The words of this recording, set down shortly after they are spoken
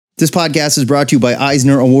This podcast is brought to you by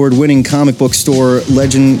Eisner Award-winning comic book store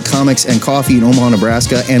Legend Comics and Coffee in Omaha,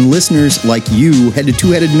 Nebraska, and listeners like you. Head to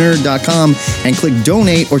twoheadednerd.com and click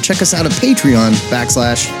donate or check us out at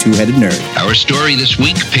Patreon.com/twoheadednerd. Our story this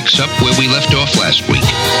week picks up where we left off last week.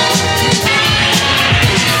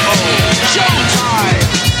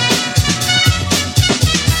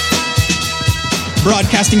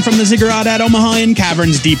 Broadcasting from the Ziggurat at Omaha in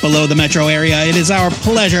caverns deep below the metro area, it is our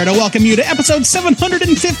pleasure to welcome you to episode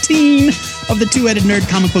 715 of the Two-Headed Nerd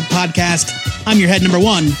Comic Book Podcast. I'm your head number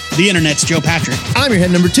one, the internet's Joe Patrick. I'm your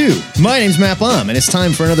head number two. My name's Matt Baum, and it's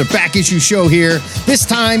time for another back issue show here. This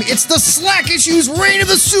time, it's the Slack Issues Reign of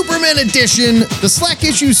the Supermen edition. The Slack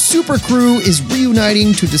Issues Super Crew is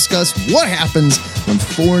reuniting to discuss what happens when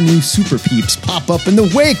four new super peeps pop up in the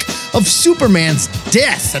wake of Superman's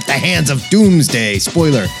death at the hands of Doomsday.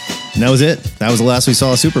 Spoiler. And that was it. That was the last we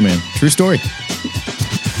saw of Superman. True story.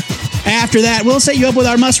 After that, we'll set you up with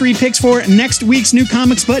our must-read picks for next week's new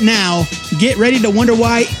comics, but now, get ready to wonder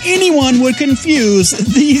why anyone would confuse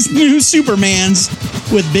these new Supermans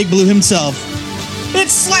with Big Blue himself.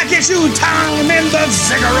 It's Slack Issue time in the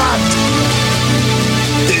Ziggurat!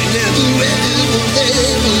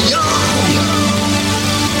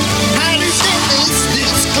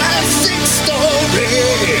 This classic story.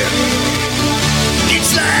 It's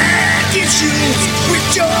Slack Issues with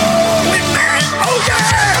Joe and Matt. Oh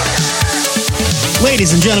yeah!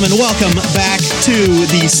 Ladies and gentlemen, welcome back to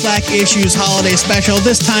the Slack Issues Holiday Special.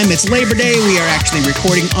 This time it's Labor Day. We are actually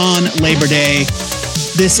recording on Labor Day.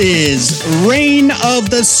 This is Reign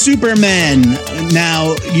of the Supermen.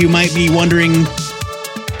 Now, you might be wondering,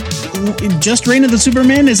 just Reign of the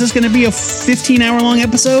Supermen? Is this going to be a 15-hour-long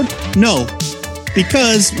episode? No,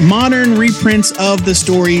 because modern reprints of the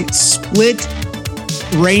story split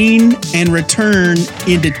Reign and Return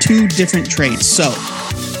into two different trades. So,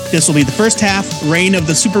 this will be the first half, Reign of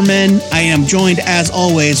the Supermen. I am joined, as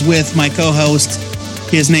always, with my co-host.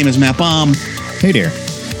 His name is Matt Baum. Hey there.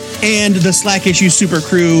 And the Slack Issue Super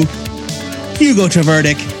Crew, Hugo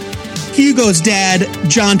Tverdik, Hugo's dad,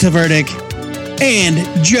 John Tverdik, and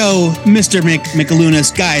Joe, Mr.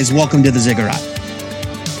 McAlunas. Guys, welcome to the Ziggurat.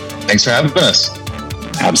 Thanks for having us.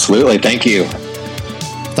 Absolutely. Thank you.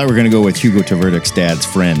 I thought we were going to go with Hugo Tverdik's dad's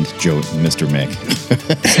friend, Joe, Mr. Mick.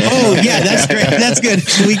 Oh, yeah, that's great. That's good.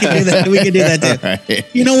 We can do that. We can do that, too. Right.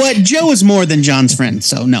 You know what? Joe is more than John's friend,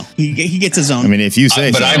 so no. He gets his own. I mean, if you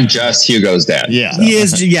say But so. I'm just Hugo's dad. Yeah. He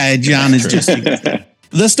is, yeah, John is just...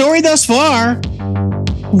 The story thus far,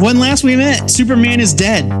 when last we met, Superman is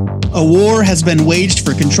dead. A war has been waged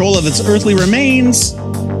for control of its earthly remains.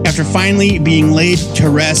 After finally being laid to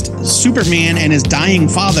rest, Superman and his dying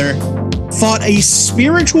father fought a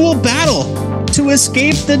spiritual battle to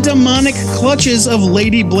escape the demonic clutches of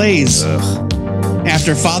Lady Blaze. Ugh.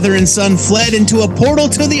 After father and son fled into a portal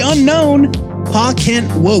to the unknown, Pa Kent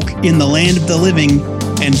woke in the land of the living,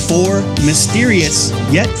 and four mysterious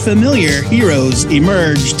yet familiar heroes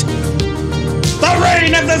emerged. The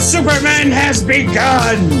reign of the Supermen has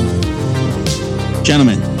begun!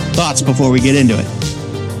 Gentlemen, thoughts before we get into it?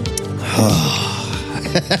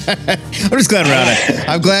 I'm just glad we're out of.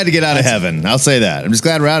 I'm glad to get out of heaven. I'll say that. I'm just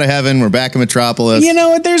glad we're out of heaven. We're back in Metropolis. You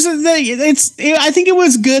know, I think it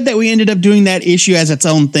was good that we ended up doing that issue as its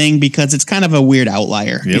own thing because it's kind of a weird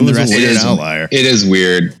outlier. It was a weird outlier. It is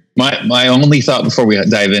weird. My only thought before we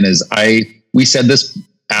dive in is we said this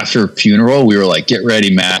after funeral. We were like, get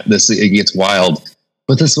ready, Matt. It gets wild.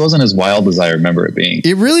 But this wasn't as wild as I remember it being.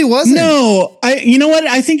 It really wasn't. No, you know what?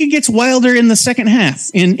 I think it gets wilder in the second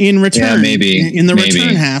half, in Return. Yeah, maybe. In the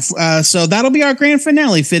Return half. So that'll be our grand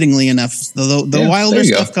finale, fittingly enough. The wilder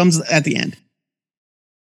stuff comes at the end.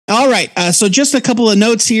 All right. So just a couple of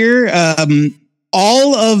notes here.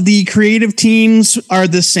 All of the creative teams are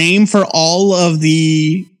the same for all of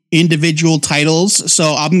the individual titles.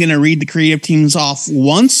 So I'm going to read the creative teams off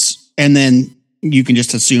once, and then you can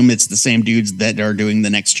just assume it's the same dudes that are doing the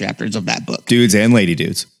next chapters of that book. Dudes and lady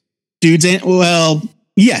dudes. Dudes and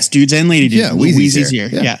lady dudes. Yeah, Wheezy's here.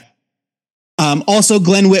 Yeah. Also,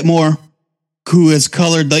 Glenn Whitmore, who has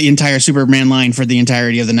colored the entire Superman line for the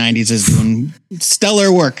entirety of the 90s, is doing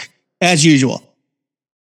stellar work, as usual.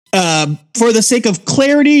 For the sake of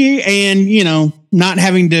clarity and, not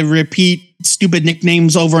having to repeat stupid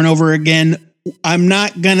nicknames over and over again, I'm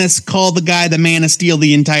not going to call the guy the Man of Steel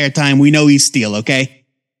the entire time. We know he's Steel, okay?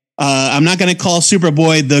 I'm not going to call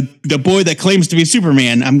Superboy the boy that claims to be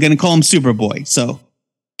Superman. I'm going to call him Superboy. So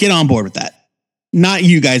get on board with that. Not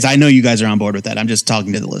you guys. I know you guys are on board with that. I'm just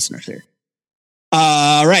talking to the listeners here.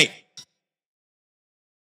 All right.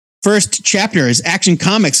 First chapter is Action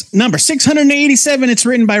Comics number 687. It's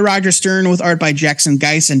written by Roger Stern with art by Jackson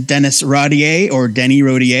Geiss and Dennis Rodier, or Denny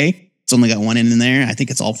Rodier. It's only got one in there. I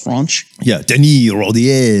think it's all French. Yeah, Denis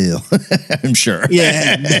Rodier. I'm sure.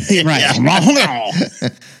 Yeah,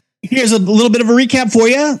 right. Here's a little bit of a recap for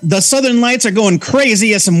you. The Southern Lights are going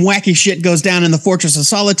crazy as some wacky shit goes down in the Fortress of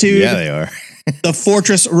Solitude. Yeah, they are. The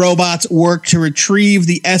Fortress robots work to retrieve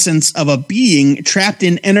the essence of a being trapped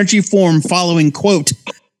in energy form following, quote,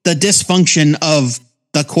 the dysfunction of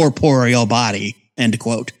the corporeal body, end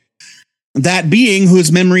quote. That being,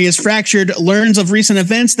 whose memory is fractured, learns of recent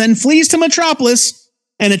events, then flees to Metropolis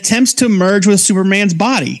and attempts to merge with Superman's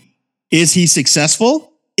body. Is he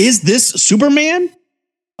successful? Is this Superman?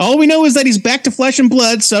 All we know is that he's back to flesh and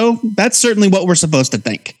blood, so that's certainly what we're supposed to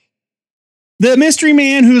think. The mystery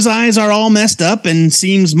man, whose eyes are all messed up and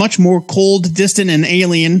seems much more cold, distant, and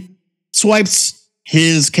alien, swipes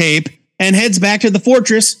his cape and heads back to the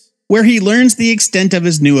fortress, where he learns the extent of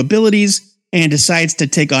his new abilities and decides to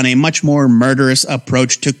take on a much more murderous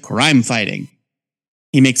approach to crime fighting.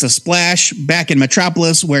 He makes a splash back in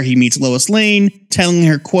Metropolis, where he meets Lois Lane, telling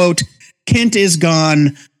her, quote, Kent is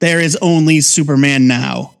gone, there is only Superman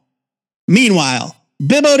now. Meanwhile,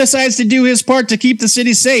 Bibbo decides to do his part to keep the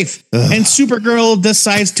city safe, and Supergirl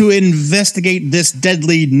decides to investigate this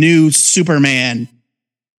deadly new Superman.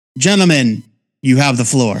 Gentlemen, you have the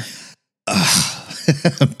floor.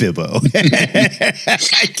 Bibbo.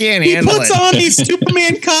 I can't He handle it. puts on a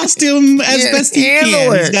Superman costume as best he can.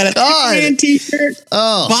 He's got a Superman t-shirt,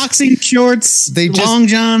 boxing shorts, long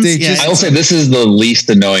johns. I will say this is the least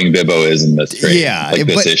annoying Bibbo is in this trade. Yeah,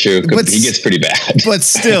 this issue. But he gets pretty bad. But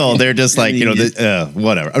still, they're just like,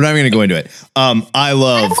 whatever. I'm not even going to go into it. I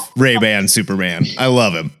love Ray-Ban Superman. I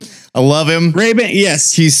love him. Ray-Ban,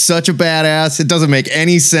 yes. He's such a badass. It doesn't make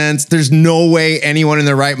any sense. There's no way anyone in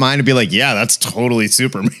their right mind would be like, yeah, that's totally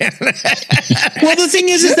Superman. Well, the thing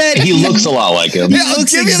is that he looks a lot like him. He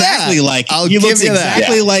looks exactly like him.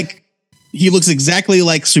 He looks exactly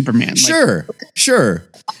like Superman. Sure.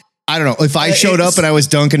 I don't know. If I showed up and I was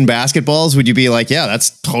dunking basketballs, would you be like, yeah,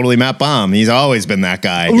 that's totally Matt Baum. He's always been that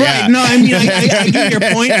guy. Right. Yeah. No, I mean, I get your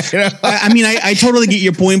point. I totally get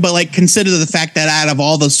your point, but like, consider the fact that out of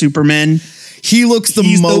all the Supermen, he looks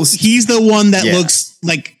he's the one that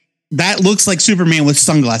looks like Superman with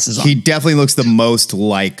sunglasses on. He definitely looks the most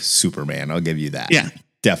like Superman. I'll give you that. Yeah,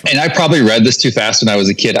 definitely. And I probably read this too fast when I was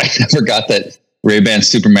a kid. I never got that Ray-Ban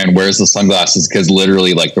Superman wears the sunglasses because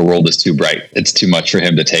literally, like, the world is too bright. It's too much for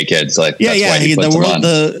him to take in. So, like, that's why he puts them on.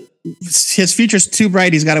 His future's too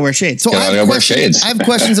bright. He's got to wear shades. So I have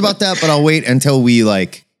questions about that, but I'll wait until we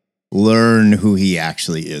learn who he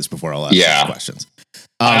actually is before I'll ask those questions.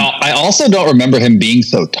 I also don't remember him being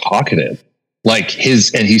so talkative. And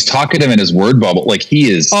he's talkative in his word bubble. Like, he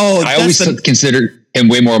is. I always consider him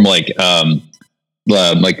way more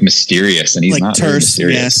mysterious, and he's not terse.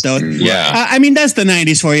 Really mysterious. Yeah. I mean, that's the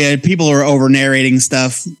 90s for you. People are over narrating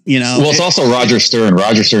stuff, Well, it's also Roger Stern.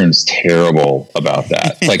 Roger Stern's terrible about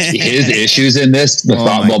that. Like, his issues in this, the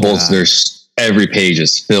thought bubbles, there's every page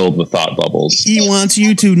is filled with thought bubbles. He wants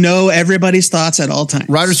you to know everybody's thoughts at all times.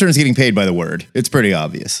 Roger Stern's getting paid by the word. It's pretty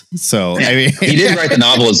obvious. So, I mean, he did write the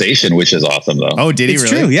novelization, which is awesome, though. Oh, did he it's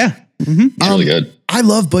really? True, yeah. Mm-hmm. It's really good. I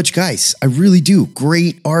love Butch Geiss. I really do.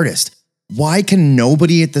 Great artist. Why can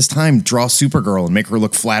nobody at this time draw Supergirl and make her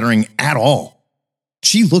look flattering at all?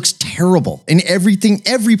 She looks terrible in everything,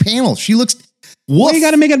 every panel. She looks. Well, you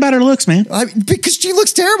got to make it about her looks, man. Because she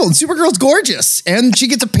looks terrible, and Supergirl's gorgeous, and she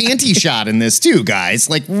gets a panty shot in this too, guys.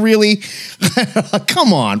 Like, really?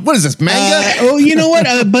 Come on, what is this, manga? You know what?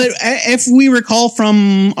 But if we recall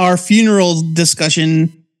from our funeral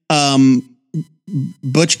discussion,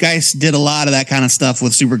 Butch Geiss did a lot of that kind of stuff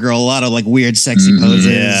with Supergirl, a lot of weird, sexy poses.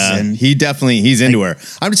 Yeah, and he's into her.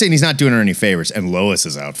 I'm just saying he's not doing her any favors. And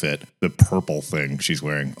Lois's outfit, the purple thing she's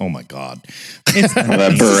wearing. Oh my God.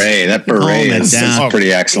 That beret is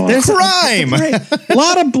pretty excellent. There's crime. A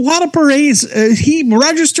lot of berets.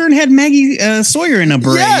 Roger Stern had Maggie Sawyer in a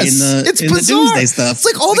beret in the Doomsday stuff. It's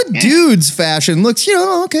like all the dudes' fashion looks,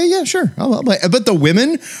 okay, yeah, sure. But the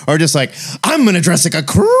women are just like, I'm going to dress like a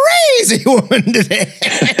crazy woman today.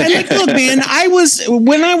 And look, man, I'm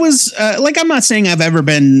not saying I've ever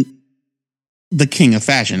been the king of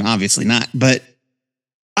fashion, obviously not, but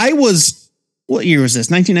what year was this?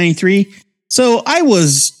 1993. So I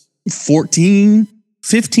was 14,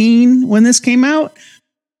 15 when this came out.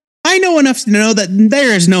 I I know enough to know that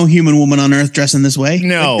there is no human woman on Earth dressing this way.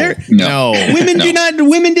 No. No. Women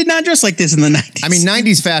did not dress like this in the 90s. I mean,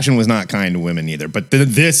 90s fashion was not kind to women either, but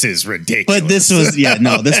this is ridiculous. But this was,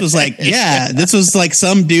 this was like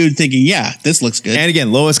some dude thinking, yeah, this looks good. And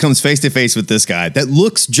again, Lois comes face to face with this guy that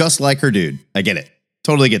looks just like her dude. I get it.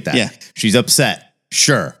 Totally get that. Yeah. She's upset.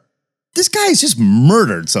 Sure. This guy has just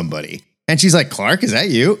murdered somebody. And she's like, Clark, is that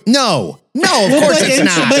you? No, of course it's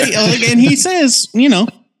not. And he says,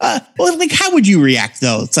 how would you react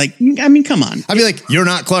though? It's like, I mean, come on. I'd be like, you're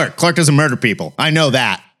not Clark. Clark doesn't murder people. I know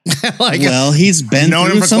that. He's been known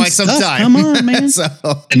through him for quite some stuff. time. Come on, man.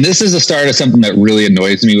 And this is the start of something that really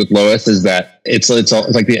annoys me with Lois is that it's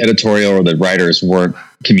like the editorial or the writers weren't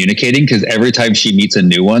communicating, because every time she meets a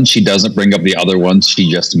new one, she doesn't bring up the other ones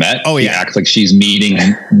she just met. Oh, yeah. She acts like she's meeting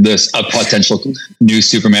a potential new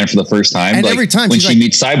Superman for the first time. And like, every time when she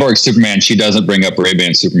meets Cyborg Superman, she doesn't bring up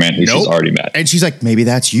Ray-Ban Superman, who she's already met. And she's like, maybe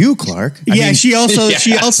that's you, Clark. I mean, she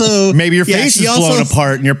also maybe your face is blown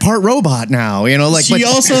apart and you're part robot now. She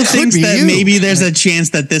also thinks that maybe there's a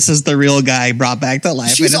chance that this is the real guy brought back to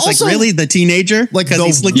life. She's and it's also, like, really, the teenager? Because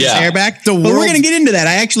he slicked his hair back? But we're going to get into that.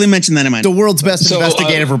 I actually mentioned that in my The world's best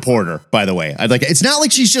investigative reporter, by the way. It's not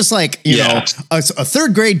like she's just like, a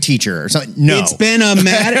third grade teacher or something. No. It's been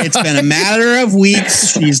a matter of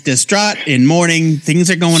weeks. She's distraught in mourning.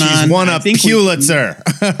 Things are going on. She's won a Pulitzer.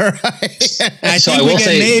 I think we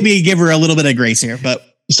can maybe give her a little bit of grace here, but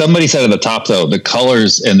somebody said at the top, though, the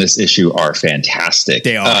colors in this issue are fantastic.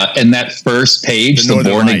 They are. And that first page, the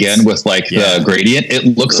Born Lights. Again with the gradient,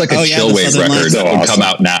 it looks like a Chillwave record that would come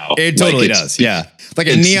out now. It totally does. Yeah. Like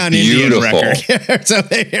a Neon Indian record.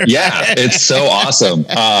 Yeah, it's so awesome.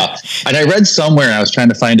 And I read somewhere, and I was trying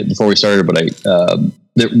to find it before we started, but I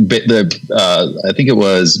think it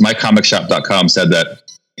was mycomicshop.com said that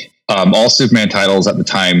all Superman titles at the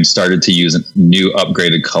time started to use a new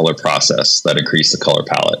upgraded color process that increased the color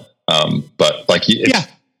palette. But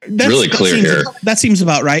it's really clear here. That seems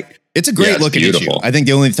about right. It's a great looking issue. I think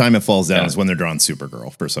the only time it falls down is when they're drawing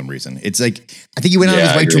Supergirl for some reason. It's like, I think he went out of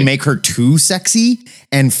his way to make her too sexy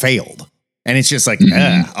and failed. And it's just like,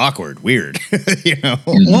 awkward, weird,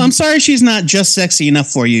 Well, I'm sorry she's not just sexy enough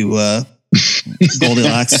for you,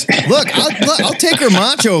 Goldilocks. Look, I'll take her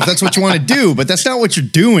macho if that's what you want to do, but that's not what you're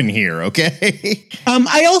doing here, okay?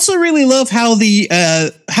 I also really love how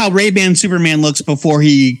how Ray-Ban Superman looks before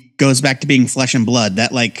he goes back to being flesh and blood.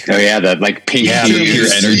 That that pink pure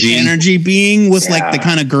energy being with like the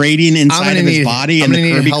kind of gradient inside of his body and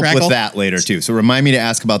the Kirby help crackle. With that later too. So remind me to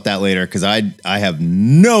ask about that later, because I have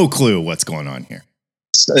no clue what's going on here.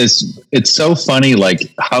 It's so funny,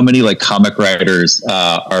 like how many like comic writers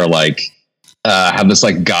are like have this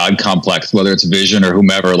like God complex, whether it's Vision or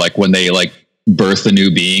whomever. Like when they like birth a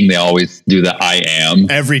new being, they always do the I am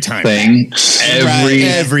every time thing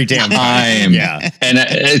every damn time. Yeah. And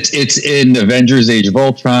it's in Avengers Age of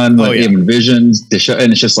Ultron, even Visions, the show,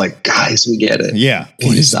 and it's just like, guys, we get it. Yeah.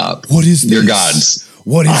 What is up? What is this? Your gods?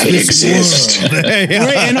 What is I this exist? Right,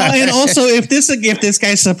 and also if this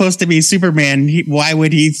guy's supposed to be Superman, why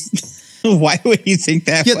would he think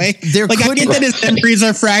that way? I get that his memories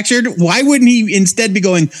are fractured. Why wouldn't he instead be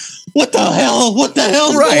going, what the hell? What the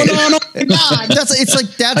hell's going on? Oh my God. That's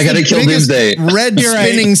I gotta kill Doomsday. Red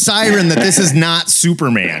spinning siren that this is not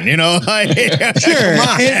Superman, Sure.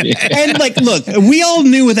 And like, look, we all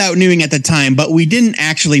knew without knowing at the time, but we didn't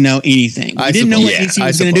actually know anything. We didn't know what DC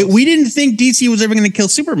was going to do. We didn't think DC was ever going to kill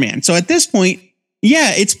Superman. So at this point,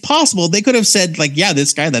 yeah, it's possible. They could have said, like, yeah,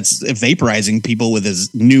 this guy that's vaporizing people with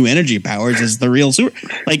his new energy powers is the real super.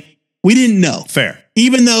 Like, we didn't know. Fair.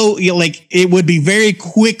 Even though, it would be very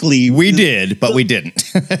quickly. We did, but we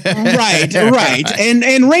didn't. Right.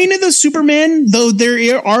 And Reign of the Superman, though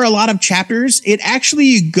there are a lot of chapters, it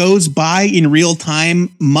actually goes by in real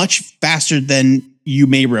time much faster than you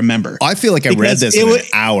may remember. I feel like I read this in an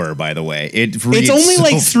hour, by the way. It's only so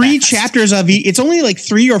like 3 chapters of each. It's only like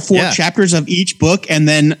 3 or 4 chapters of each book, and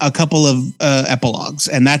then a couple of epilogues,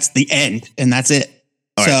 and that's the end, and that's it.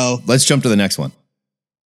 All right, let's jump to the next one.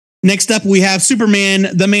 Next up, we have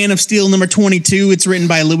Superman, the Man of Steel, number 22. It's written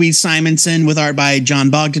by Louise Simonson with art by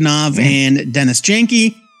John Bogdanov and Dennis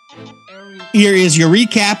Janke. Here is your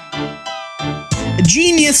recap. A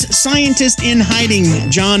genius scientist in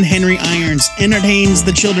hiding, John Henry Irons, entertains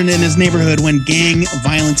the children in his neighborhood when gang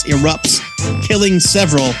violence erupts, killing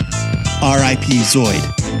several. R.I.P.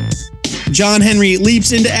 Zoid. John Henry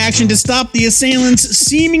leaps into action to stop the assailants,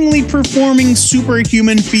 seemingly performing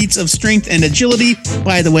superhuman feats of strength and agility.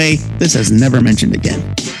 By the way, this is never mentioned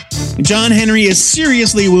again. John Henry is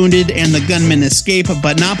seriously wounded and the gunmen escape,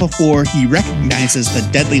 but not before he recognizes the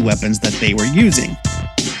deadly weapons that they were using.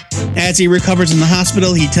 As he recovers in the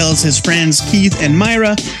hospital, he tells his friends Keith and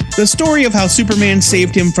Myra the story of how Superman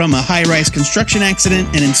saved him from a high-rise construction accident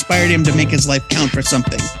and inspired him to make his life count for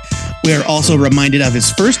something. We are also reminded of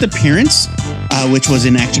his first appearance, which was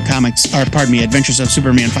in Adventures of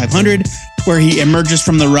Superman 500, where he emerges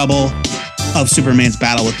from the rubble of Superman's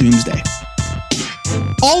battle with Doomsday.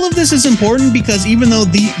 All of this is important because even though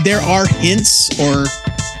there are hints or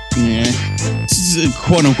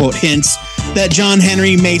quote-unquote hints that John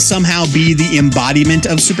Henry may somehow be the embodiment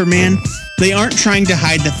of Superman, they aren't trying to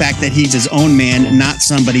hide the fact that he's his own man, not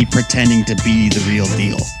somebody pretending to be the real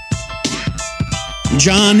deal.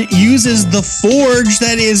 John uses the forge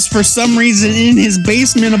that is, for some reason, in his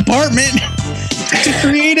basement apartment to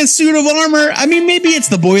create a suit of armor. I mean, maybe it's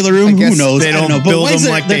the boiler room. Who knows? They don't build them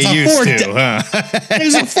like they used to.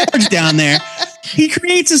 There's a forge down there. He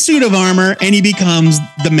creates a suit of armor, and he becomes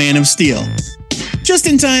the Man of Steel. Just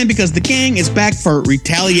in time, because the gang is back for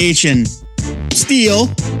retaliation. Steel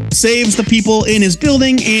saves the people in his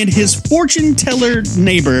building, and his fortune teller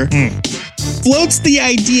neighbor floats the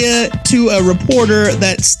idea to a reporter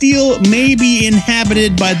that Steel may be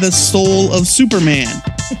inhabited by the soul of Superman.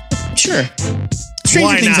 Sure.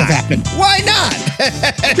 Stranger things have happened. Why not?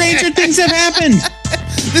 Stranger things have happened.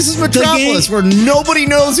 This is Metropolis, where nobody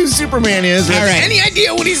knows who Superman is or has any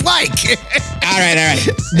idea what he's like. All right.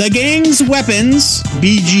 The gang's weapons,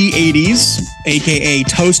 BG-80s, aka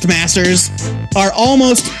Toastmasters, are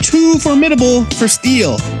almost too formidable for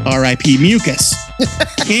Steel, R.I.P. Mucus.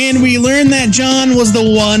 And we learn that John was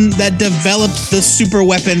the one that developed the super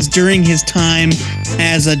weapons during his time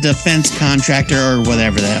as a defense contractor or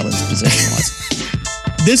whatever the hell his position was.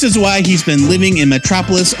 This is why he's been living in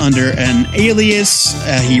Metropolis under an alias.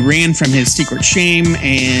 He ran from his secret shame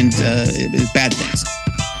and bad things.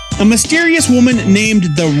 A mysterious woman named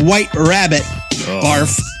the White Rabbit,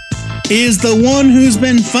 barf, is the one who's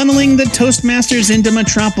been funneling the Toastmasters into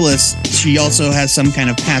Metropolis. She also has some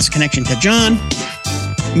kind of past connection to John.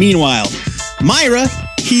 Meanwhile, Myra,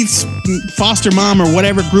 Keith's foster mom or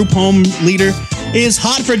whatever group home leader, is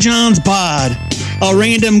hot for John's bod. A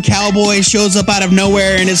random cowboy shows up out of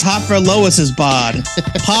nowhere and is hot for Lois's bod.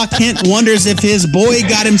 Pa Kent wonders if his boy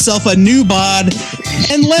got himself a new bod,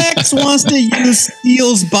 and Lex wants to use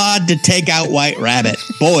Steel's bod to take out White Rabbit.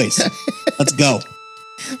 Boys, let's go.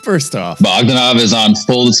 First off, Bogdanov is on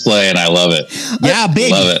full display, and I love it. Yeah,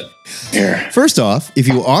 big. Love it. First off, if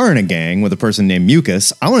you are in a gang with a person named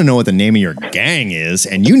Mucus, I want to know what the name of your gang is,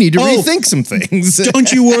 and you need to rethink some things.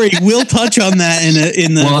 Don't you worry, we'll touch on that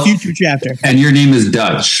in the future chapter. And your name is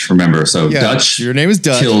Dutch, remember? So Dutch. Your name is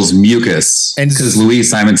Dutch. Kills Mucus, and because Louise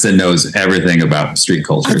Simonson knows everything about street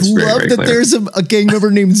culture. It's very, very clear. There's a gang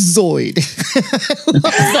member named Zoid. I love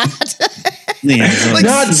that. Yeah,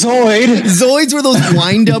 Not Zoid. Zoids were those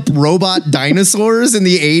wind-up robot dinosaurs in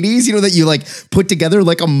the 80s, you know, that you like put together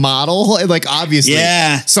like a model. And like obviously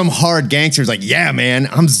some hard gangster's like, yeah, man,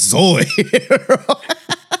 I'm Zoid.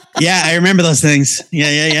 Yeah, I remember those things.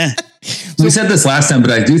 Yeah. We said this last time,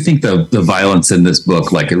 but I do think the violence in this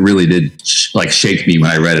book, like it really did shake me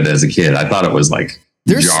when I read it as a kid. I thought it was like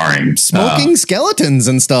jarring. Smoking skeletons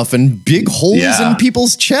and stuff and big holes in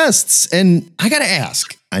people's chests. And I got to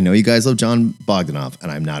ask, I know you guys love John Bogdanov, and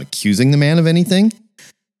I'm not accusing the man of anything,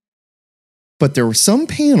 but there were some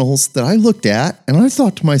panels that I looked at and I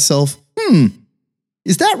thought to myself,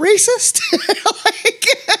 is that racist?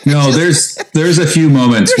 No, there's a few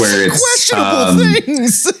moments where it's questionable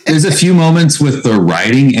things. There's a few moments with the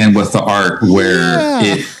writing and with the art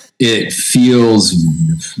where it feels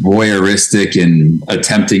voyeuristic and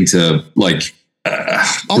attempting to like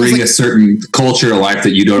bring a certain culture to life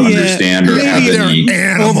that you don't understand or have any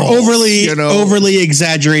overly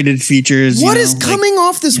exaggerated features. What is coming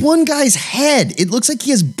off this one guy's head? It looks like he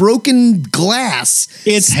has broken glass.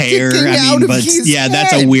 It's hair. I mean, but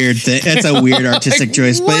that's a weird thing. That's a weird artistic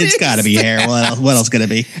choice, but it's got to be hair. What else could it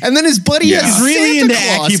be? And then his buddy is really into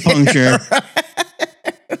acupuncture.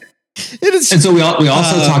 And so we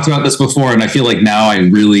also talked about this before, and I feel like now I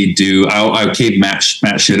really do. I gave Matt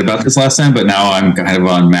shit about this last time, but now I'm kind of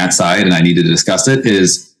on Matt's side, and I need to discuss it.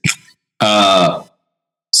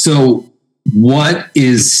 So what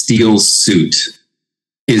is Steel's suit?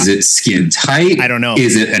 Is it skin tight? I don't know.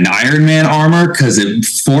 Is it an Iron Man armor? Because it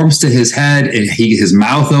forms to his head, and his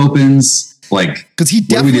mouth opens. Like, because he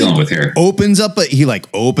what are we dealing with here? Opens up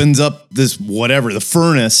this whatever, the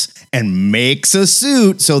furnace, and makes a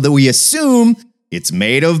suit so that we assume it's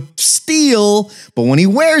made of steel. But when he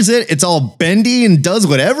wears it, it's all bendy and does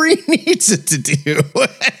whatever he needs it to do.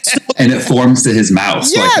 And it forms to his mouth,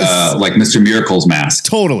 like Mr. Miracle's mask.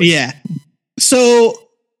 Totally. Yeah. So,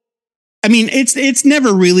 I mean, it's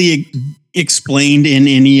never really explained in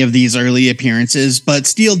any of these early appearances, but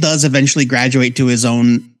Steele does eventually graduate to his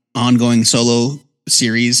own ongoing solo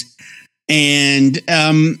series. And,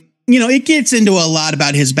 it gets into a lot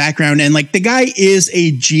about his background, and like the guy is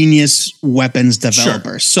a genius weapons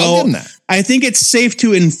developer. Sure. I'll give So him that. I think it's safe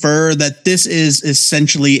to infer that this is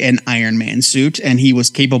essentially an Iron Man suit, and he was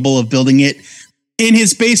capable of building it in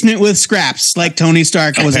his basement with scraps, like Tony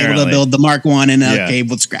Stark was able to Apparently. build the Mark I in a Yeah. cave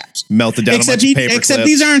with scraps. Melted down a bunch of paper Except clips.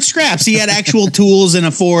 these aren't scraps. He had actual tools and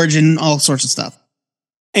a forge and all sorts of stuff.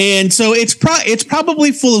 And so it's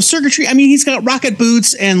probably full of circuitry. I mean, he's got rocket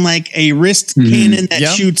boots and like a wrist cannon that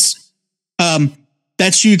Yep. shoots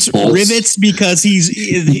Bolts. rivets because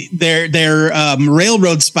they're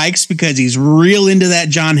railroad spikes because he's real into that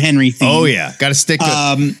John Henry theme. Oh yeah, got to stick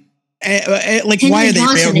to. Like Henry why are they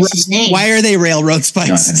Johnson is his name. why are they railroad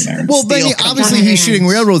spikes? John Henry Irons. Well, then Steel. obviously he's shooting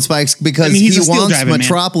railroad spikes because I mean, he's he a steel wants driving man.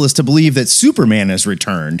 Metropolis to believe that Superman has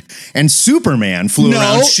returned, and Superman flew No,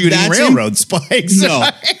 around shooting that's railroad spikes. No.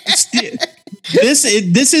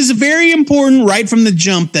 This is very important right from the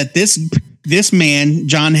jump that this man,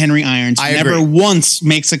 John Henry Irons, I never agree. once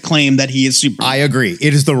makes a claim that he is Superman. I agree.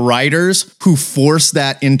 It is the writers who force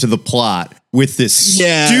that into the plot with this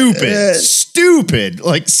stupid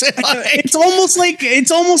like. It's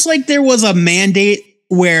almost like there was a mandate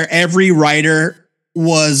where every writer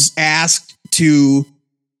was asked to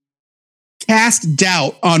cast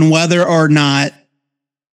doubt on whether or not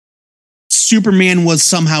Superman was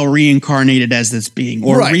somehow reincarnated as this being,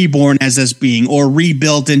 or Right. reborn as this being, or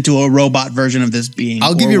rebuilt into a robot version of this being.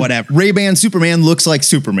 I'll give or you whatever. Ray-Ban Superman looks like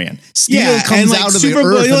Superman. Steel comes out of the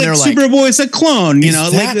earth, and they're like, Superboy's a clone. You "Is know,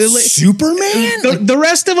 that Superman? the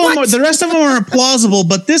rest of them are plausible,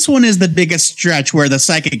 but this one is the biggest stretch where the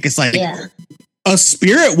psychic is like, Yeah. a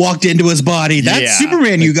spirit walked into his body. That's Yeah.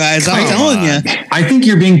 Superman, you guys. I'm Come telling on. you. I think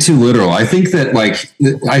you're being too literal. I think that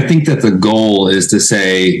the goal is to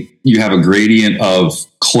say you have a gradient of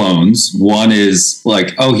clones. One is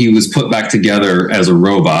like, oh, he was put back together as a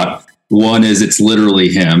robot. One is it's literally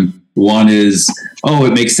him. One is, oh,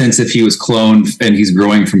 it makes sense if he was cloned and he's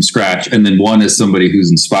growing from scratch. And then one is somebody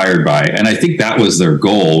who's inspired by it. And I think that was their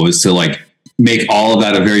goal, was to like make all of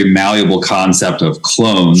that a very malleable concept of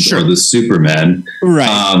clones or the Supermen. Right.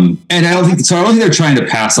 And I don't think they're trying to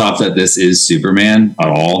pass off that this is Superman at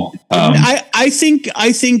all. I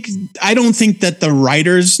don't think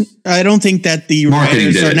that the writers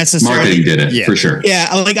Marketing did are it. necessarily Marketing did it for sure.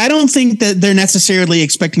 Yeah, like I don't think that they're necessarily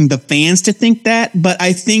expecting the fans to think that, but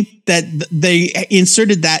I think that they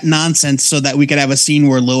inserted that nonsense so that we could have a scene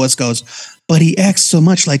where Lois goes, "But he acts so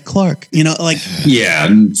much like Clark," you know, like Yeah,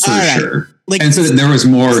 for All right. sure. Like, and so there was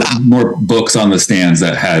more books on the stands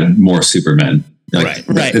that had more Supermen. Like,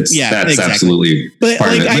 Right. That's Exactly. absolutely But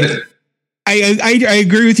part like, of it. I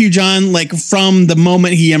agree with you, John. Like from the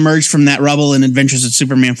moment he emerged from that rubble in Adventures of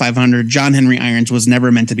Superman 500, John Henry Irons was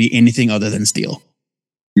never meant to be anything other than Steel.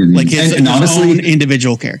 Mhm. Like his honestly, own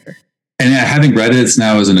individual character. and having read it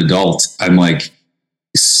now as an adult, I'm like,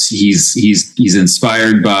 he's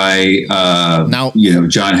inspired by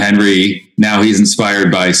John Henry. Now he's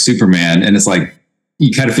inspired by Superman, and it's like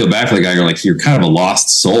you kind of feel bad for the guy. You're like, you're kind of a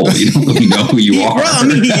lost soul. You don't really know who you are. Well, I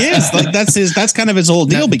mean, he is. Like that's kind of his whole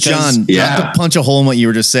deal. Now, Because John, not to punch a hole in what you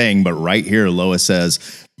were just saying, but right here, Lois says,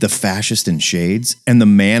 the fascist in shades and the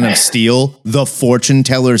man of steel, the fortune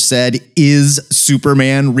teller said, is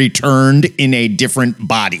Superman returned in a different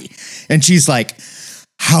body. And she's like,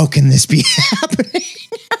 how can this be happening?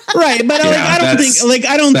 Right, but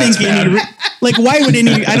I don't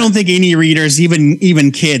think any readers,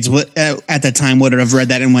 even kids, at the time would have read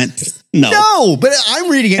that and went, no, but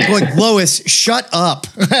I'm reading it going, Lois, shut up.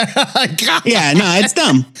 God. Yeah, no, it's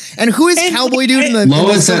dumb. And who is Cowboy Dude in the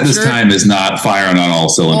Lois in the at this shirt? time is not firing on all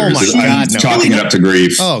cylinders. Oh my God, I'm no. chalking it up to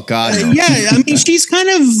grief. Oh God, no. Yeah, I mean, she's kind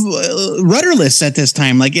of rudderless at this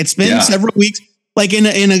time. Like it's been several weeks. Like in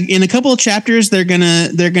a couple of chapters, they're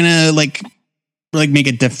gonna like make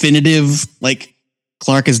a definitive like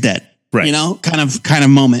Clark is dead, right? You know, kind of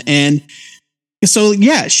moment. And so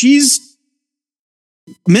yeah, she's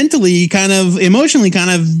mentally, kind of emotionally, kind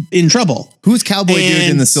of in trouble. Who's Cowboy Dude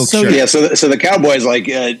in the silk shirt? Yeah, so the cowboy's like,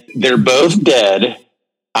 they're both dead.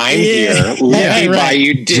 I'm here. Let me buy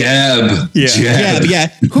you Jeb. Yeah.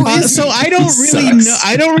 So I don't really know.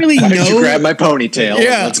 I don't really Why know. don't you grab my ponytail?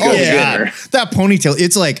 Yeah. Let's go to dinner. That ponytail.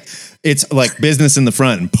 It's like business in the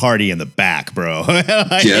front and party in the back, bro.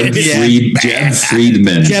 Jeb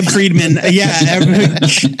Friedman. Jeb Friedman. Yeah.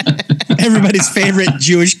 Everybody's favorite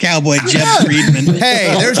Jewish cowboy, Jeb Friedman.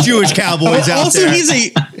 Hey, there's Jewish cowboys out Also, there.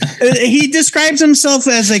 He describes himself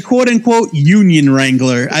as a quote unquote union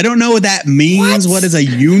wrangler. I don't know what that means. What is a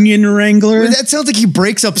union wrangler? That sounds like he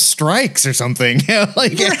breaks up strikes or something.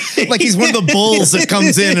 like he's one of the bulls that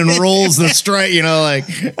comes in and rolls the strike.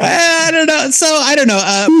 I don't know. So I don't know.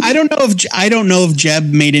 I don't know if Jeb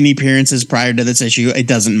made any appearances prior to this issue. It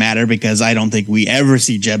doesn't matter because I don't think we ever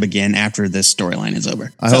see Jeb again after this storyline is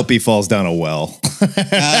over. I hope he falls down a well.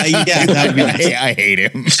 Yeah, that would be nice. I hate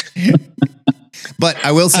him. But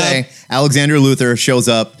I will say, Alexander Luthor shows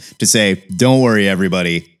up to say, don't worry,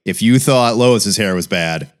 everybody. If you thought Lois's hair was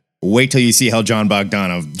bad, wait till you see how John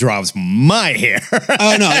Bogdanov draws my hair.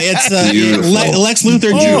 Oh, no. It's Lex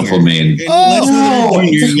Luthor Jr. Beautiful mane. Lex Luthor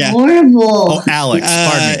Jr. Yeah. Horrible. Oh, Alex.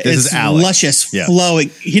 Pardon me. This is Alex. Luscious, flowing.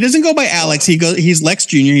 He doesn't go by Alex. He's Lex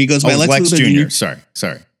Jr. He goes by Lex Luthor Jr.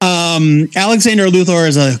 Sorry. Alexander Luthor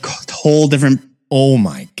is a whole different. Oh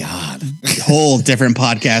my God. Whole different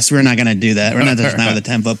podcast. We're not going to do that. We're not touching that with a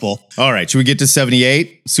 10-foot pole. All right. Should we get to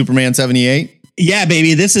 78? Superman 78? Yeah,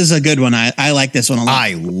 baby. This is a good one. I like this one a lot.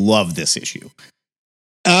 I love this issue.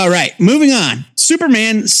 All right. Moving on.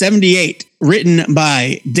 Superman 78, written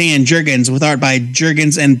by Dan Jurgens with art by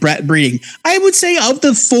Jurgens and Brett Breeding. I would say of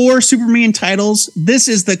the 4 Superman titles, this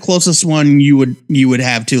is the closest one you would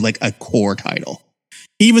have to like a core title.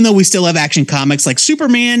 Even though we still have Action Comics, like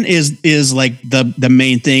Superman is like the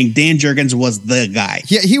main thing. Dan Jurgens was the guy.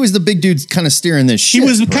 Yeah, he was the big dude kind of steering this shit. He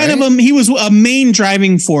was he was a main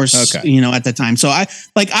driving force, at the time. So I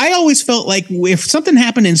always felt like if something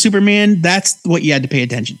happened in Superman, that's what you had to pay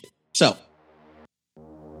attention to. So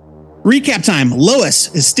recap time.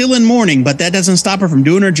 Lois is still in mourning, but that doesn't stop her from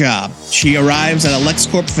doing her job. She arrives at a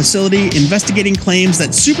LexCorp facility investigating claims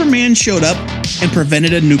that Superman showed up and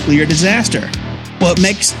prevented a nuclear disaster. What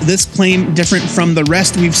makes this claim different from the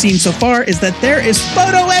rest we've seen so far is that there is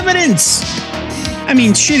photo evidence. I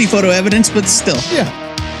mean, shitty photo evidence, but still. Yeah.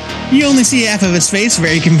 You only see half of his face,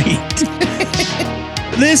 very convenient.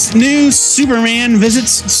 This new Superman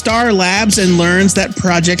visits Star Labs and learns that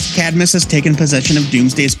Project Cadmus has taken possession of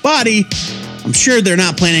Doomsday's body. I'm sure they're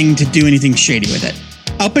not planning to do anything shady with it.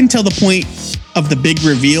 Up until the point of the big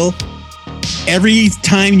reveal, every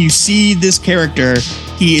time you see this character,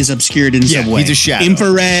 he is obscured in some way. He's a shadow.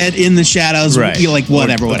 Infrared, in the shadows, like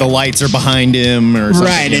whatever. The lights are behind him or something.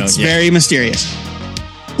 Right, it's very mysterious.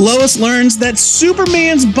 Lois learns that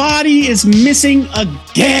Superman's body is missing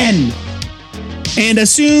again and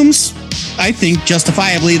assumes, I think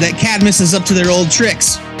justifiably, that Cadmus is up to their old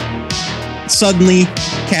tricks. Suddenly,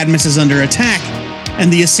 Cadmus is under attack,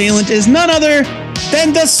 and the assailant is none other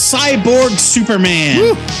than the cyborg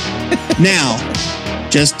Superman. Now,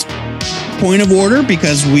 just point of order,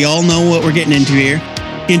 because we all know what we're getting into here.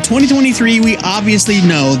 In 2023, we obviously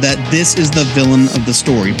know that this is the villain of the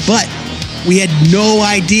story, but we had no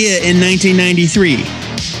idea in 1993.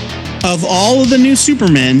 Of all of the new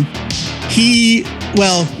Supermen,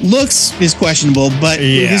 looks is questionable, but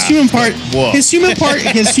his human parts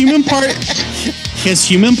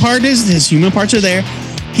are there.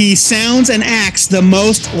 He sounds and acts the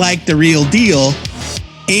most like the real deal,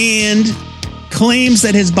 and claims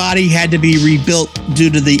that his body had to be rebuilt due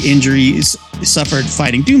to the injuries suffered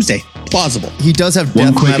fighting Doomsday. Plausible. He does have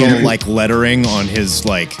death metal like lettering on his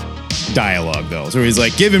like dialogue though, so he's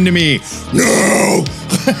like, "Give him to me." No.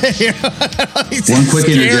 One quick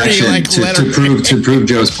interjection to prove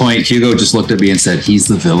Joe's point. Hugo just looked at me and said he's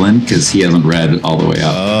the villain because he hasn't read all the way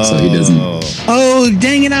up, so he doesn't. Oh,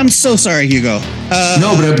 dang it! I'm so sorry, Hugo.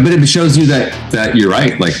 No, but it shows you that you're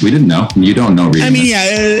right. Like, we didn't know. You don't know. I mean,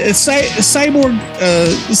 Cyborg.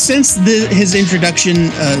 Since his introduction,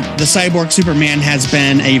 the Cyborg Superman has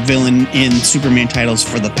been a villain in Superman titles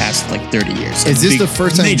for the past like 30 years. Is this the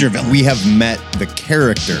first time major villain we have met the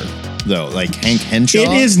character, though? Like Hank Henshaw?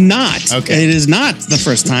 It is not. Okay. It is not the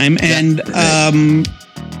first time. And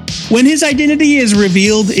when his identity is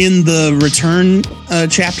revealed in the Return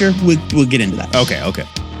chapter, we'll get into that. Okay.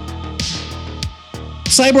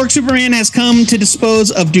 Cyborg Superman has come to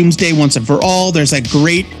dispose of Doomsday once and for all. There's a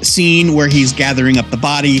great scene where he's gathering up the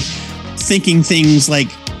body, thinking things like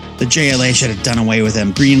the JLA should have done away with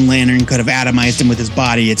him. Green Lantern could have atomized him with his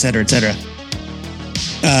body, etc., etc.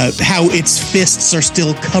 How its fists are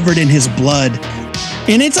still covered in his blood.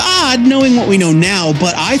 And it's odd knowing what we know now,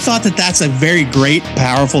 but I thought that that's a very great,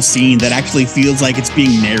 powerful scene that actually feels like it's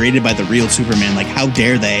being narrated by the real Superman. Like, how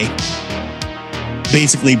dare they?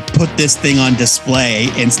 basically put this thing on display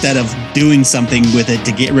instead of doing something with it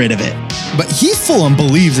to get rid of it. But he full on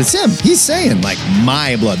believes it's him. He's saying like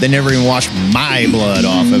my blood. They never even washed my blood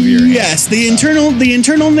off of your hands. Yes, the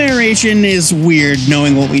internal narration is weird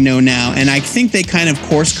knowing what we know now, and I think they kind of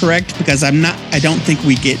course correct because I don't think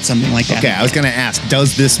we get something like that. Okay, I was going to ask,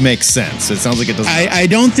 does this make sense? It sounds like it does. I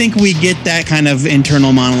don't think we get that kind of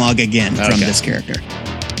internal monologue again from this character.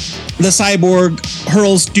 The cyborg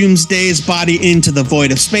hurls Doomsday's body into the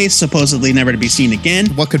void of space, supposedly never to be seen again.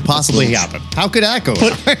 What could possibly happen? How could that go?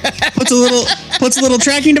 Puts a little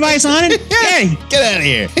tracking device on it. Hey, get out of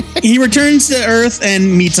here. He returns to Earth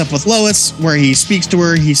and meets up with Lois, where he speaks to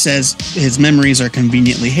her. He says his memories are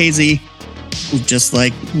conveniently hazy, just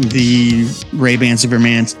like the Ray-Ban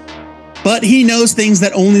Supermans. But he knows things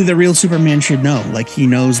that only the real Superman should know. Like he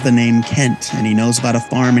knows the name Kent, and he knows about a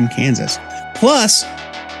farm in Kansas. Plus,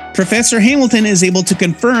 Professor Hamilton is able to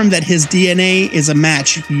confirm that his DNA is a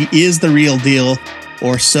match. He is the real deal,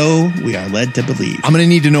 or so we are led to believe. I'm going to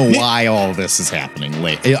need to know why all of this is happening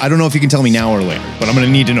later. I don't know if you can tell me now or later, but I'm going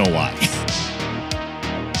to need to know why.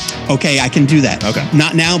 Okay, I can do that. Okay.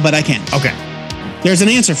 Not now, but I can. Okay. There's an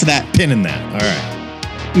answer for that. Pin in that. All right.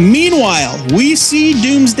 Meanwhile, we see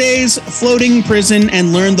Doomsday's floating prison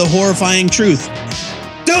and learn the horrifying truth.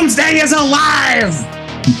 Doomsday is alive!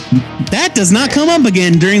 That does not come up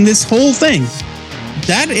again during this whole thing.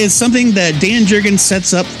 That is something that Dan Jurgens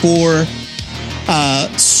sets up for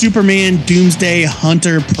Superman Doomsday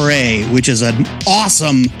Hunter Prey, which is an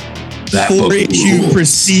awesome 4-issue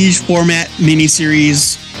prestige format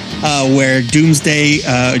miniseries where Doomsday,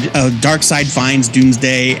 Darkseid finds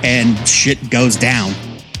Doomsday and shit goes down.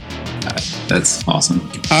 That's awesome.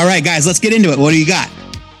 All right, guys, let's get into it. What do you got?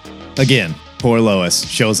 Again, poor Lois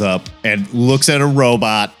shows up and looks at a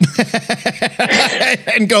robot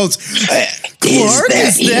and goes, Clark,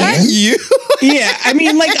 is that you? Yeah, I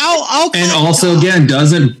mean, like, I'll and also, again,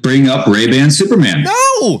 doesn't bring up Ray-Ban Superman.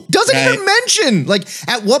 No, doesn't even mention. Like,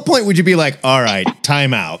 at what point would you be like, all right,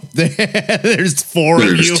 time out. There's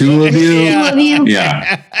There's two of you.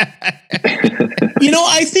 Yeah.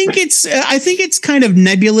 I think it's kind of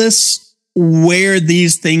nebulous where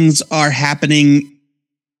these things are happening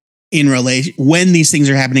when these things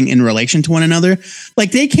are happening in relation to one another.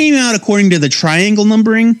 Like they came out according to the triangle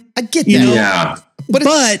numbering. I get that. Yeah. But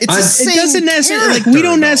it doesn't necessarily like we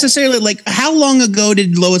don't necessarily like how long ago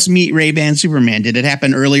did Lois meet Ray-Ban Superman? Did it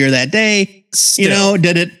happen earlier that day? Still.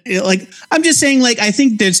 Did it like I'm just saying like I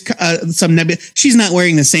think there's some she's not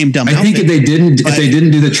wearing the same dumb outfit. I think if they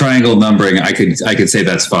didn't do the triangle numbering, I could say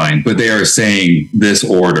that's fine. But they are saying this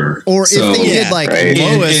order. Or if they did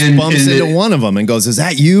Lois bumps into one of them and goes, "Is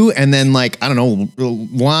that you?" And then like I don't know,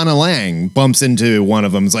 Lana Lang bumps into one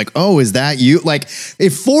of them. It's like, "Oh, is that you?" Like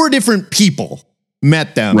if 4 different people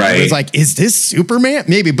met them, right? It's like, "Is this Superman?"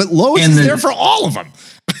 Maybe, but Lois is there for all of them.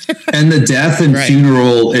 And the death and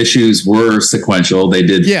funeral issues were sequential. They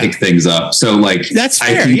did pick things up. So like that's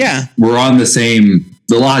fair. We're on the same.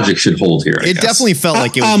 The logic should hold here. It definitely felt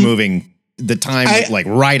like it was moving the time like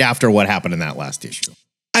right after what happened in that last issue.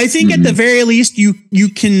 I think at the very least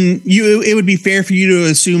it would be fair for you to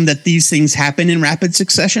assume that these things happen in rapid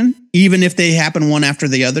succession, even if they happen one after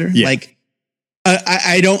the other. Yeah. Like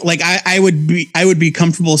I would be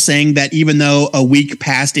comfortable saying that even though a week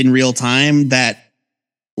passed in real time, that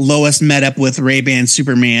Lois met up with Ray-Ban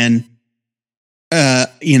Superman.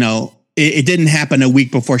 It didn't happen a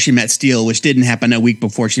week before she met Steel, which didn't happen a week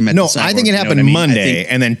before she met. No, the Cyborg, I think it happened Monday,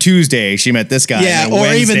 and then Tuesday she met this guy. Yeah, and or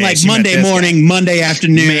Wednesday, even like she met Monday this morning, guy. Monday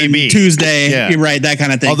afternoon, Maybe. Tuesday. Yeah. You're right, that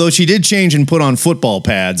kind of thing. Although she did change and put on football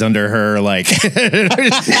pads under her, like her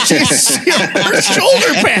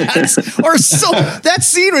shoulder pads. Or so that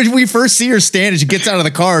scene when we first see her stand and she gets out of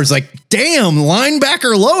the car is like, damn,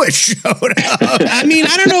 linebacker Lois showed up. I mean,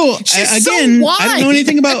 I don't know. I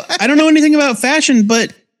don't know anything about fashion,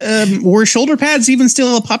 but were shoulder pads even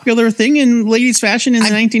still a popular thing in ladies' fashion in the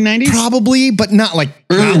 1990s? Probably, but not like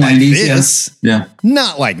early 90s. Yeah.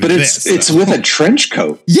 Not like but this. It's with a trench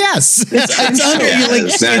coat. Yes.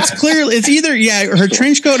 It's clear. It's either her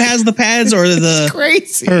trench coat has the pads or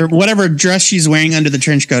crazy or whatever dress she's wearing under the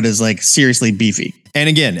trench coat is like seriously beefy. And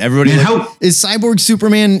again, everybody is Cyborg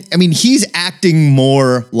Superman. I mean, he's acting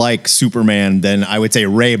more like Superman than I would say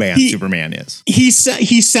Ray-Ban Superman is. He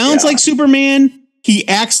sounds like Superman. He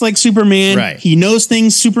acts like Superman. Right. He knows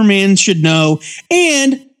things Superman should know.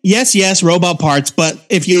 And yes, robot parts. But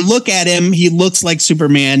if you look at him, he looks like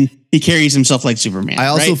Superman. He carries himself like Superman. I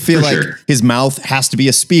also feel like his mouth has to be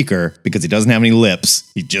a speaker because he doesn't have any lips.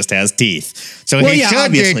 He just has teeth. So he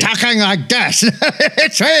should be talking like this.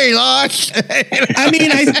 It's hey, Lois. I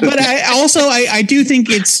mean, I do think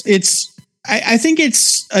it's I think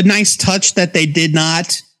it's a nice touch that they did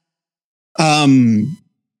not,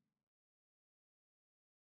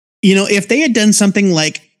 if they had done something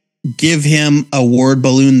like give him a word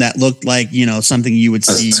balloon that looked like, something you would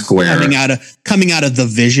see coming out of the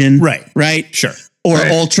Vision. Right. Sure. Or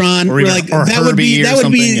Ultron. Or even, or that would be,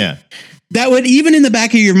 yeah. That would, even in the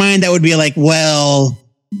back of your mind, that would be like, well,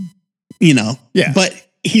 yeah, but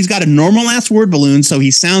he's got a normal ass word balloon. So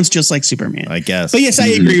he sounds just like Superman, I guess. But yes, I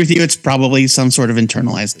agree with you. It's probably some sort of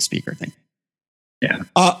internalized speaker thing. Yeah.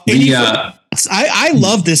 I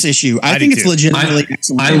love this issue. I think it's legitimately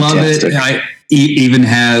excellent. I love it. It even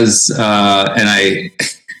has,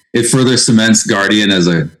 it further cements Guardian as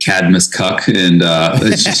a Cadmus cuck, and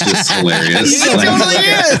it's just hilarious.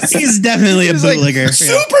 He's definitely a bootlegger. Like,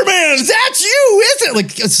 Superman, that's you, is it?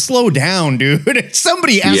 Like, slow down, dude.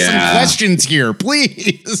 Somebody ask some questions here,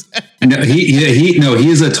 please. No, he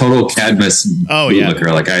is a total Cadmus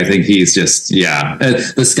bootlegger. Like, I think he's just,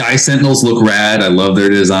 the Sky Sentinels look rad. I love their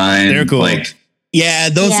design. They're cool. Like,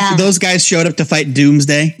 those guys showed up to fight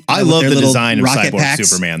Doomsday. I love the design of Cyborg packs.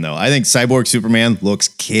 Superman, though. I think Cyborg Superman looks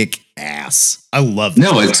kick ass. I love that.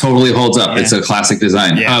 No, it totally holds up. Yeah. It's a classic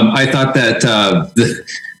design. Yeah. I thought that the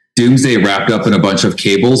Doomsday wrapped up in a bunch of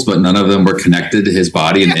cables, but none of them were connected to his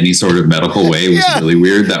body in any sort of medical way. It was really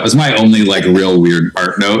weird. That was my only real weird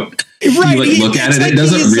art note. Right. You look at it, it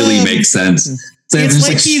doesn't really make sense. So it's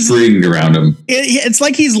just he's stringed around him. It's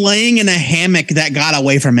like he's laying in a hammock that got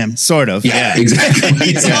away from him. Sort of. Yeah, exactly.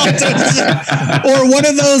 Or one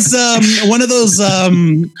of those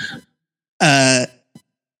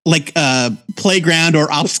playground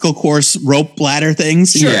or obstacle course rope ladder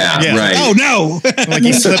things. Sure. Yeah, right. Oh no! Like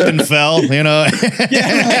he slipped and fell. It's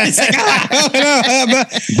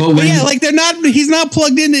like, they're not. He's not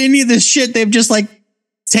plugged into any of this shit. They've just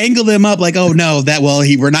tangled him up. Like, oh no,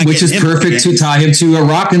 we're not. Which is perfect to tie him to a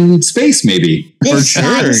rock in space, maybe. The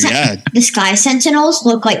Sky Sentinels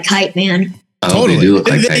look like Kite Man. Totally. They do look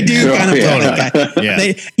like they do kind of look like that.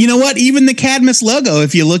 Yeah. You know what? Even the Cadmus logo,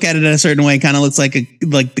 if you look at it in a certain way, kind of looks like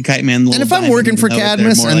the Kite Man. And if I'm working for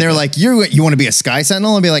Cadmus and they're like, you want to be a Sky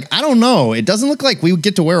Sentinel? I'd be like, I don't know. It doesn't look like we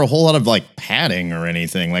get to wear a whole lot of padding or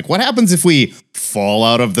anything. Like, what happens if we fall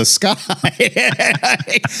out of the sky?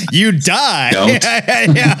 You die.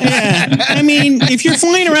 I mean, if you're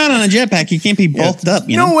flying around on a jetpack, you can't be bulked up.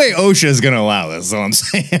 No way OSHA is going to allow this, is all I'm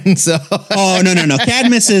saying. So. Oh, no.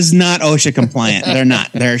 Cadmus is not OSHA compliant. They're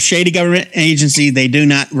not. They're a shady government agency. They do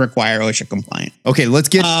not require OSHA compliant. Okay, let's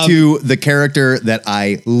get to the character that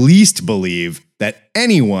I least believe that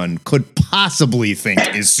anyone could possibly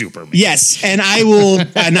think is Superman. Yes, and I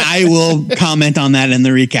will comment on that in the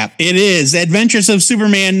recap. It is Adventures of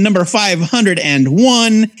Superman number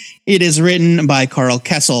 501. It is written by Carl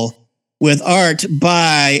Kessel with art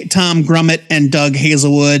by Tom Grummett and Doug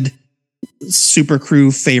Hazelwood. Super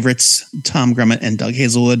Crew favorites, Tom Grummett and Doug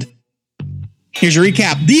Hazelwood. Here's your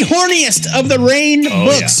recap. The horniest of the Rain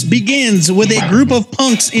books begins with a group of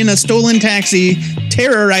punks in a stolen taxi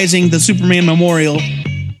terrorizing the Superman Memorial.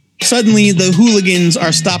 Suddenly, the hooligans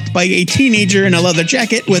are stopped by a teenager in a leather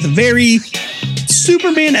jacket with very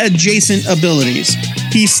Superman-adjacent abilities.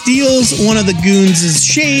 He steals one of the goons'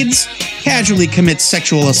 shades, casually commits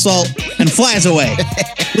sexual assault, and flies away,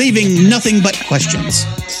 leaving nothing but questions.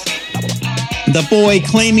 The boy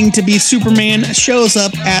claiming to be Superman shows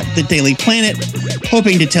up at the Daily Planet,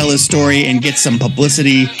 hoping to tell his story and get some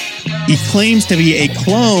publicity. He claims to be a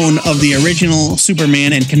clone of the original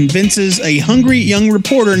Superman and convinces a hungry young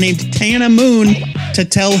reporter named Tana Moon to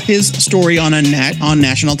tell his story on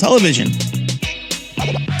national television.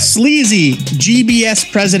 Sleazy GBS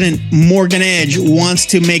president Morgan Edge wants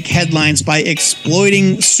to make headlines by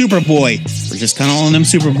exploiting Superboy. We're just calling him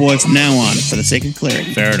Superboy from now on for the sake of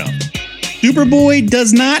clarity. Fair enough. Superboy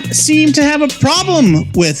does not seem to have a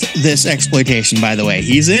problem with this exploitation, by the way.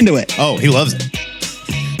 He's into it. Oh, he loves it.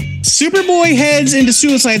 Superboy heads into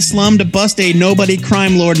Suicide Slum to bust a nobody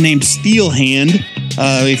crime lord named Steelhand.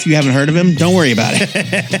 If you haven't heard of him, don't worry about it.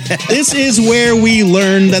 This is where we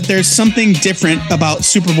learn that there's something different about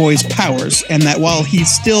Superboy's powers, and that while he's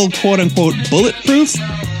still quote-unquote bulletproof,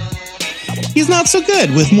 he's not so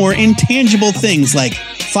good with more intangible things like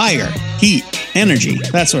fire, heat, energy,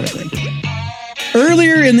 that sort of thing.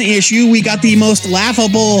 Earlier in the issue, we got the most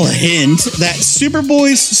laughable hint that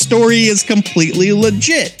Superboy's story is completely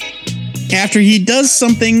legit. After he does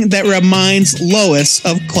something that reminds Lois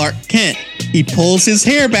of Clark Kent. He pulls his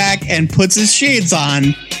hair back and puts his shades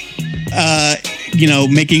on,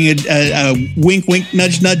 making a wink, wink,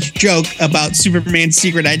 nudge, nudge joke about Superman's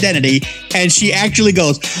secret identity. And she actually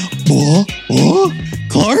goes, what?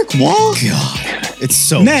 Clark, what? God. It's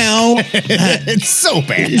so now. it's so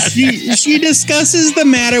bad. She discusses the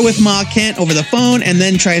matter with Ma Kent over the phone and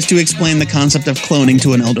then tries to explain the concept of cloning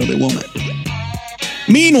to an elderly woman.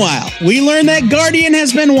 Meanwhile, we learn that Guardian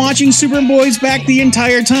has been watching Superboy's back the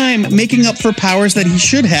entire time, making up for powers that he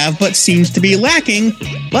should have but seems to be lacking,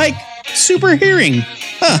 like super hearing.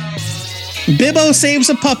 Bibbo saves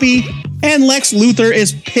a puppy, and Lex Luthor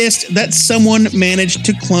is pissed that someone managed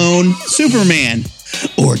to clone Superman.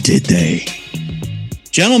 Or did they?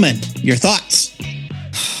 Gentlemen, your thoughts?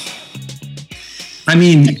 I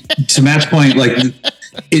mean, to Matt's point, like,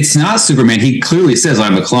 it's not Superman. He clearly says,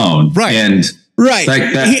 I'm a clone. Right. And Right. like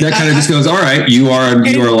that kind of just goes, all right, you are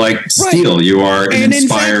like Steel. You are an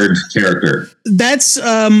inspired character. That's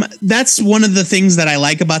one of the things that I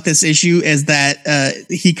like about this issue is that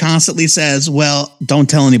he constantly says, well, don't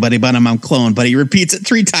tell anybody but I'm clone, but he repeats it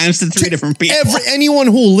 3 times to 3 different people. Anyone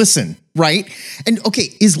who will listen, right? And okay,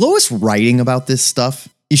 is Lois writing about this stuff?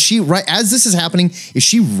 Is she right as this is happening? Is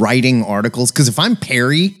she writing articles? Because if I'm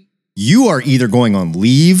Perry, you are either going on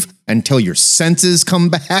leave until your senses come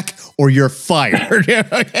back or you're fired.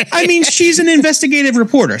 I mean, she's an investigative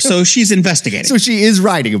reporter, so she's investigating. So she is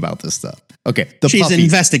writing about this stuff. Okay. She's puppy,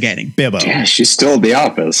 investigating. Bibbo. Yeah, she's still at the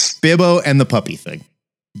office. Bibbo and the puppy thing.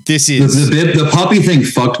 This is the puppy thing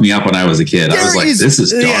fucked me up when I was a kid. I was like, this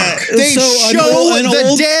is dark. Yeah, they show the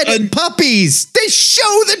old dead puppies. They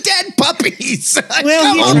show the dead puppies.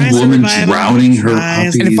 Well, Old woman drowning her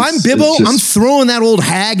puppies. And if I'm Bibbo, I'm throwing that old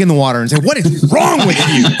hag in the water and saying, what is wrong with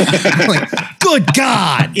you? I'm like, good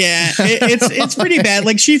God. Yeah, it's pretty bad.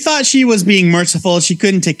 Like, she thought she was being merciful. She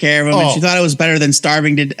couldn't take care of him. And she thought it was better than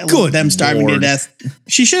starving to death.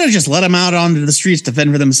 She should have just let them out onto the streets to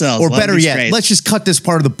fend for themselves. Or better yet, let's just cut this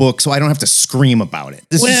part of the book so I don't have to scream about it.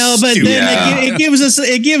 This is but stupid. then it gives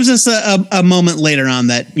us a moment later on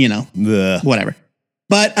that, you know, whatever.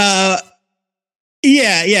 But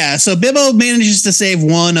yeah. So Bibbo manages to save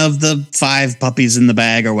one of the 5 puppies in the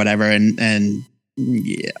bag or whatever, and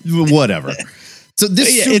yeah, whatever. So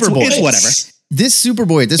this Superboy, it's whatever. This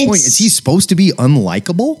Superboy at this point, is he supposed to be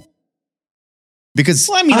unlikable? Because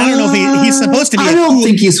I don't know if he's supposed to be. I don't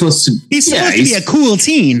think he's supposed to. He's supposed to be a cool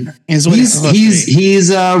teen. Is what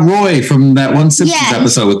he's Roy from that one Simpsons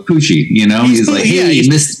episode with Poochie. You know, he's like, hey,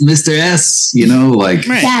 Mr. S. You know, like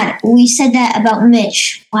Dad, we said that about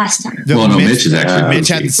Mitch last time. Mitch is actually Mitch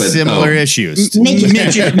had similar issues. Mitch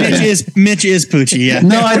is Poochie. Yeah.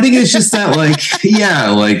 No, I think it's just that,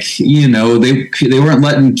 like you know, they weren't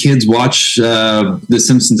letting kids watch The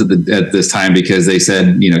Simpsons at this time because they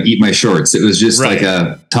said, you know, eat my shorts. It was just like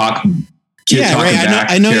a talk.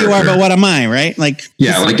 I know you are, but what am I? Right? Like,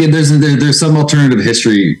 like there's some alternative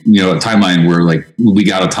history, you know, timeline where like we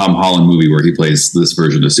got a Tom Holland movie where he plays this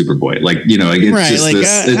version of Superboy. Like, you know, like, it's just like,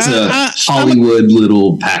 it's a Hollywood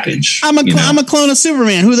little package. I'm a clone of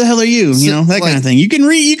Superman. Who the hell are you? You know, that kind of thing. You can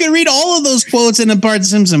read all of those quotes in a Bart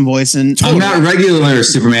Simpson voice. And I'm not regular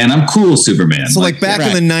Superman. I'm cool Superman. So like back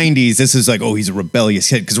in the 90s, this is like, oh, he's a rebellious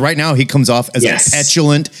kid. Because right now he comes off as a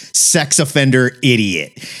petulant sex offender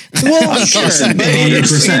idiot. Well, sure. But in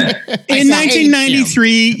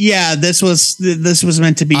 1993, this was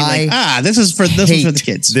meant to be this was for the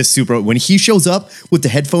kids. This super when he shows up with the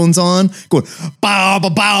headphones on, going bow bow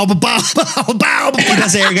bow bow bow bow. He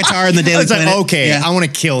does air guitar in the Daily Planet. Like, okay, I want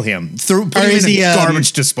to kill him. Put him in a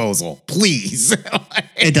garbage disposal, please.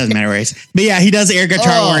 It doesn't matter where he's. But yeah, he does air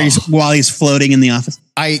guitar while he's floating in the office.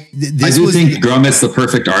 I do think Grummet's the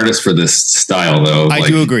perfect artist for this style, though. I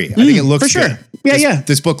do agree. I think it looks for sure. Good.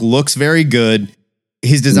 This book looks very good.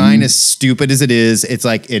 His design is stupid as it is. It's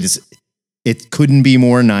like it couldn't be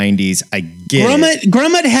more 90s. I get it.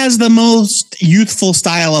 Grummet has the most youthful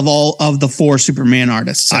style of all of the 4 Superman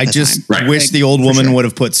artists. I just wish the old woman would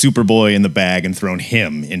have put Superboy in the bag and thrown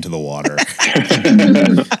him into the water.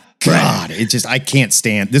 God, I can't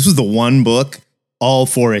stand. This was the one book, all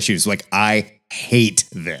 4 issues. Like, I hate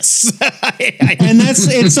this. And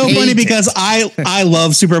it's so funny because I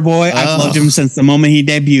love Superboy. I've loved him since the moment he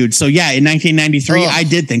debuted. So yeah, in 1993, I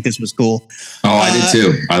did think this was cool. Oh, I did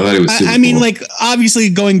too. I thought it was super cool. Like, obviously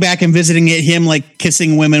going back and visiting him like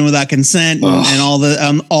kissing women without consent and all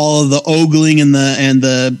of the ogling and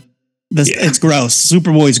the it's gross.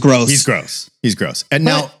 Superboy's gross. He's gross. And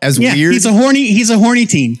now, weird, he's a horny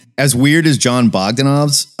teen. As weird as John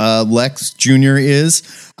Bogdanov's Lex Jr. is,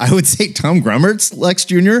 I would say Tom Grummert's Lex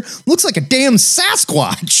Jr. looks like a damn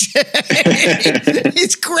Sasquatch.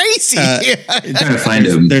 It's crazy. I'm trying to find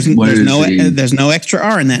him. There's no extra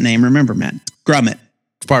R in that name. Remember, Matt. Grummet.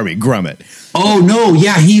 Grummet. Oh no,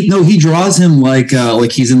 yeah, he draws him like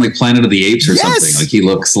he's in like Planet of the Apes or something. Like he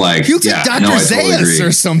looks like Dr. Zaius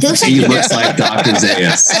or something. He looks like Dr.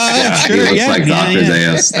 Zaius. He looks like Dr.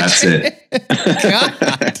 Zaius. That's it.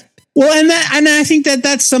 God. Well, and I think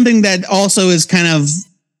that's something that also is kind of,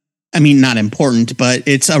 I mean, not important, but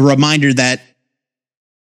it's a reminder that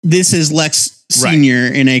this is Lex Senior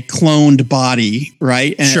in a cloned body,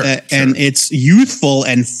 right? And, and it's youthful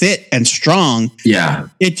and fit and strong. Yeah.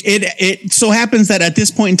 It so happens that at this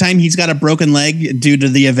point in time, he's got a broken leg due to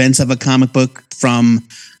the events of a comic book from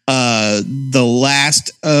the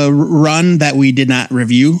last run that we did not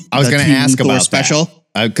review. I was going to ask about special.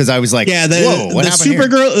 Because I was like, whoa, what happened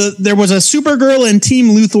Supergirl, there was a Supergirl and Team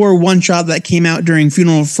Luthor one shot that came out during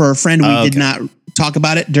Funeral for a Friend. We did not talk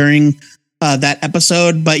about it during that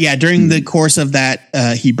episode, but yeah, during the course of that,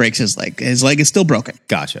 he breaks his leg. His leg is still broken.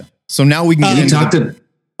 Gotcha. So now we can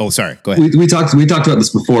sorry, go ahead. We talked about this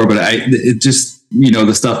before, but it just,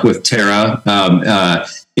 the stuff with Tara,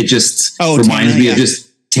 it just reminds me of just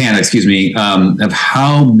Tana, excuse me, of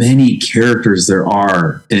how many characters there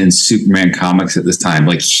are in Superman comics at this time,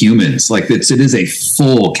 like humans. Like it is a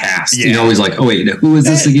full cast. Yeah. You're always like, oh wait, who is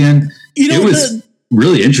this again? It was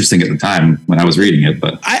really interesting at the time when I was reading it,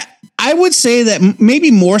 but I would say that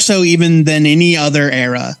maybe more so even than any other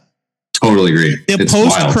era. Totally agree.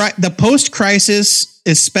 The post-crisis,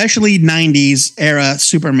 especially 90s era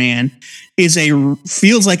Superman,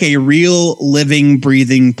 feels like a real living,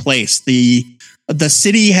 breathing place. The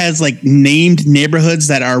city has like named neighborhoods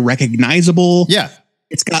that are recognizable. Yeah.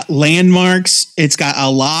 It's got landmarks. It's got a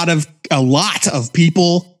lot of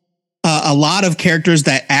people, a lot of characters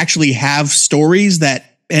that actually have stories that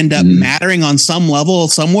end up mattering on some level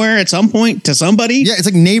somewhere at some point to somebody. Yeah, it's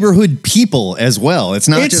like neighborhood people as well. It's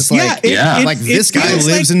not just like this guy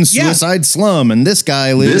lives in Suicide Slum and this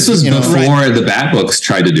guy lives. This was before the Bat books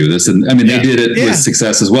tried to do this, and I mean they did it with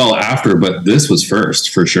success as well after, but this was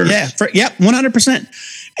first for sure. 100%.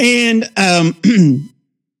 And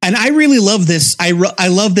and I really love this. I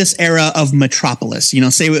love this era of Metropolis.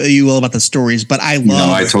 Say what you will about the stories, but I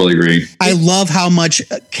totally agree. I love how much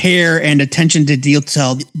care and attention to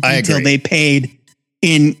detail they paid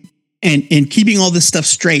in keeping all this stuff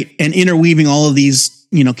straight and interweaving all of these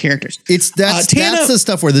characters. That's the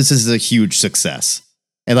stuff where this is a huge success.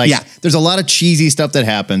 And there's a lot of cheesy stuff that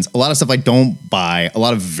happens, a lot of stuff I don't buy, a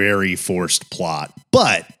lot of very forced plot,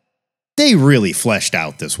 but they really fleshed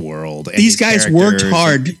out this world. And these guys worked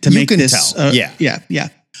hard to make this. Yeah. They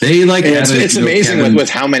it's amazing with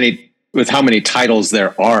how many titles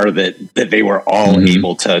there are that they were all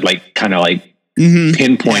able to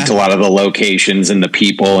pinpoint a lot of the locations and the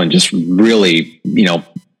people and just really,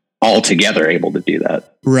 all together able to do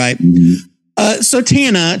that. Right. So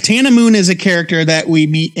Tana Moon is a character that we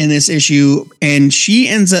meet in this issue, and she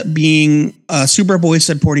ends up being a Superboy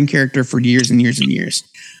supporting character for years and years and years.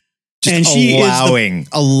 And she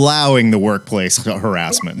allowing the workplace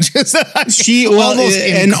harassment. Not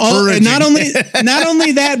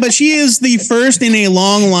only that, but she is the first in a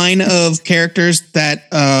long line of characters that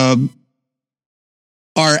are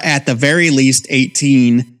at the very least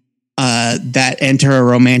 18 that enter a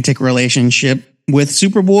romantic relationship with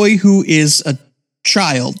Superboy, who is a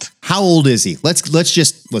child. How old is he? Let's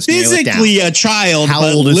physically nail it down. A child, how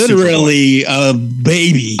but old is literally a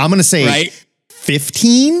baby. I'm going to say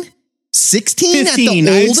 15. 16 at the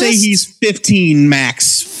oldest? I would say he's 15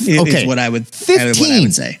 max. Is what I would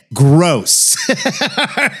 15 say. Gross.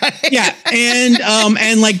 Yeah,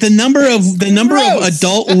 and like the number of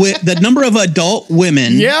adult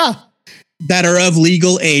women that are of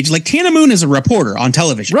legal age. Like Tana Moon is a reporter on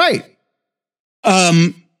television. Right.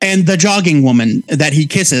 And the jogging woman that he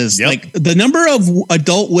kisses, like the number of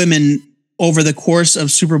adult women over the course of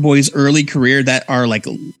Superboy's early career that are like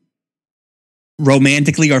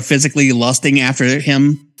romantically or physically lusting after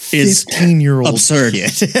him is 15-year-old absurd.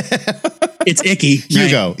 It's icky.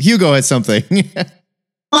 Hugo has something.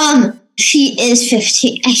 She is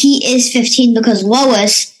 15. He is 15 because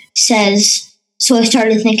Lois says. So I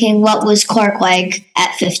started thinking, what was Clark like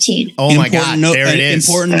at 15? Oh my God! There it is.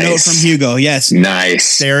 Important note from Hugo. Yes,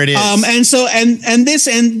 nice. There it is.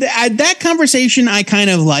 That conversation I kind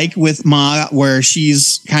of like with Ma, where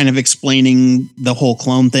she's kind of explaining the whole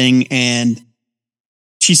clone thing, and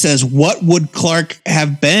she says, "What would Clark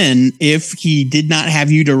have been if he did not have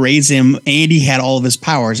you to raise him, and he had all of his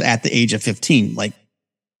powers at the age of 15?" Like,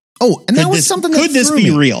 and that was something. Could this be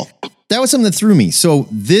real? That was something that threw me. So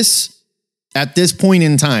this. At this point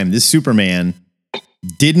in time, this Superman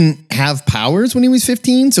didn't have powers when he was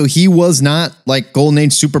 15, so he was not like Golden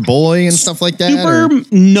Age Superboy and stuff like that.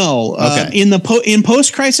 No. Okay. In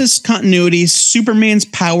post-crisis continuity, Superman's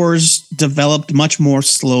powers developed much more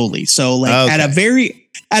slowly. So, like at a very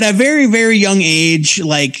very young age,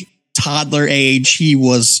 like toddler age, he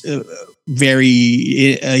was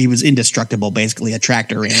he was indestructible. Basically, a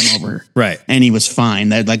tractor ran him over, right, and he was fine.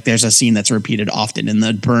 That like there's a scene that's repeated often in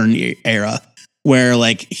the Byrne era, where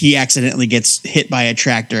like he accidentally gets hit by a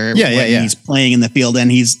tractor when he's playing in the field and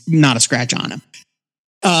he's not a scratch on him.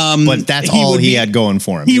 But that's all he had going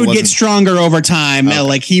for him. He would get stronger over time. Okay.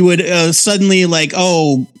 Like he would suddenly like,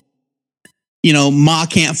 Ma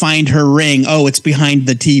can't find her ring. Oh, it's behind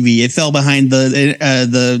the TV. It fell behind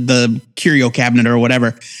the curio cabinet or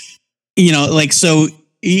whatever. So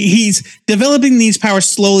he's developing these powers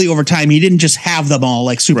slowly over time. He didn't just have them all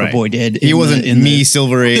like Superboy did. He wasn't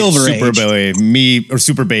Silver Age, Superboy, me or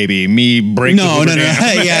Super Baby, me break. No, nothing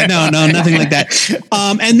like that.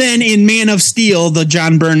 And then in Man of Steel, the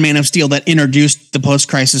John Byrne Man of Steel that introduced the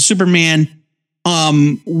post-crisis Superman,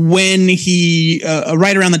 when he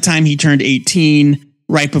right around the time he turned 18,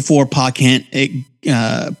 right before Ma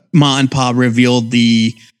and Pa revealed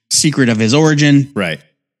the secret of his origin, right?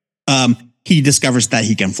 He discovers that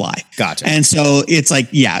he can fly. Gotcha. And so it's like,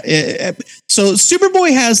 so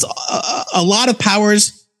Superboy has a lot of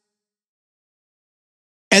powers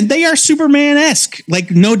and they are Superman-esque, like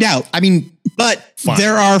no doubt. I mean, but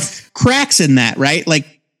there are cracks in that, right? Like,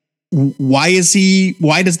 why does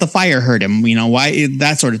the fire hurt him? Why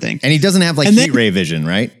that sort of thing. And he doesn't have like heat ray vision,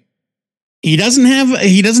 right? He doesn't have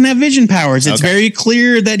vision powers. It's very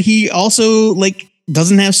clear that he also like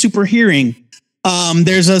doesn't have super hearing.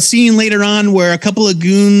 There's a scene later on where a couple of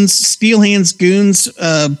Steel Hands goons,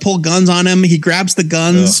 pull guns on him. He grabs the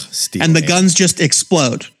guns and the guns just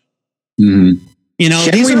explode. Mm-hmm.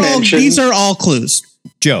 These are all clues.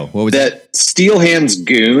 Joe, what was that? Steel Hands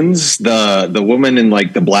goons, the woman in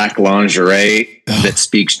like the black lingerie that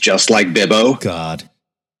speaks just like Bibbo. God.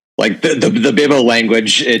 Like the Bibbo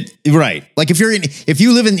language, right? Like if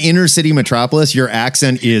you live in inner city metropolis, your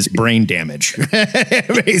accent is brain damage,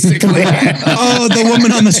 basically. Oh, the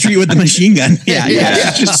woman on the street with the machine gun.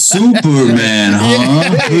 Yeah. Just Superman,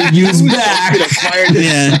 huh? Use back.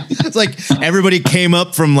 Yeah, it's like everybody came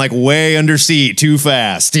up from like way undersea too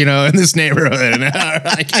fast, in this neighborhood, and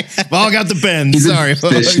we've all got the bends. He's Sorry,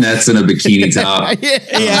 fishnets and a bikini top.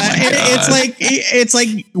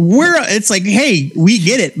 It's like, hey, we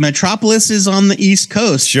get it. Metropolis is on the East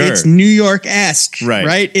Coast. Sure. It's New York-esque,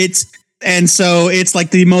 right? And so it's like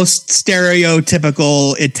the most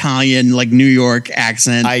stereotypical Italian, like New York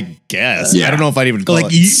accent. I guess. I don't know if I'd even call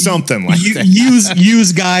it something like that.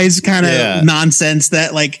 Use guys kind of nonsense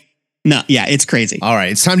that like, no, it's crazy. All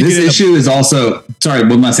right. It's time to this issue is also, sorry,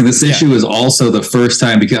 one last thing. This issue is also the first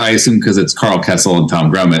time, because I assume because it's Carl Kessel and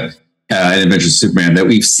Tom Grummett in Adventures of Superman, that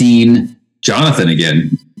we've seen Jonathan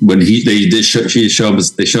again. When they show him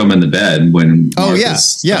in the bed when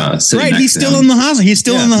Martha's, right. He's still in the hospital. He's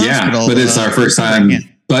still in the hospital. But it's our first time.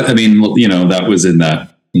 But I mean, that was in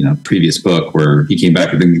that previous book where he came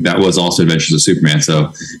back. I think that was also Adventures of Superman.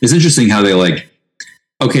 So it's interesting how they like,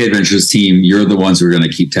 okay, Adventures team, you're the ones who are going to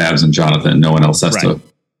keep tabs on Jonathan. No one else has to.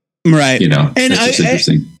 Right. And it's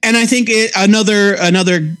interesting. And I think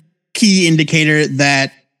another key indicator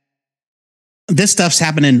that this stuff's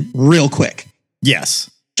happening real quick. Yes.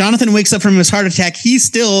 Jonathan wakes up from his heart attack. He's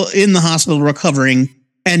still in the hospital recovering.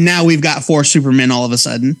 And now we've got 4 Supermen all of a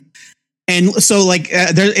sudden. And so like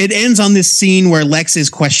it ends on this scene where Lex is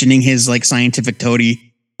questioning his like scientific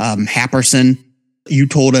toady, Happerson. You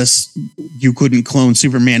told us you couldn't clone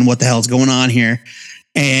Superman. What the hell's going on here?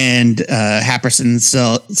 And Happerson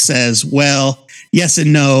says, well, yes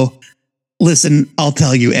and no. Listen, I'll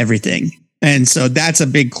tell you everything. And so that's a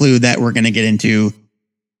big clue that we're going to get into.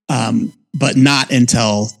 But not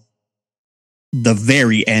until the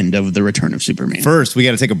very end of the Return of Superman. First, we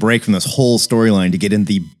got to take a break from this whole storyline to get in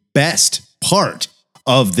the best part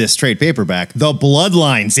of this trade paperback, the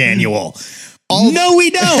Bloodlines Annual. No, we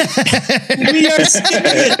don't. We are skipping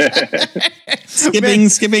it.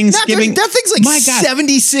 Skipping. That thing's like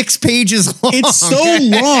 76 pages long. It's so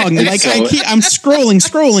long. Like I'm scrolling.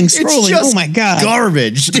 It's just oh my God.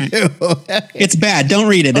 Garbage, dude. It's bad. Don't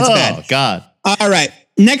read it. It's bad. Oh God. All right.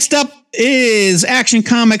 Next up is Action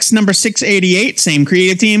Comics number 688. Same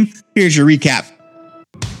creative team. Here's your recap.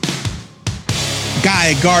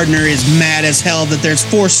 Guy Gardner is mad as hell that there's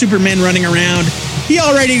 4 Supermen running around. He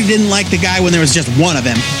already didn't like the guy when there was just one of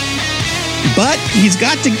him. But he's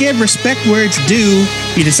got to give respect where it's due.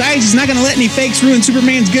 He decides he's not going to let any fakes ruin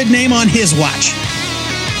Superman's good name on his watch.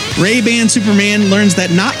 Ray-Ban Superman learns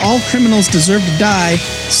that not all criminals deserve to die.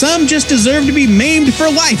 Some just deserve to be maimed for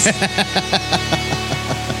life.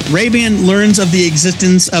 Ray-Ban learns of the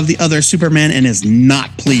existence of the other Supermen and is not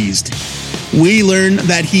pleased. We learn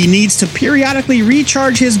that he needs to periodically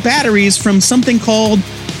recharge his batteries from something called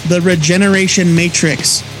the regeneration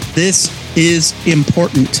matrix. This is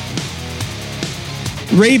important.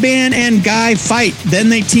 Ray-Ban and Guy fight, then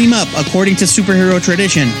they team up according to superhero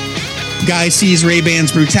tradition. Guy sees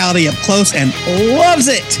Ray-Ban's brutality up close and loves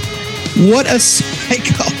it. What a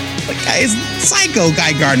psycho. The guy is psycho.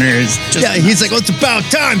 Guy Gardner is just he's like, well, it's about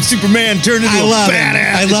time Superman turned into a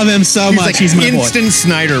badass. I love him so much. Like he's my instant boy.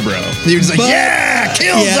 Snyder, bro. He was like,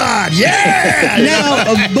 Killzone, yeah.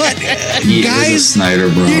 No, but He guys, is a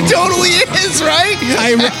Snyder, bro. He totally is, right?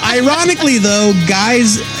 Ironically, though,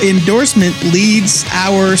 Guy's endorsement leads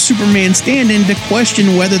our Superman stand-in to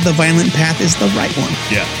question whether the violent path is the right one.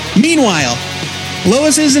 Yeah. Meanwhile,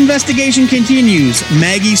 Lois's investigation continues.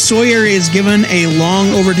 Maggie Sawyer is given a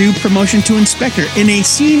long overdue promotion to inspector in a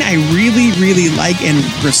scene I really, really like and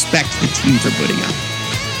respect the team for putting up.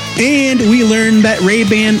 And we learn that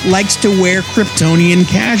Ray-Ban likes to wear Kryptonian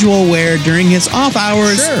casual wear during his off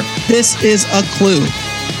hours. Sure. This is a clue.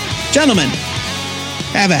 Gentlemen,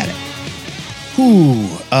 have at it.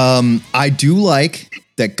 I do like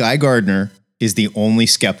that Guy Gardner is the only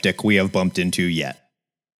skeptic we have bumped into yet.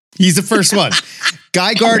 He's the first one.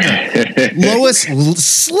 Guy Gardner. Lois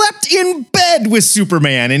slept in bed with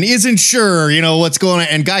Superman and isn't sure, what's going on.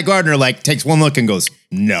 And Guy Gardner takes one look and goes,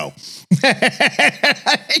 no.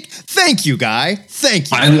 Thank you, Guy.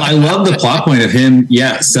 Thank you. I love the plot point of him.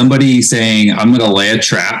 Yeah. Somebody saying, I'm going to lay a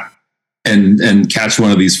trap and catch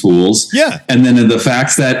one of these fools. Yeah. And then the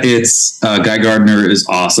fact that it's Guy Gardner is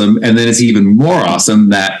awesome. And then it's even more awesome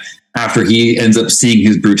that after he ends up seeing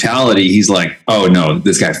his brutality, he's like, "Oh no,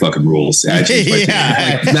 this guy fucking rules." That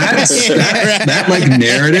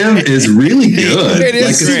narrative is really good. It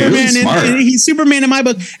is it's really smart. He's Superman in my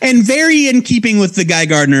book, and very in keeping with the Guy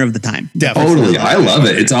Gardner of the time. Definitely. Totally, I love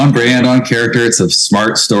it. It's on brand, on character. It's a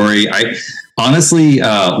smart story. I honestly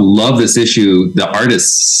love this issue. The art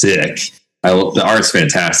is sick. The art's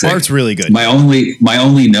fantastic. Art's really good. My only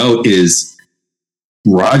note is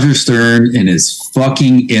Roger Stern and his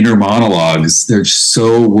fucking inner monologues. They're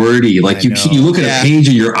so wordy. Like you look at a page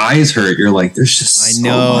and your eyes hurt. You're like, there's just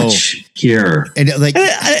so much here. And again,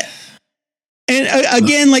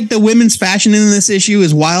 the women's fashion in this issue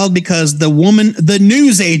is wild because the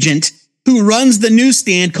news agent who runs the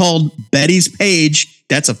newsstand called Betty's Page,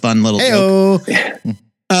 that's a fun little joke,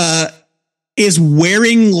 is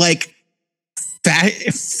wearing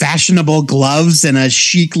fashionable gloves and a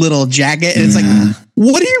chic little jacket. And it's like,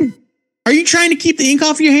 are you trying to keep the ink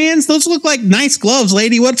off your hands? Those look like nice gloves,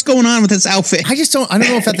 lady. What's going on with this outfit? I don't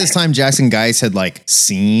know if at this time Jackson Guice had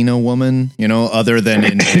seen a woman, other than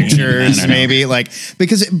in pictures, maybe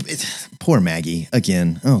because poor Maggie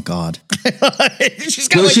again. Oh God. She's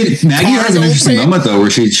got Maggie has an interesting moment though, where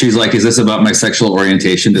she's like, is this about my sexual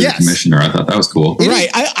orientation to the commissioner? I thought that was cool. Right.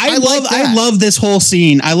 I love this whole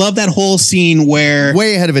scene. I love that whole scene where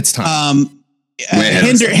way ahead of its time.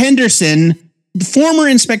 Henderson, former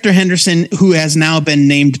Inspector Henderson, who has now been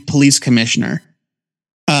named police commissioner,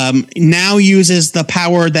 now uses the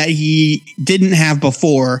power that he didn't have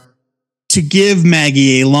before to give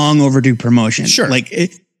Maggie a long overdue promotion. Sure.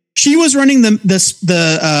 She was running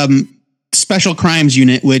the special crimes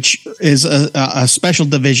unit, which is a special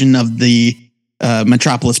division of the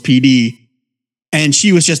Metropolis PD. And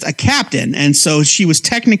she was just a captain. And so she was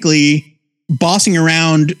technically bossing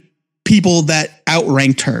around people that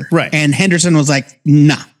outranked her. Right. And Henderson was like,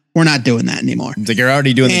 nah, we're not doing that anymore. It's like, you're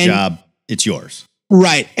already doing the job. It's yours.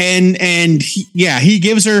 Right. And he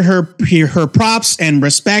gives her props and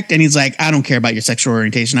respect. And he's like, I don't care about your sexual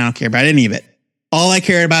orientation. I don't care about any of it. All I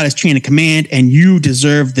care about is chain of command, and you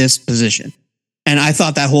deserve this position. And I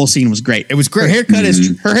thought that whole scene was great. It was great.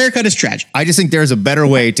 Her haircut is tragic. I just think there's a better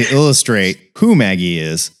way to illustrate who Maggie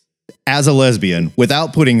is as a lesbian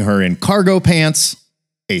without putting her in cargo pants,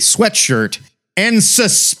 a sweatshirt, and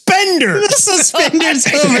suspenders. The suspenders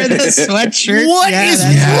over the sweatshirt. What is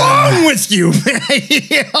wrong with you?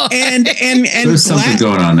 and there's something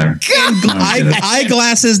going on there.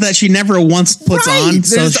 Eyeglasses that she never once puts on,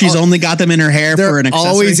 so she's only got them in her hair for an accessory.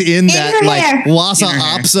 Always in that Lhasa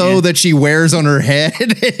Apso that she wears on her head.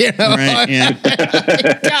 Right? Yeah.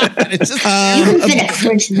 God, it's just you can fit a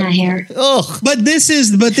crimson in that hair. Ugh. But this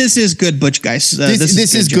is good Butch Guice.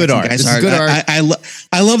 This is good art. This is good art.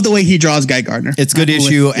 I love the way he draws Guy Gardner. It's good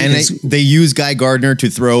issue, and they use Guy Gardner to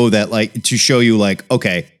throw that to show you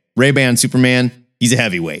okay, Ray-Ban Superman, he's a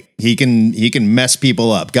heavyweight. He can mess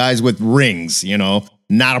people up. Guys with rings,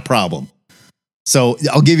 Not a problem. So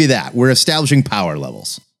I'll give you that. We're establishing power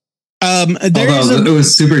levels. It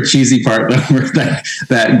was super cheesy part though, where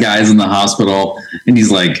that guy's in the hospital and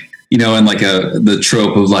he's like, you know, in like the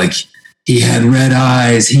trope of like, he had red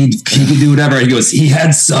eyes, he could do whatever. He goes, he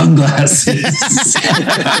had sunglasses.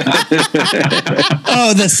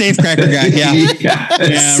 Oh, the safecracker guy. Yeah,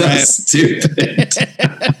 so right. stupid.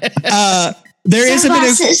 There is a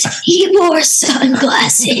bit of he wore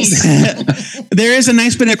sunglasses. There is a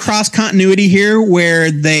nice bit of cross continuity here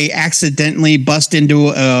where they accidentally bust into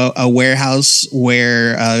a warehouse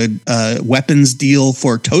where a weapons deal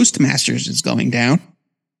for Toastmasters is going down.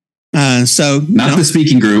 So not the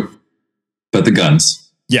speaking group, but the guns.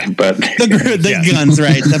 Yeah, but the guns,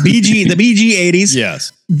 right? The BG-80s.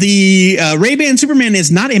 Yes. The Ray-Ban Superman is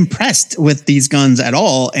not impressed with these guns at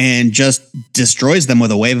all and just destroys them with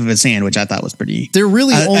a wave of his hand, which I thought was pretty. They're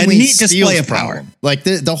really only a neat Steele's display of problem. power. Like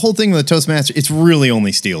the whole thing with the Toastmaster, it's really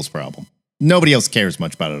only Steele's problem. Nobody else cares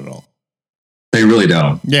much about it at all. They really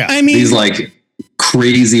don't. Yeah, I mean, these like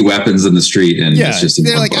crazy weapons in the street, and yeah, it's just in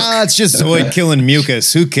they're one like, book. it's just Zoid killing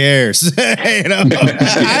mucus. Who cares? You know?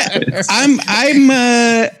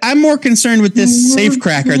 I'm more concerned with this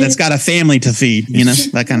safecracker that's got a family to feed, you know,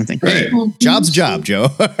 that kind of thing. Right. Job's a job, Joe.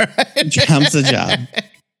 Job's a job.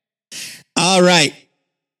 All right.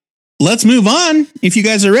 Let's move on if you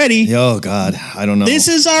guys are ready. Oh, God. I don't know. This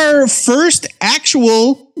is our first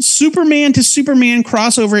actual Superman to Superman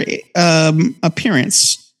crossover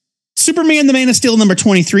appearance. Superman, the Man of Steel, number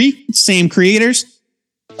 23, same creators.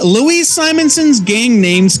 Louise Simonson's gang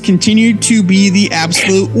names continue to be the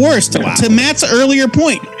absolute worst. Wow. To Matt's earlier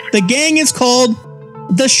point, the gang is called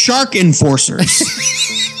the Shark Enforcers.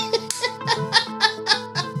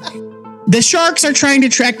 The Sharks are trying to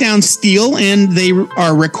track down Steel, and they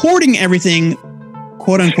are recording everything,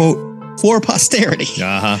 quote unquote, for posterity.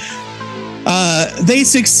 They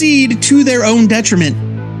succeed to their own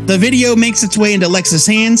detriment. The video makes its way into Lex's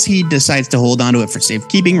hands. He decides to hold onto it for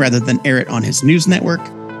safekeeping rather than air it on his news network.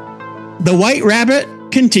 The White Rabbit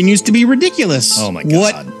continues to be ridiculous. Oh my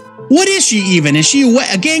God. What is she even? Is she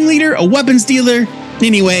a gang leader, a weapons dealer?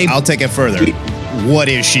 Anyway, I'll take it further. What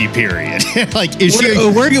is she? Period. Like, is she?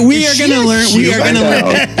 We're going to learn. We are going to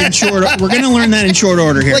learn in short. We're going to learn that in short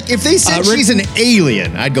order here. Like, if they said she's an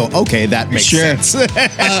alien, I'd go, okay, that makes sense.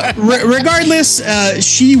 Regardless,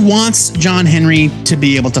 she wants John Henry to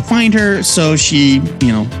be able to find her, so she,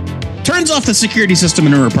 turns off the security system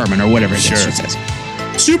in her apartment or whatever it is she says.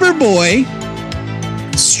 Superboy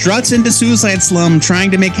struts into Suicide Slum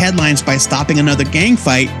trying to make headlines by stopping another gang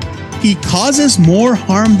fight. He causes more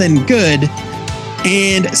harm than good,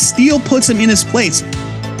 and Steel puts him in his place.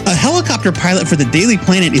 A helicopter pilot for the Daily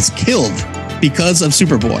Planet is killed because of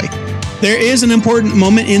Superboy. There is an important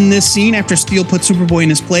moment in this scene after Steel puts Superboy in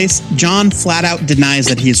his place. John flat out denies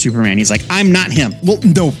that he is Superman. He's like, I'm not him. Well,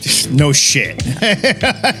 no shit. All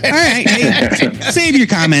right, hey, save your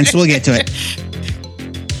comments. We'll get to it.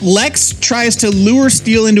 Lex tries to lure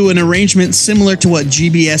Steel into an arrangement similar to what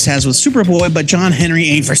GBS has with Superboy, but John Henry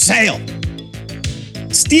ain't for sale.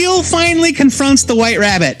 Steel finally confronts the White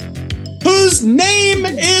Rabbit, whose name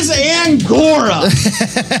is Angora.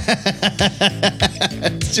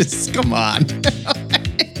 Just come on.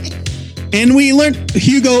 And we learned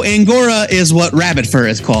Hugo Angora is what rabbit fur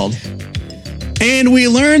is called. And we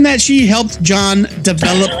learn that she helped John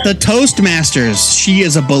develop the Toastmasters. She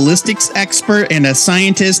is a ballistics expert and a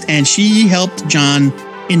scientist, and she helped John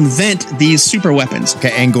invent these super weapons.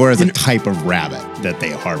 Okay, Angora is a type of rabbit that they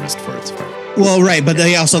harvest for its fur. Well, right, but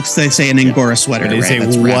they say an Angora sweater. It is right?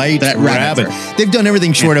 a white rabbit. fur. They've done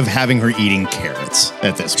everything short of having her eating carrots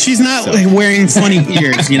at this point. She's not wearing funny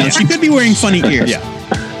ears, She could be wearing funny ears. Yeah.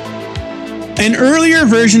 An earlier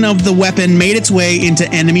version of the weapon made its way into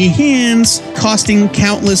enemy hands, costing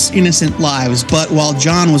countless innocent lives. But while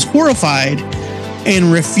John was horrified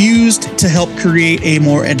and refused to help create a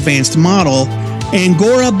more advanced model,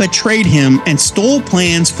 Angora betrayed him and stole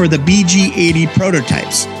plans for the BG-80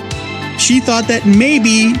 prototypes. She thought that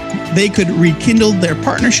maybe they could rekindle their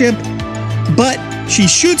partnership, but she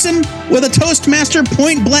shoots him with a Toastmaster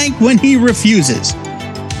point blank when he refuses.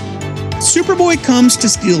 Superboy comes to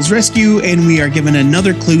Steel's rescue, and we are given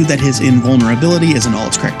another clue that his invulnerability isn't all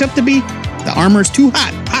it's cracked up to be. The armor's too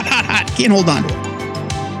hot. Hot. Can't hold on to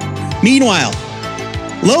it. Meanwhile,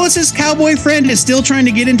 Lois's cowboy friend is still trying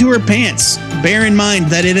to get into her pants. Bear in mind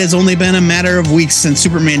that it has only been a matter of weeks since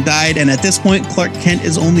Superman died, and at this point, Clark Kent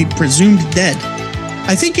is only presumed dead.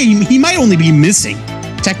 I think he might only be missing,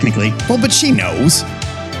 technically. Well, but she knows.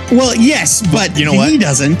 Well, yes, but you know what? He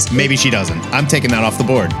doesn't. Maybe she doesn't. I'm taking that off the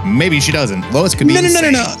board. Maybe she doesn't. Lois could be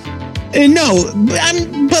insane. No. No,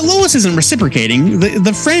 but Lois isn't reciprocating.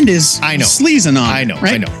 The friend is sleazing on. I know.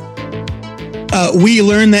 Right? I know. We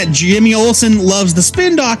learn that Jimmy Olsen loves the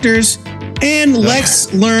Spin Doctors, and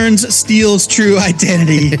Lex learns Steel's true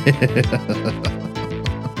identity.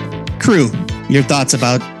 Crew, your thoughts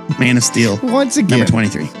about Man of Steel? Once again, number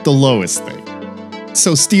 23. The Lois thing.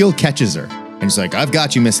 So Steel catches her, and he's like, "I've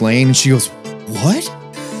got you, Miss Lane." And she goes, "What?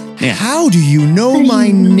 Yeah. How do you know my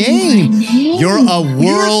name? You're a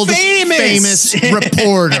world famous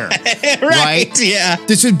reporter, right? Yeah.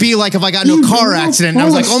 This would be like if I got into a car accident and I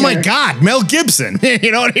was like, "Oh my God, Mel Gibson!"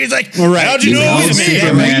 You know, and he's like, Right. "How'd you know Held it was me?"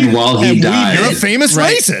 Superman while he died. You're a famous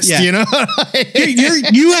Right. racist, Yeah. you know.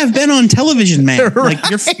 You have been on television, man. Like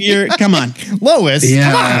you're come on. Lois,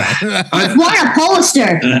 Yeah. What a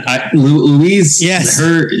poster. Louise, Yes.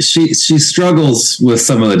 she struggles with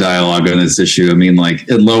some of the dialogue on this issue. I mean, like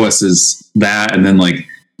Lois is that, and then like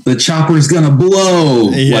the chopper's gonna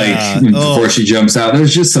blow, Yeah. like before she jumps out.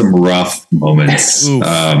 There's just some rough moments. Oof.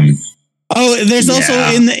 There's also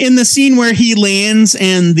in the scene where he lands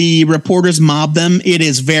and the reporters mob them. It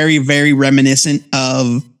is very, very reminiscent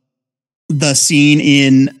of the scene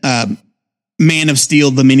in Man of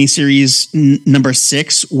Steel, the miniseries number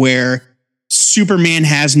 6, where Superman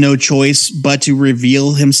has no choice but to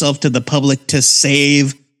reveal himself to the public to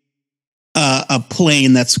save a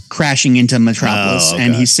plane that's crashing into Metropolis,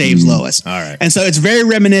 and he saves Lois. All right. And so it's very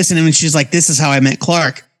reminiscent. And she's like, "This is how I met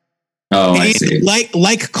Clark." Oh, I And see.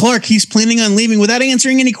 like Clark, he's planning on leaving without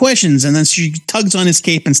answering any questions. And then she tugs on his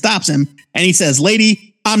cape and stops him. And he says,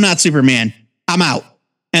 "Lady, I'm not Superman. I'm out."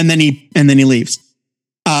 And then he leaves.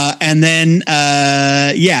 We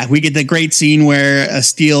get the great scene where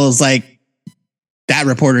Steel is like, "That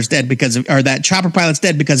reporter's dead or that chopper pilot's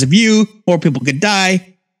dead because of you. More people could die."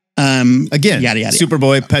 Again, yada, yada.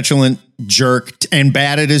 Superboy, petulant, jerk, and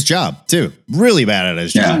bad at his job too. Really bad at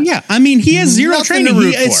his job. Yeah, I mean, he has zero Nothing training. to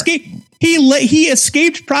root He for. escaped. He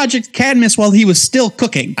escaped Project Cadmus while he was still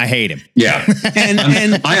cooking. I hate him. Yeah.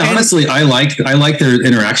 And I honestly like their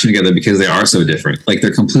interaction together because they are so different. Like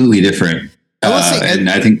they're completely different.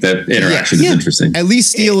 And I think that interaction is interesting. At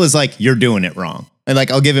least Steel is like, "You're doing it wrong," and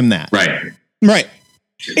like I'll give him that. Right.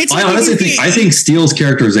 It's I honestly think Steele's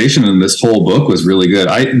characterization in this whole book was really good.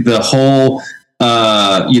 The whole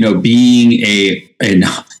being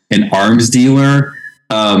an arms dealer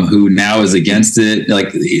who now is against it.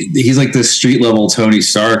 Like he's like this street level Tony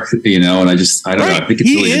Stark, and I don't know. I think it's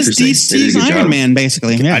really interesting. He is DC's Iron Man,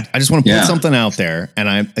 basically. Yeah. I just want to put something out there, and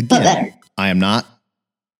I am not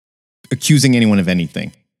accusing anyone of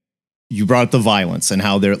anything. You brought up the violence and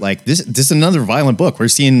how they're like, this is another violent book. We're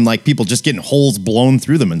seeing like people just getting holes blown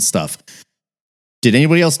through them and stuff. Did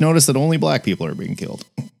anybody else notice that only black people are being killed?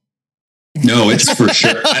 No, it's for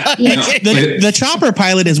sure. The chopper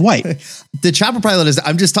pilot is white. The chopper pilot is,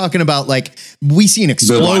 I'm just talking about like, we see an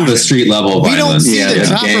explosion. The street level We violence. don't see the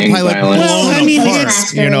chopper pilot blown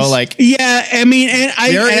apart. Yeah, I mean, and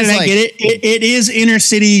I get it. It is inner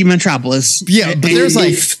city Metropolis. Yeah, but there's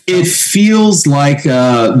like, it feels like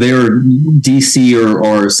they were DC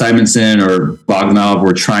or Simonson or Bogdanov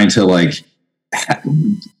were trying to like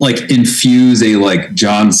infuse a like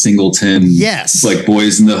John Singleton, like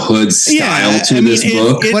Boys in the Hood style to this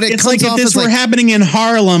book. But it's like if this were happening in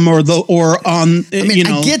Harlem or on,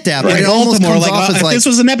 I get that, but like it almost comes off as if like this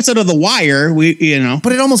was an episode of The Wire.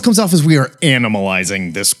 But it almost comes off as we are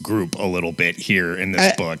animalizing this group a little bit here in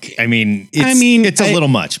this book. I mean, it's a little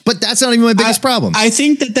much, but that's not even my biggest problem. I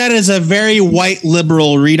think that is a very white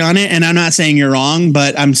liberal read on it, and I'm not saying you're wrong,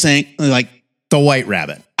 but I'm saying like the White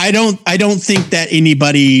Rabbit. I don't think that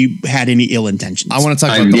anybody had any ill intentions. I want to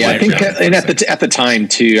talk about the White Rabbit. And at the time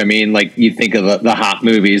too, I mean, like you think of the hot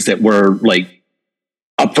movies that were like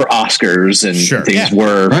up for Oscars and things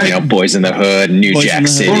were, Boys in the Hood, New Jack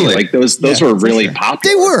City, like those were really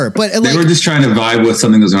popular. They were, but they were just trying to vibe with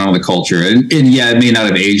something that's going on in the culture, and it may not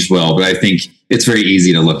have aged well, but I think it's very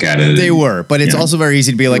easy to look at it. They were, but it's also very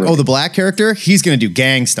easy to be like, oh, the black character, he's going to do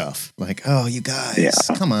gang stuff. Like, oh, you guys,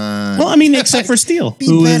 come on. Well, I mean, except for Steel, be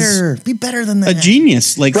better than that. A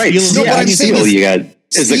genius, like Steel, you got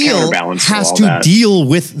is the Steel counterbalance. Has to deal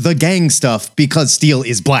with the gang stuff because Steel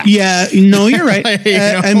is black. Yeah, no, you're right.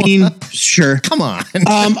 I mean, sure. Come on.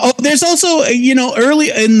 There's also, early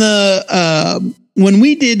in the when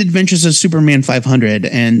we did Adventures of Superman 500,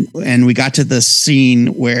 and we got to the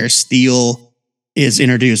scene where Steel is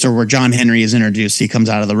introduced, or where John Henry is introduced, he comes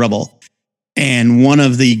out of the rubble. And one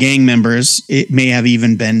of the gang members, it may have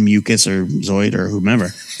even been Mucus or Zoid or whomever,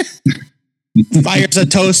 fires a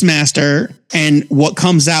Toastmaster, and what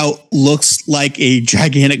comes out looks like a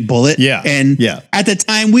gigantic bullet. Yeah. And at the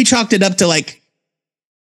time we chalked it up to like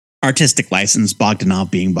artistic license,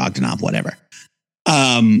 Bogdanov being Bogdanov, whatever.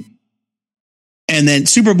 And then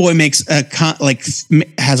Superboy makes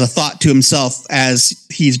has a thought to himself as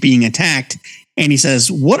he's being attacked, and he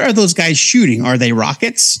says, "What are those guys shooting? Are they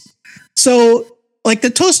rockets?" So, like, the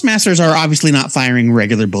Toastmasters are obviously not firing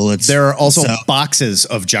regular bullets. There are also boxes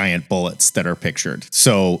of giant bullets that are pictured.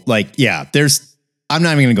 So, like, yeah, I'm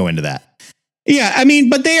not even going to go into that. Yeah, I mean,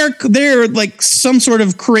 but they're like some sort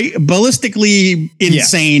of ballistically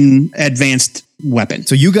insane advanced weapon.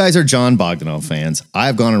 So you guys are John Bogdanov fans.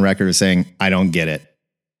 I've gone on record as saying I don't get it.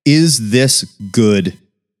 Is this good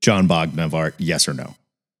John Bogdanov art? Yes or no?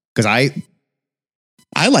 Because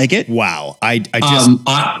I like it. Wow. I just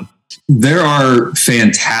there are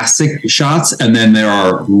fantastic shots, and then there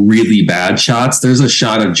are really bad shots. There's a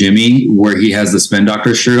shot of Jimmy where he has the Spin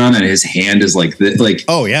Doctor shirt on, and his hand is like this,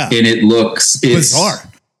 oh yeah, and it's bizarre,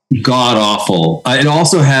 god awful. It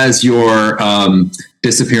also has your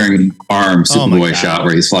disappearing arm Superboy shot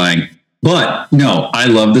where he's flying. But no, I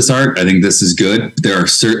love this art. I think this is good. There are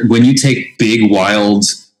when you take big wild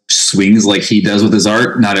swings like he does with his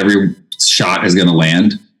art, not every shot is going to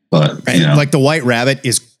land. But like the White Rabbit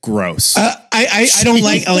is gross. I don't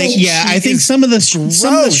like I think some of the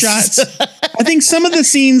shots. I think some of the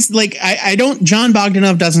scenes, like I don't. John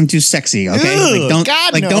Bogdanov doesn't do sexy. Okay,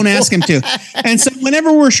 don't ask him to. And so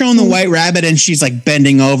whenever we're showing the White Rabbit and she's like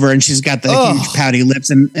bending over and she's got the huge pouty lips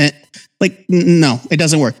and like no, it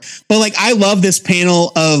doesn't work. But like I love this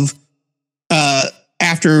panel of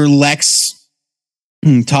after Lex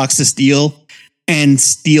talks to Steel and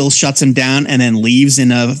Steel shuts him down and then leaves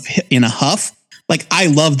in a huff. Like, I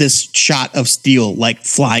love this shot of Steel, like,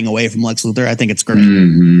 flying away from Lex Luthor. I think it's great.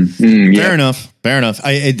 Fair enough.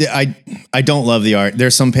 I don't love the art.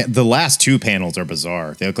 There's the last two panels are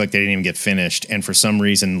bizarre. They look like they didn't even get finished. And for some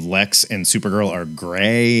reason, Lex and Supergirl are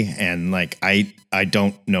gray. And, like, I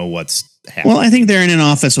don't know what's happening. Well, I think they're in an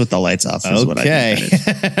office with the lights off. Is what I think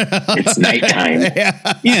it's nighttime.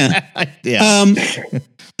 Yeah.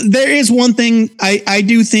 There is one thing I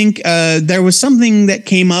do think there was something that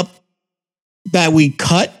came up that we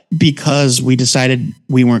cut because we decided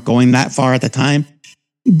we weren't going that far at the time.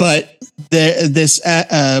 But this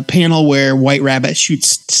panel where White Rabbit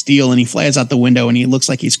shoots Steel and he flies out the window and he looks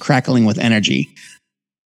like he's crackling with energy.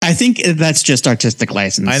 I think that's just artistic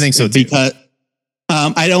license. I think so too. Because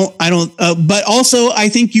but also I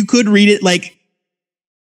think you could read it like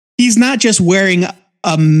he's not just wearing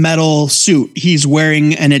a metal suit. He's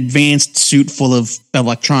wearing an advanced suit full of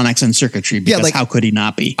electronics and circuitry because how could he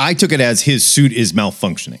not be? I took it as his suit is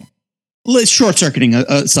malfunctioning. It's short-circuiting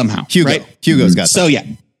somehow. Hugo's got that. So yeah.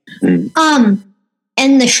 And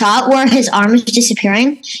the shot where his arm is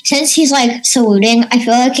disappearing, since he's like saluting, I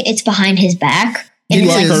feel like it's behind his back and it's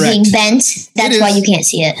like being bent. That's why you can't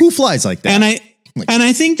see it. Who flies like that? And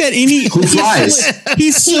I think that who flies?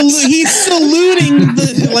 He's saluting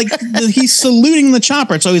he's saluting the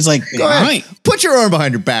chopper. So he's like, all right, put your arm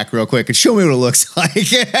behind your back real quick and show me what it looks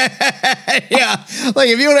like. Yeah, like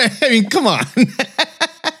if you want to. I mean, come on.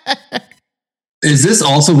 Is this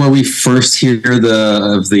also where we first hear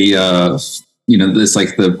this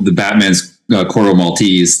like the Batman's Coro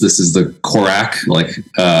Maltese? This is the Korak,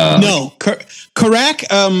 no, Korak.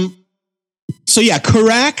 So yeah,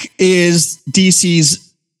 Korak is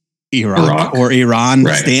DC's Iraq or Iran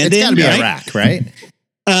stand-in. It's got to be Iraq, right?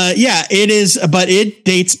 Yeah, it is, but it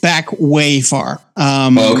dates back way far.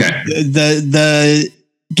 Okay. The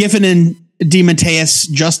Giffen and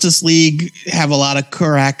DeMatteis Justice League have a lot of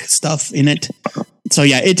Korak stuff in it. So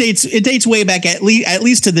yeah, it dates way back at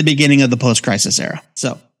least to the beginning of the post-crisis era.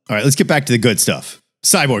 So all right, let's get back to the good stuff.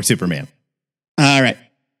 Cyborg Superman. All right.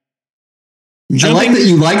 I like that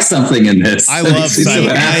you like something in this. I love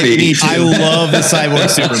Cyborg. I love the Cyborg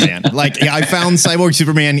Superman. Like, I found Cyborg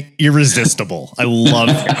Superman irresistible. I love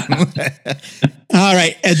him. All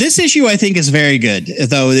right. This issue, I think, is very good,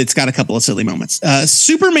 though it's got a couple of silly moments.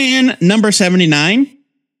 Superman number 79.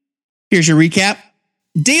 Here's your recap.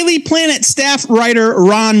 Daily Planet staff writer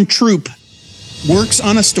Ron Troop works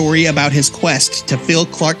on a story about his quest to fill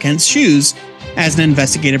Clark Kent's shoes as an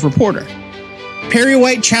investigative reporter. Perry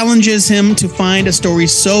White challenges him to find a story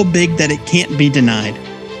so big that it can't be denied,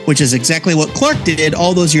 which is exactly what Clark did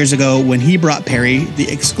all those years ago when he brought Perry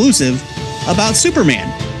the exclusive about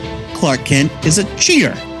Superman. Clark Kent is a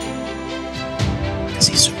cheater. Because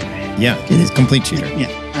he's Superman. Yeah, he's a complete cheater.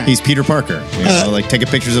 Yeah. Right. He's Peter Parker, like taking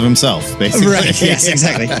pictures of himself, basically. Right, yes,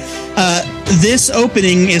 exactly. This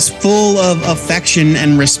opening is full of affection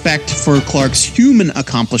and respect for Clark's human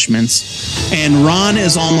accomplishments, and Ron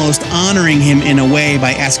is almost honoring him in a way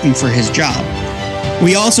by asking for his job.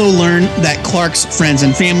 We also learn that Clark's friends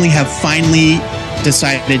and family have finally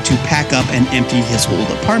decided to pack up and empty his old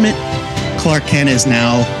apartment. Clark Kent is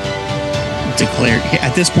now declared,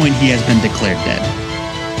 at this point, he has been declared dead.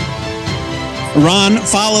 Ron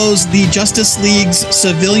follows the Justice League's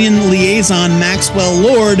civilian liaison, Maxwell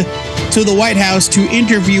Lord, to the White House to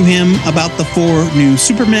interview him about the 4 new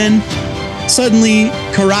Supermen. Suddenly,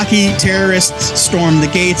 Karaki terrorists storm the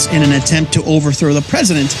gates in an attempt to overthrow the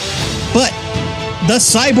president. But the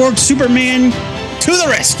cyborg Superman to the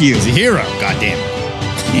rescue. He's a hero, goddamn.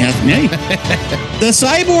 Yeah. The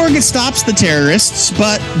cyborg stops the terrorists,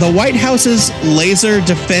 but the White House's laser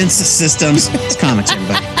defense systems, it's comics,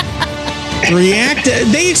 everybody, react.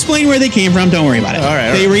 They explain where they came from. Don't worry about it. All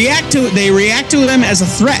right. They react to them as a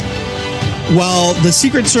threat. While the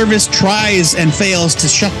Secret Service tries and fails to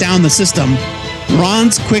shut down the system,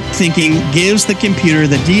 Ron's quick thinking gives the computer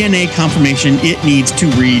the DNA confirmation it needs to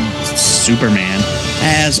read Superman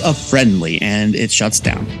as a friendly, and it shuts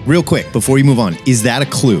down. Real quick, before you move on, is that a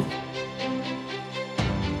clue?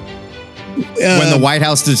 When the White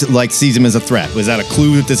House sees him as a threat, was that a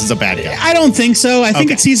clue that this is a bad guy? I don't think so. I think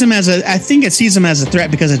it sees him as a threat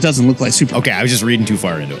because it doesn't look like Superman. Okay, I was just reading too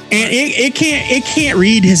far into it. And it can't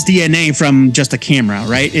read his DNA from just a camera,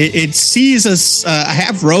 right? It sees a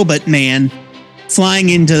half robot man flying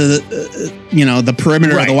into the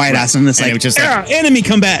perimeter of the White House, and it's like, just enemy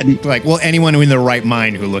combatant. Like, well, anyone in their right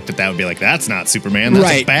mind who looked at that would be like, that's not Superman,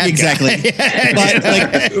 that's a bad exactly. guy.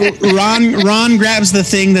 But like Ron grabs the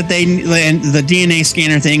thing that the DNA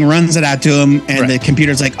scanner thing, runs it out to him, and the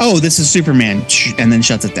computer's like, oh, this is Superman, and then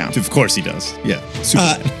shuts it down. Of course he does. Yeah.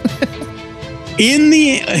 Superman.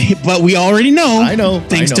 But we already know,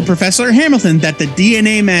 thanks to Professor Hamilton, that the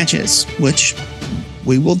DNA matches, which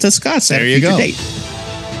we will discuss at a future date.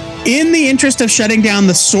 In the interest of shutting down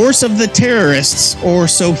the source of the terrorists, or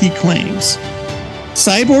so he claims,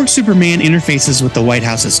 Cyborg Superman interfaces with the White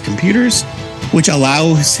House's computers, which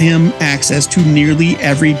allows him access to nearly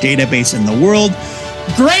every database in the world.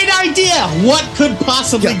 Great idea! What could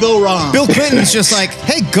possibly go wrong? Bill Clinton's just like,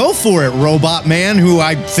 hey, go for it, robot man, who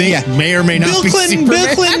I think may or may not be Superman.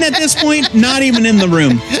 Bill Clinton at this point, not even in the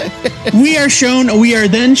room. We are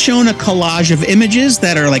then shown a collage of images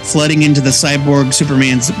that are like flooding into the cyborg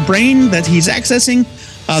Superman's brain that he's accessing.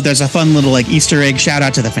 There's a fun little like Easter egg shout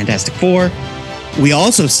out to the Fantastic Four. We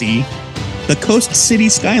also see the Coast City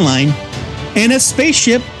skyline and a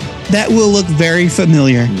spaceship that will look very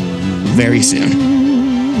familiar very soon.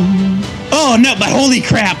 Oh no, but holy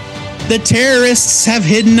crap! The terrorists have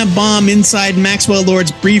hidden a bomb inside Maxwell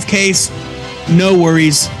Lord's briefcase. No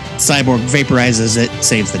worries. Cyborg vaporizes it,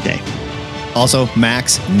 saves the day. Also,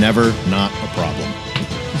 Max, never not a problem.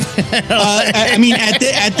 I mean,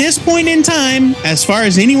 at this point in time, as far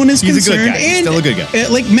as anyone is concerned, he's a good guy. He's still a good guy.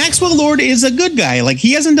 Like Maxwell Lord is a good guy. Like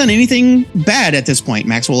he hasn't done anything bad at this point.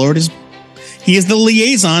 Maxwell Lord is the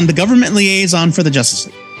liaison, the government liaison for the Justice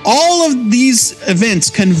League. All of these events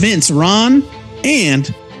convince Ron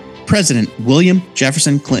and President William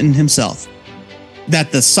Jefferson Clinton himself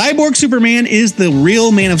that the cyborg Superman is the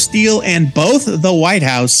real Man of Steel, and both the White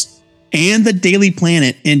House and the Daily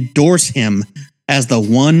Planet endorse him as the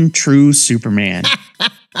one true Superman.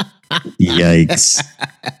 Yikes.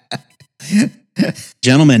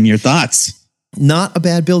 Gentlemen, your thoughts? Not a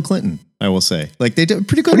bad Bill Clinton, I will say. Like, they did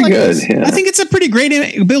pretty good likeness. Yeah. I think it's a pretty great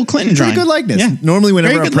Bill Clinton drawing. Pretty good likeness. Yeah. Normally,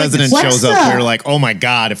 whenever a president shows up, we're like, oh my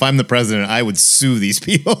God, if I'm the president, I would sue these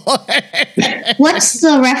people. What's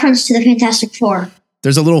the reference to the Fantastic Four?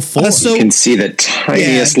 There's a little four. You can see the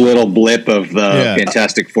tiniest little blip of the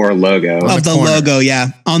Fantastic Four logo. Of the logo, yeah.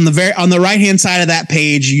 On the right-hand side of that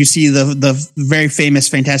page, you see the very famous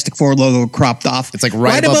Fantastic Four logo cropped off. It's like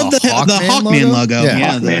right above the Hawkman logo.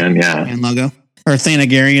 Yeah, the Hawkman logo. Or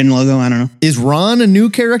Thanagarian logo, I don't know. Is Ron a new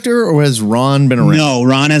character, or has Ron been around? No,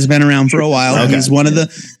 Ron has been around for a while. Okay. He's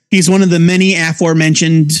one of the many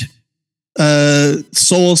aforementioned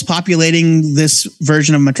souls populating this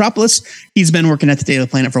version of Metropolis. He's been working at the Daily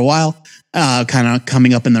Planet for a while, kind of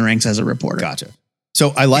coming up in the ranks as a reporter. Gotcha.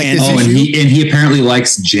 So I like this. Oh, and he apparently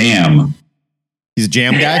likes jam. He's a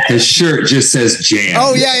jam guy? His shirt just says jam.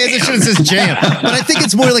 Oh, yeah, his shirt says jam. But I think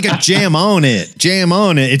it's more like a jam on it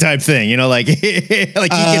type thing. You know, like he gets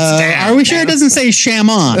down. Are we sure it doesnn't say sham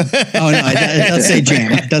on? Oh, no, it does say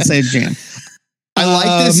jam. It does say jam. I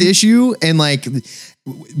like this issue, and like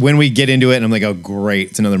when we get into it, and I'm like, oh, great,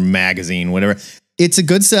 it's another magazine, whatever. It's a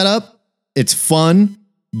good setup. It's fun,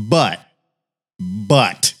 but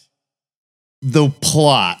the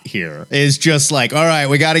plot here is just like, all right,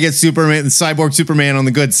 we got to get Superman and Cyborg Superman on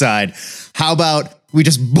the good side. How about we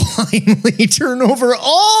just blindly turn over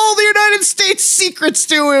all the United States secrets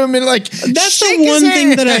to him and like that's the one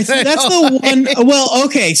thing that that's the one. Well,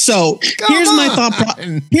 okay, so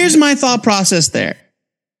here's my thought process there.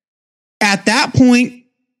 At that point,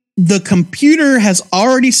 the computer has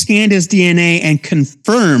already scanned his DNA and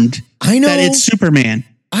confirmed that it's Superman.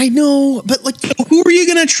 I know, but like, who are you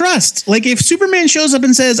going to trust? Like, if Superman shows up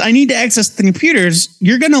and says, "I need to access the computers,"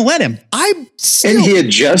 you're going to let him. And he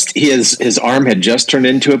had his arm had just turned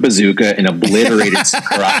into a bazooka and obliterated some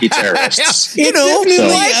Iraqi terrorists. You know,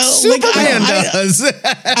 Superman does.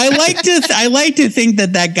 I like to think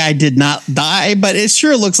that guy did not die, but it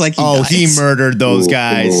sure looks like he dies. He murdered those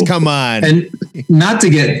guys. Come on. And not to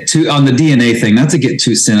get too on the DNA thing, not to get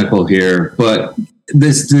too cynical here, but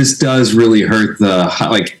this does really hurt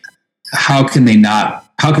how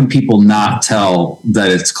can people not tell that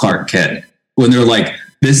it's Clark Kent when they're like,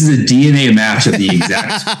 this is a DNA match of the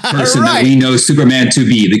exact person that we know Superman to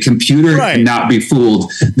be. The computer cannot be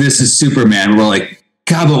fooled. This is Superman. We're like,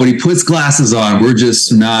 God, but when he puts glasses on, we're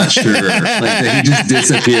just not sure. Like he just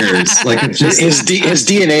disappears. Like it just his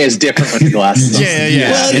DNA is different with the glasses on.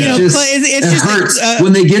 Yeah. Well, it hurts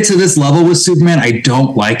when they get to this level with Superman. I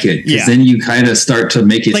don't like it because then you kind of start to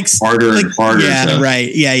make it harder and harder. Yeah,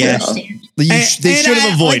 right. Yeah. They should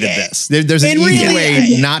have avoided this. There's an easy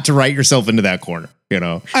way not to write yourself into that corner. You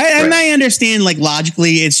know, I understand. Like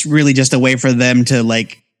logically, it's really just a way for them to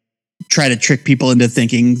like try to trick people into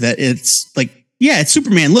thinking that it's like. Yeah, it's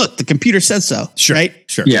Superman. Look, the computer says so. Sure, right?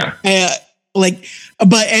 Sure. Yeah. And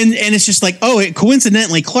it's just like,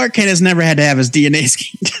 coincidentally, Clark Kent has never had to have his DNA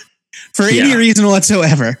scanned for any reason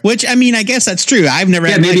whatsoever. Which, I mean, I guess that's true. I've never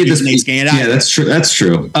had my DNA scanned. Yeah, that's true. That's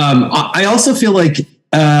true. I also feel like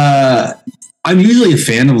I'm usually a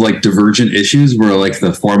fan of like divergent issues where like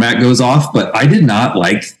the format goes off, but I did not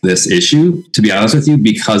like this issue, to be honest with you,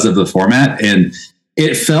 because of the format. And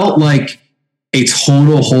it felt like a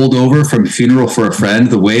total holdover from Funeral for a Friend.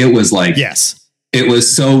 The way it was like, it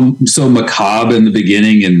was so macabre in the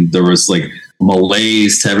beginning, and there was like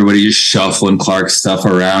malaise to everybody just shuffling Clark's stuff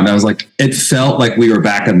around. I was like, it felt like we were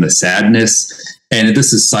back in the sadness. And if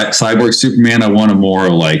this is Cyborg Superman, I want a more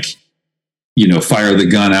like, fire the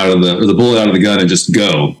gun or the bullet out of the gun and just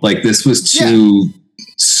go. Like this was too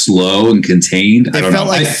slow and contained. It felt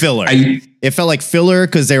like filler. It felt like filler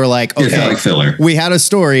because they were like, okay, it felt like filler. We had a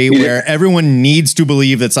story where everyone needs to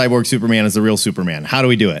believe that Cyborg Superman is the real Superman. How do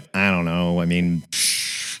we do it? I don't know. I mean,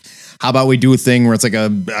 how about we do a thing where it's like a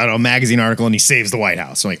magazine article and he saves the White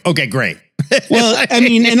House? I'm like, okay, great. Well, I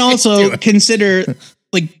mean, and also consider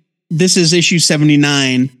like this is issue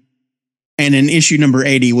 79 and in issue number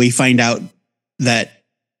 80, we find out that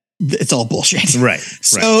it's all bullshit. Right.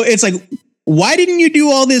 So it's like, why didn't you do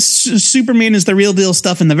all this Superman is the real deal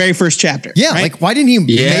stuff in the very first chapter? Yeah, right? like why didn't he appear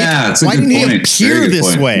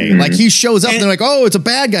this way? Mm-hmm. Like he shows up and they're like, oh, it's a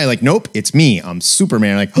bad guy. Like, nope, it's me. I'm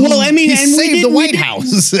Superman. Like, well, I mean, he saved the White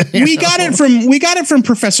House. We got it from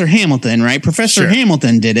Professor Hamilton, right? Professor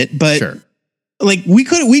Hamilton did it, but like we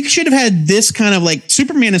should have had this kind of like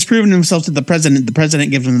Superman has proven himself to the president. The president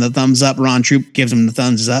gives him the thumbs up. Ron Troop gives him the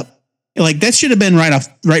thumbs up. Like that should have been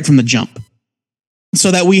right from the jump. So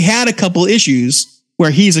that we had a couple issues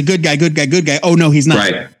where he's a good guy. Oh, no, he's not.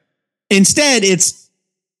 Right. Instead,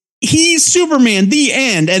 he's Superman, the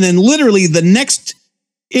end. And then literally the next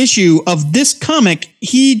issue of this comic,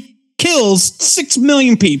 he kills 6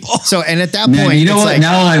 million people. So, and at that point, you know what? Like,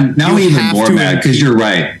 now I'm even more mad because you're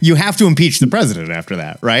right. You have to impeach the president after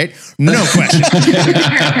that, right? No question.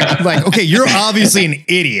 Like, okay, you're obviously an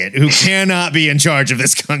idiot who cannot be in charge of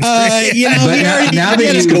this country. Now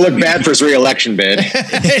he's going to look bad for his re-election bid.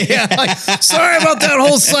 Sorry about that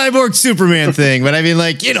whole Cyborg Superman thing, but I mean,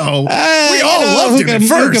 like, we all loved him at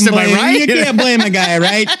first. Am I right? You can't blame a guy,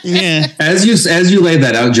 right? Yeah. As you laid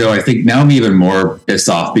that out, Joe, I think now I'm even more pissed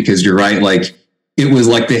off because you're right. Like it was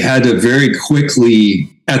like they had to very quickly.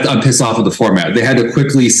 I'm pissed off with the format. They had to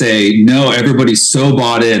quickly say, no, everybody's so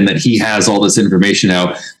bought in that he has all this information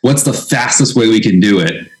out. What's the fastest way we can do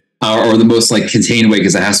it? Or the most like contained way,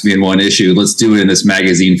 because it has to be in one issue. Let's do it in this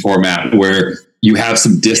magazine format where you have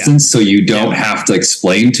some distance so you don't have to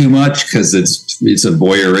explain too much because it's a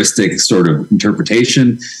voyeuristic sort of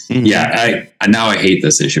interpretation. Mm-hmm. Yeah, I hate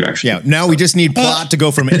this issue actually. Yeah, now we just need plot to go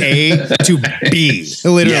from A to B.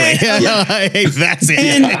 Literally. That's it.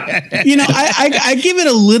 And I give it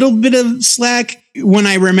a little bit of slack when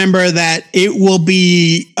I remember that it will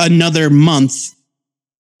be another month,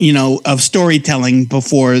 of storytelling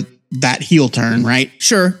before that heel turn, right?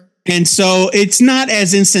 Sure. And so it's not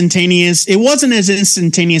as instantaneous. It wasn't as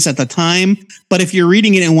instantaneous at the time, but if you're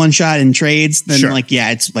reading it in one shot in trades, then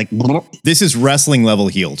it's like this is wrestling level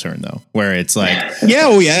heel turn though, where it's like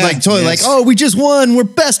like totally like, oh, we just won, we're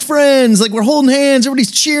best friends, like we're holding hands,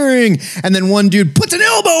 everybody's cheering, and then one dude puts an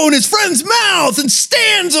elbow in his friend's mouth and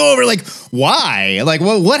stands over, like, why? Like,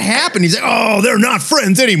 what happened? He's like, oh, they're not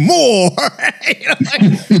friends anymore.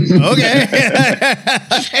 Okay.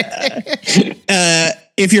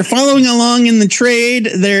 If you're following along in the trade,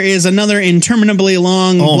 there is another interminably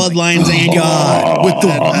long Bloodlines annual with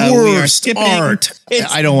the worst art.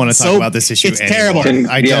 I don't want to talk about this issue. It's terrible.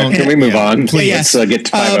 Can we move on? Please, let's get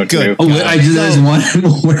to 502. There's one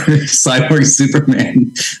where Cyborg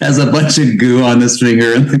Superman has a bunch of goo on his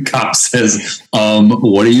finger, and the cop says,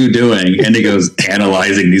 "What are you doing?" And he goes,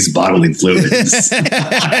 "Analyzing these bodily fluids."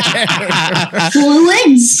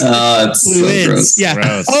 Fluids. It's so gross. Yeah.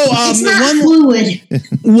 Gross. It's not fluid.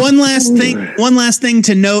 One last thing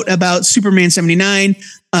to note about Superman 79.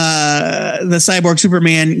 The cyborg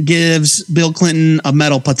Superman gives Bill Clinton a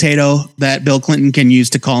metal potato that Bill Clinton can use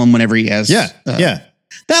to call him whenever he has.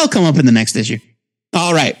 That'll come up in the next issue.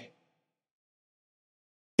 All right.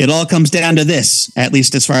 It all comes down to this, at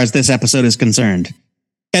least as far as this episode is concerned.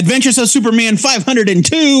 Adventures of Superman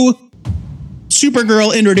 502.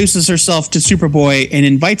 Supergirl introduces herself to Superboy and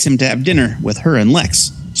invites him to have dinner with her and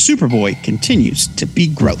Lex. Superboy continues to be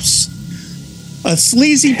gross. A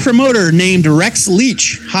sleazy promoter named Rex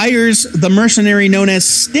Leach hires the mercenary known as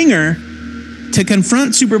Stinger to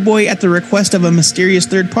confront Superboy at the request of a mysterious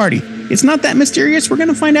third party. It's not that mysterious. We're going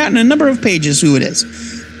to find out in a number of pages who it is.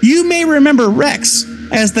 You may remember Rex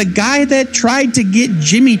as the guy that tried to get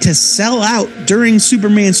Jimmy to sell out during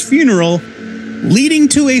Superman's funeral, leading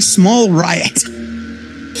to a small riot.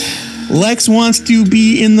 Lex wants to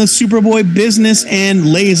be in the Superboy business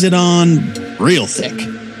and lays it on real thick,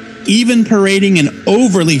 even parading an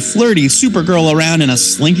overly flirty Supergirl around in a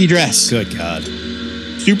slinky dress. Good God.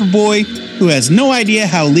 Superboy, who has no idea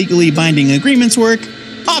how legally binding agreements work,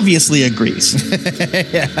 obviously agrees.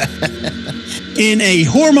 In a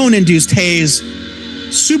hormone-induced haze,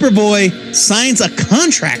 Superboy signs a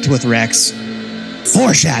contract with Rex.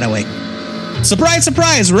 Foreshadowing. Surprise,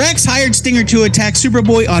 surprise, Rex hired Stinger to attack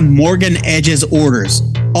Superboy on Morgan Edge's orders,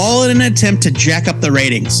 all in an attempt to jack up the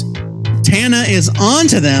ratings. Tana is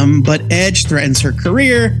onto them, but Edge threatens her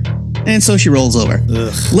career, and so she rolls over.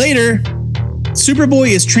 Ugh. Later, Superboy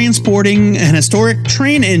is transporting an historic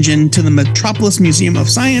train engine to the Metropolis Museum of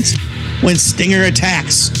Science when Stinger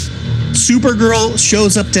attacks. Supergirl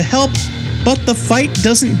shows up to help, but the fight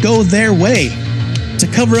doesn't go their way. To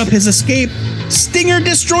cover up his escape, Stinger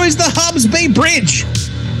destroys the Hobbs Bay Bridge.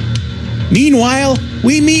 Meanwhile,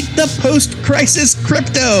 we meet the post-crisis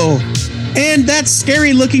Crypto. And that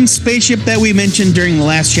scary-looking spaceship that we mentioned during the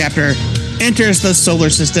last chapter enters the solar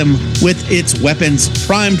system with its weapons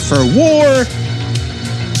primed for war.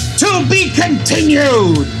 To be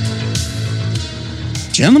continued!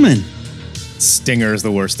 Gentlemen. Stinger is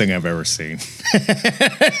the worst thing I've ever seen.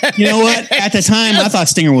 You know what? At the time, I thought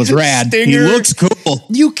Stinger was rad. Stinger, he looks cool.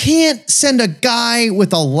 You can't send a guy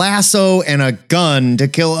with a lasso and a gun to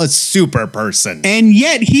kill a super person. And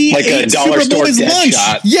yet he like ate a dollar store Superboy's dead lunch.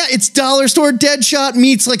 shot. Yeah, it's dollar store dead shot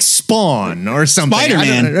meets like Spawn or something.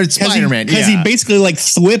 Spider-Man. Or Spider-Man, Because he basically like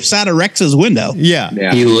thwips out of Rex's window. Yeah.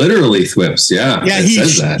 He literally thwips. Yeah. Yeah, he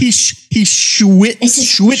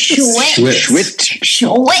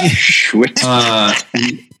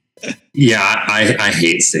Yeah, I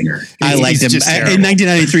hate Stinger. I liked him. In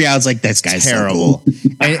 1993, I was like, this guy's terrible. So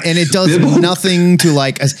cool. and it does nothing to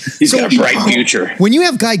like... He's got a bright future. When you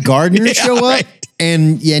have Guy Gardner show up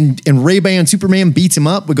and Ray-Ban Superman beats him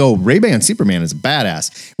up, we go, Ray-Ban Superman is a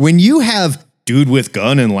badass. When you have dude with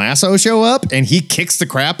gun and lasso show up and he kicks the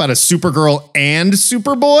crap out of Supergirl and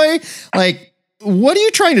Superboy, like, what are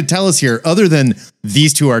you trying to tell us here other than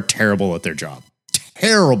these two are terrible at their job?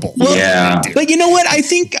 Terrible. Well, yeah. But you know what? I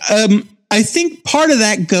think part of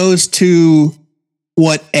that goes to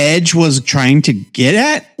what Edge was trying to get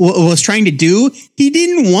at, was trying to do. He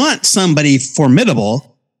didn't want somebody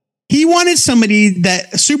formidable. He wanted somebody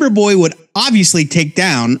that Superboy would obviously take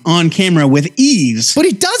down on camera with ease. But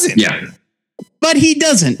he doesn't. Yeah. But he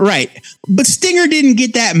doesn't, right. But Stinger didn't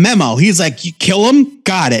get that memo. He's like, you kill him?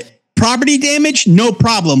 Got it. Property damage? No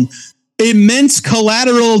problem. Immense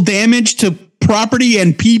collateral damage to property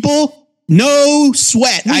and people? No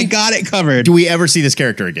sweat. I got it covered. Do we ever see this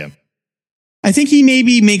character again? I think he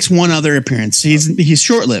maybe makes one other appearance. He's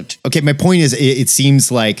short-lived. Okay, my point is, it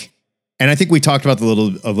seems like, and I think we talked about a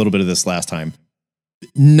little bit of this last time.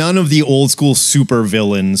 None of the old school super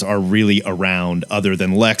villains are really around other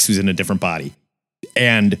than Lex, who's in a different body.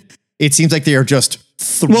 and it seems like they are just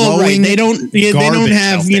throwing. Well, right. They don't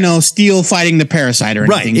have Steel fighting the Parasite or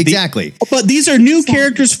anything. Right, exactly. But these are new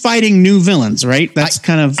characters fighting new villains, right? That's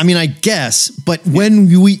kind of. I mean, I guess. But when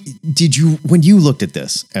you looked at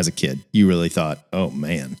this as a kid, you really thought, oh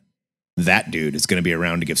man, that dude is going to be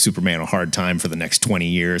around to give Superman a hard time for the next 20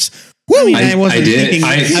 years. I mean, I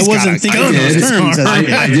wasn't thinking in those terms.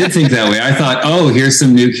 I did think that way. I thought, oh, here's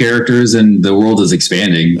some new characters and the world is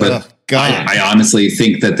expanding. But I honestly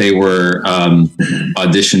think that they were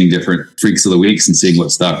auditioning different Freaks of the Weeks and seeing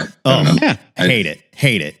what stuck. Oh, yeah. Hate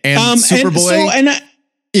it. And Superboy,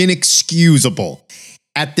 inexcusable.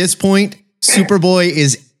 At this point, Superboy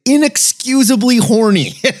is inexcusably horny.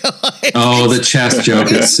 The chest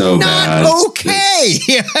joke is so bad. Not okay.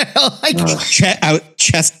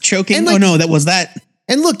 Chest choking. And that was that.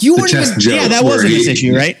 And look, you weren't even. Yeah, that was in this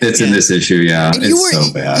issue, right? It's in this issue, yeah. It's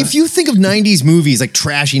so bad. If you think of 90s movies like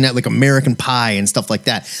trashing that, like American Pie and stuff like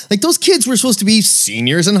that, like those kids were supposed to be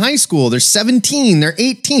seniors in high school. They're 17, they're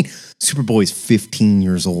 18. Superboy's 15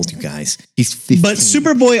 years old, you guys. He's 15. But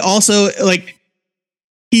Superboy also, like,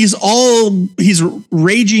 he's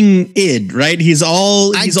raging id, right? He's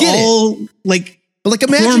all like. But like,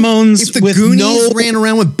 imagine hormones if the Goonies ran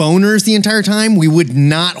around with boners the entire time, we would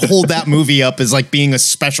not hold that movie up as like being a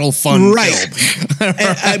special fun film.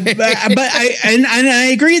 And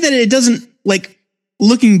I agree that it doesn't, like,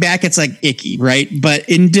 looking back, it's like icky, right? But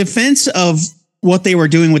in defense of what they were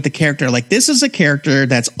doing with the character, like, this is a character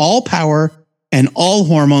that's all power and all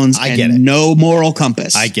hormones and no moral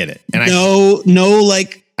compass. I get it. And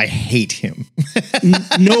I hate him.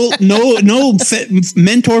 no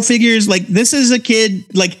mentor figures. Like, this is a kid.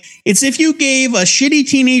 Like, it's if you gave a shitty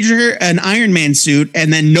teenager an Iron Man suit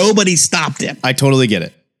and then nobody stopped him. I totally get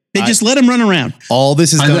it. They just let him run around. All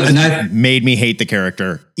this has done made me hate the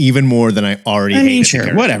character even more than I already hated.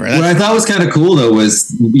 Sure, whatever. What I thought was kind of cool though was,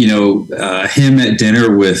 him at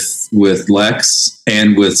dinner with Lex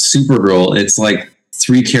and with Supergirl. It's like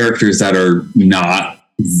three characters that are not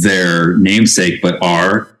their namesake, but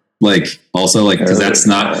are because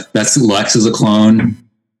that's Lex is a clone.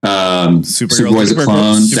 Superboy's a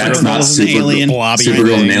clone. That's not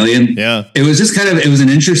Supergirl an alien. Yeah. It was just it was an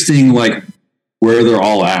interesting, like, where they're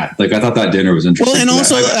all at. Like, I thought that dinner was interesting. Well,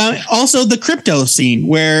 and also the crypto scene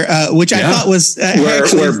where, which I thought was where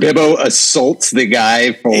Bibbo assaults the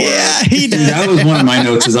guy for. Yeah, he did. That was one of my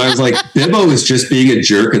notes. Is I was like, Bibbo is just being a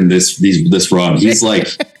jerk in this run. He's like.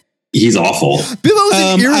 He's awful. Bibbo's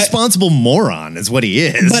an irresponsible moron is what he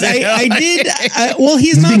is. But I did.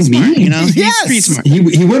 He's not smart, Yes. He's pretty smart.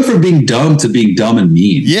 He went from being dumb to being dumb and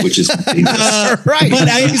mean, which is right. But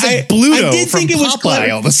he's like Bluto I did from think it was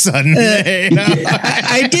clever. All of a sudden.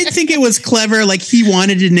 I did think it was clever. Like, he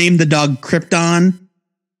wanted to name the dog Krypton.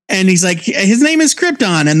 And he's like, his name is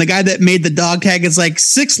Krypton. And the guy that made the dog tag is like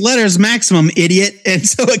 6 letters maximum, idiot. And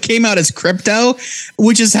so it came out as Crypto,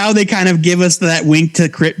 which is how they kind of give us that wink to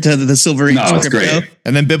the Silver Age Crypto. Great.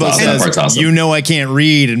 And then Bibbo says, awesome. I can't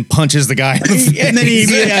read, and punches the guy. And then he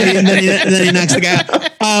knocks the guy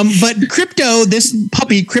out. But Crypto, this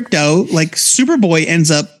puppy Crypto, like, Superboy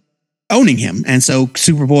ends up owning him. And so it's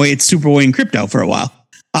Superboy and Crypto for a while.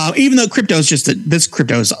 Even though Crypto is just a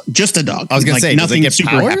dog. I was going to say, nothing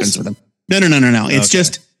super happens with him. No. It's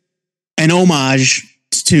just an homage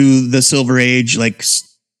to the Silver Age. Like,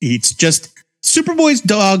 it's just Superboy's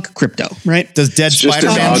dog, Crypto, right? Does Dead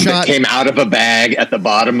Spider-Man shot that came out of a bag at the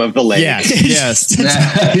bottom of the lake? Yes.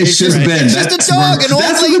 It's just been. It's just a dog.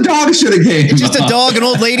 That's where the dog should have came. It's just a dog an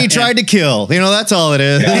old lady tried to kill. That's all it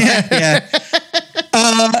is. Yeah.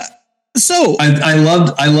 So I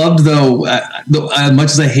loved though, as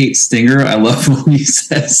much as I hate Stinger, I love when he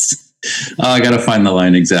says, I got to find the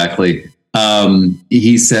line exactly.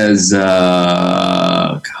 He says,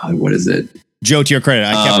 God, what is it? Joe, to your credit,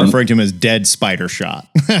 I kept referring to him as Dead Spider Shot.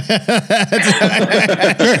 Dead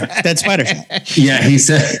Spider Shot. Yeah, he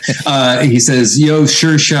says, yo,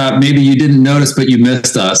 sure shot. Maybe you didn't notice, but you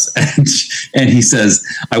missed us. And he says,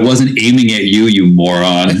 I wasn't aiming at you, you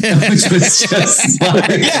moron. Which was just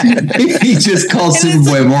like, he just calls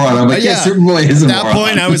Superboy a moron. I'm like, Superboy is a moron. At that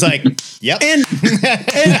point, I was like, yep. And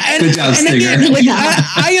good job, Stinger. Again, like,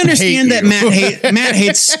 I understand that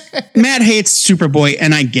Matt hates Superboy,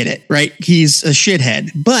 and I get it, right? He's a shithead,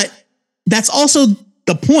 but that's also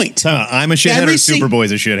the point. I'm a shithead, or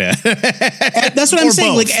Superboy's a shithead. That's what I'm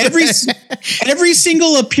saying. Both. Like, every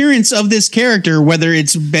single appearance of this character, whether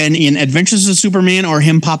it's been in Adventures of Superman or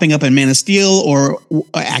him popping up in Man of Steel or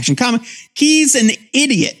Action Comic, he's an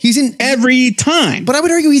idiot. He's in every time. But I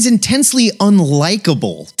would argue he's intensely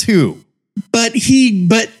unlikable too. But he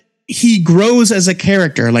he grows as a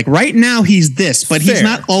character. Like right now he's this, but he's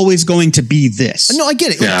not always going to be this. No, I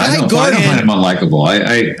get it. Yeah, Guy I don't Gardner, find him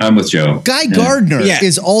unlikable. I'm with Joe. Guy Gardner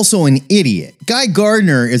is also an idiot. Guy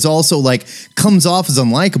Gardner is also like comes off as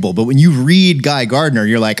unlikable, but when you read Guy Gardner,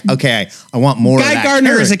 you're like, okay, I want more. Guy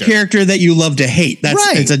Gardner is a character that you love to hate. That's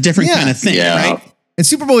right. It's a different kind of thing, right? And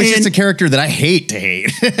Superboy is just a character that I hate to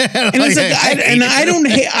hate. I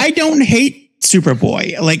don't hate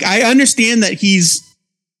Superboy. Like I understand that he's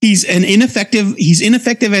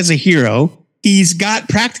ineffective as a hero. He's got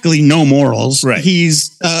practically no morals. Right.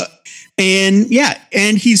 He's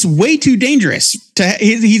and he's way too dangerous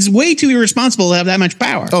he's way too irresponsible to have that much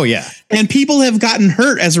power. Oh yeah. And people have gotten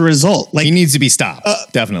hurt as a result. Like he needs to be stopped.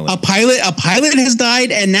 Definitely. A pilot has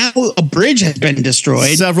died and now a bridge has been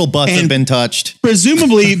destroyed. Several butts have been touched.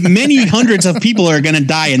 Presumably many hundreds of people are going to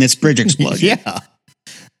die in this bridge explosion. Yeah.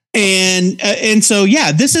 And so,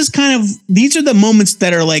 these are the moments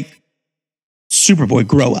that are like Superboy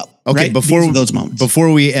grow up. Okay. Right? Those moments.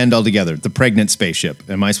 Before we end altogether, the pregnant spaceship.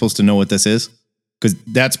 Am I supposed to know what this is? Because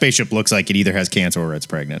that spaceship looks like it either has cancer or it's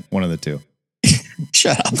pregnant. One of the two.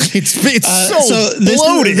 Shut up. It's so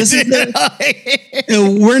bloated.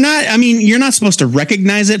 You're not supposed to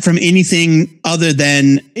recognize it from anything other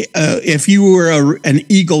than if you were an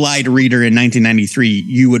eagle-eyed reader in 1993,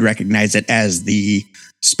 you would recognize it as the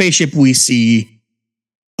spaceship we see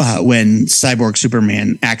when Cyborg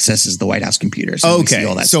Superman accesses the White House computers. Okay.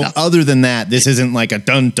 All that so stuff. Other than that, this isn't like a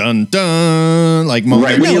dun dun dun like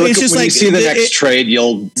moment. Right. When you see the next trade,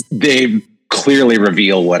 they clearly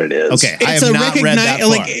reveal what it is. Okay, I have not read that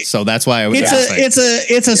far, so that's why I was.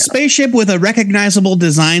 It's a spaceship with a recognizable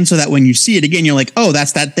design, so that when you see it again, you're like, oh,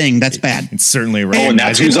 that's that thing. That's bad. It's certainly recognizable. And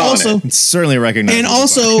that's who's on it. It's certainly recognizable. And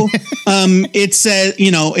also, it says,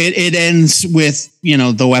 it ends with,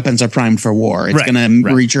 the weapons are primed for war. It's going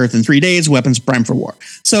to reach Earth in 3 days. Weapons primed for war.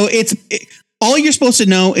 So all you're supposed to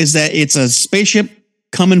know is that it's a spaceship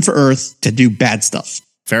coming for Earth to do bad stuff.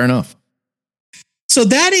 Fair enough. So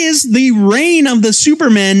that is the reign of the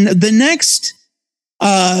Supermen. The next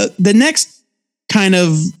kind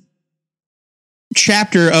of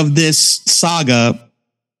chapter of this saga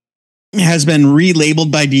has been relabeled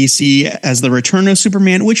by DC as the Return of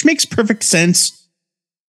Superman, which makes perfect sense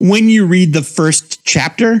when you read the first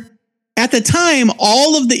chapter. At the time,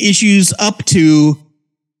 all of the issues up to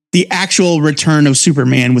the actual Return of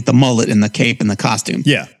Superman with the mullet and the cape and the costume.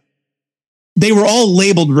 Yeah. They were all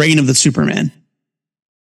labeled Reign of the Supermen.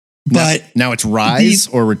 But now it's Rise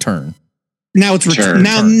or Return. Now it's Return.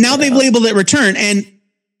 Now they've labeled it Return, and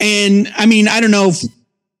I mean I don't know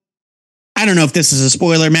if this is a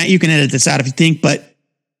spoiler, Matt. You can edit this out if you think, but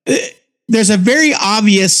there's a very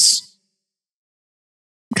obvious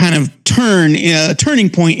kind of turning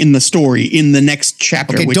point in the story in the next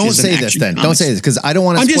chapter. Okay, which don't is say this then. Don't say this because I don't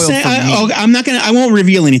want to spoil it for me. I'm not gonna. I won't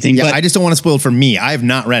reveal anything. Yeah, but I just don't want to spoil it for me. I have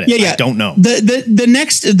not read it. Yeah. I don't know.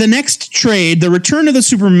 The next trade, the Return of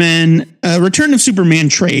Superman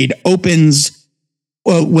trade opens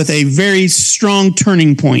with a very strong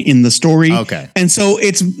turning point in the story. Okay, and so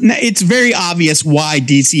it's very obvious why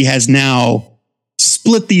DC has now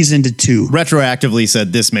split these into two. Retroactively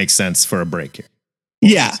said this makes sense for a break here.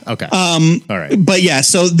 Yeah. Okay. All right. But yeah,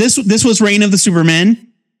 so this was Reign of the Supermen,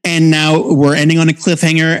 and now we're ending on a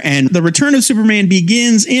cliffhanger, and the Return of Superman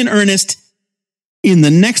begins in earnest in the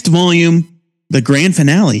next volume, the grand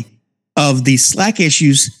finale of the Slack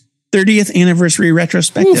Issues 30th anniversary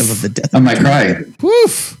retrospective of the death. I might cry.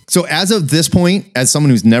 Woof. So as of this point, as someone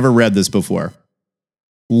who's never read this before,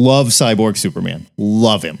 love Cyborg Superman.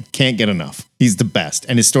 Love him. Can't get enough. He's the best.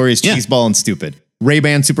 And his story is cheeseball and stupid.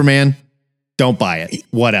 Ray-Ban Superman. Don't buy it.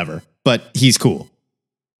 Whatever. But he's cool.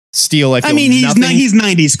 Steel, I mean, he's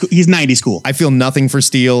 90s cool. I feel nothing for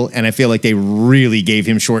Steel, and I feel like they really gave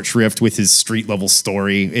him short shrift with his street level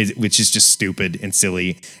story, which is just stupid and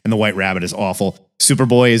silly. And the White Rabbit is awful.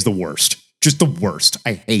 Superboy is the worst. Just the worst.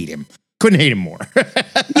 I hate him. Couldn't hate him more.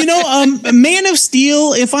 Man of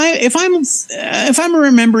Steel, if I'm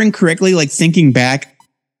remembering correctly, like thinking back,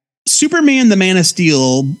 Superman the Man of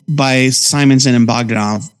Steel by Simonson and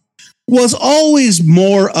Bogdanov was always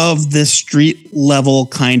more of the street level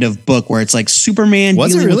kind of book where it's like Superman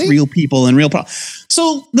dealing with real people and real problems.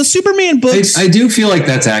 So the Superman books, I do feel like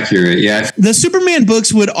that's accurate. Yeah. The Superman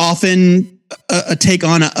books would often take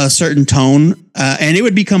on a certain tone, and it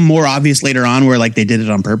would become more obvious later on where like they did it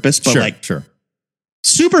on purpose. But sure.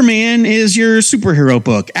 Superman is your superhero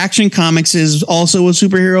book. Action Comics is also a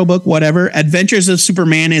superhero book, whatever. Adventures of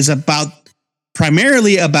Superman is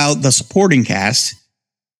primarily about the supporting cast.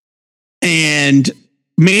 And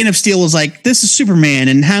Man of Steel was like, this is Superman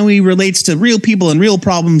and how he relates to real people and real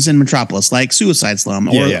problems in Metropolis, like Suicide Slum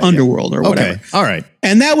or Underworld or whatever. Okay. All right.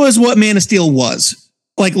 And that was what Man of Steel was.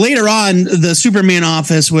 Like later on, the Superman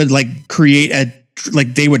office would like create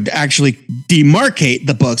they would actually demarcate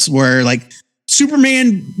the books where like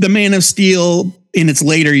Superman, the Man of Steel in its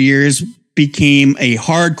later years became a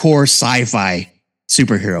hardcore sci-fi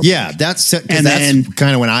superhero. Yeah, that's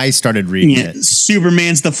kind of when I started reading it.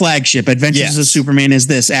 Superman's the flagship. Adventures of Superman is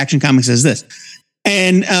this. Action Comics is this.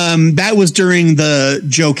 And that was during the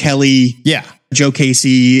Joe Kelly, Joe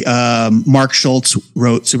Casey, Mark Schultz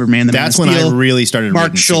wrote Superman. That's when I really started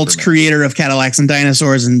Mark Schultz, Superman. Creator of Cadillacs and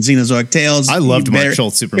Dinosaurs and Xenozoic Tales. I loved Mark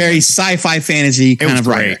Schultz Superman. Very sci-fi fantasy kind of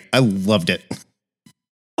writer. I loved it.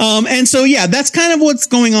 And so, that's kind of what's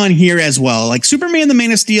going on here as well. Like Superman, the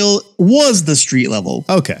Man of Steel was the street level.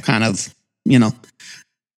 Okay. Kind of,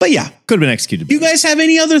 but yeah. Could have been executed. Do you guys have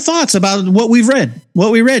any other thoughts about what we read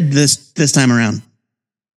this time around?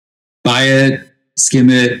 Buy it, skim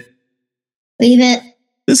it. Leave it.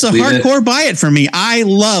 This is a hardcore buy it for me. I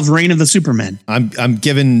love Reign of the Supermen. I'm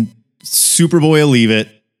giving Superboy a leave it.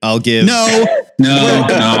 I'll give no. Overall.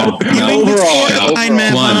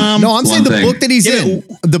 No, I'm saying the book that he's in.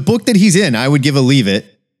 The book that he's in, I would give a leave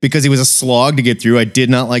it because he was a slog to get through. I did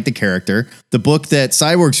not like the character. The book that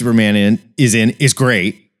Cyborg Superman is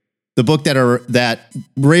great. The book that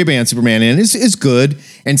Ray-Ban Superman is good.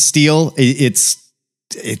 And Steel, it's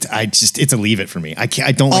a leave it for me. I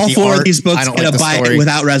don't like all the four art. of these books. I don't Gonna like the buy story. it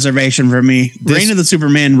without reservation for me. Reign of the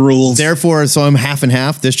Superman rules. Therefore, so I'm half and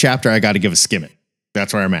half. This chapter, I got to give a skim it.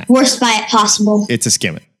 That's where I'm at. Worst buy it possible. It's a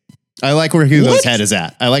skim it. I like where Hugo's head is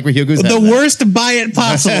at. The worst buy it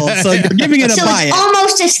possible. So you're giving it a buy it.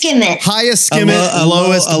 Almost a skim it. Highest skim it,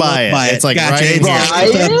 lowest buy it. It's like gotcha.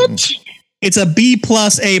 It's a B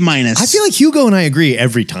plus A minus. I feel like Hugo and I agree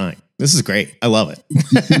every time. This is great. I love it.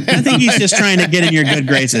 I think he's just trying to get in your good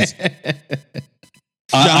graces.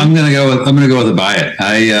 I'm gonna go with a buy it.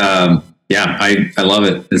 I love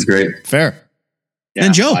it. It's great. Fair. Yeah,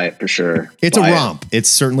 and Joe, buy it for sure. It's a romp. It's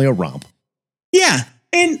certainly a romp. Yeah,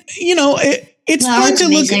 and it's fun to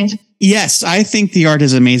amazing. Look. Yes, I think the art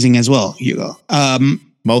is amazing as well, Hugo.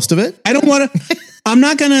 Most of it. I don't want to. I'm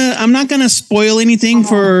not gonna spoil anything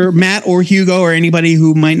for Matt or Hugo or anybody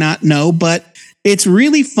who might not know, but it's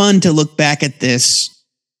really fun to look back at this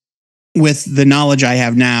with the knowledge I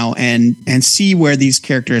have now and see where these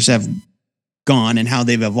characters have gone and how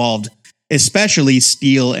they've evolved, especially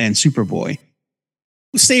Steel and Superboy.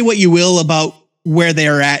 Say what you will about where they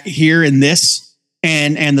are at here in this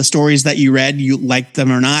and the stories that you read, you liked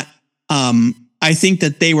them or not. I think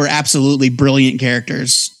that they were absolutely brilliant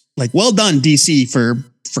characters. Like, well done, DC, for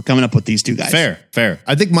coming up with these two guys. Fair.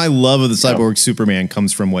 I think my love of the Cyborg Superman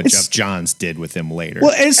comes from what Jeff Johns did with him later.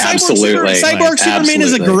 Well, and Cyborg Superman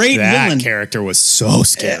is a great villain. That character was so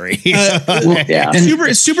scary.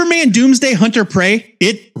 Superman Doomsday Hunter Prey,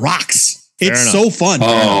 it rocks. It's so fun.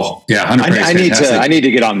 Oh yeah, Hunter Prey. I need to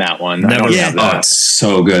get on that one. It's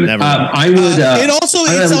so good. I would.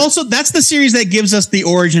 It's also that's the series that gives us the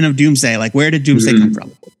origin of Doomsday. Like, where did Doomsday come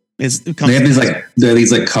from? They have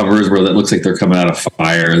these covers where it looks like they're coming out of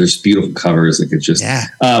fire. There's beautiful covers. Like it's just.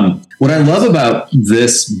 What I love about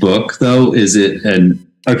this book, though, is and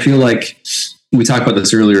I feel like we talked about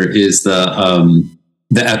this earlier, is the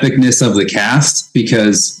epicness of the cast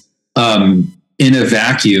because. In a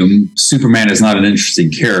vacuum, Superman is not an interesting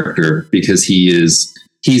character because he's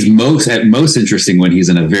most interesting when he's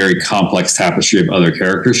in a very complex tapestry of other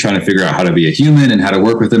characters trying to figure out how to be a human and how to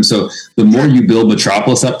work with them. So the more you build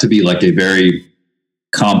Metropolis up to be like a very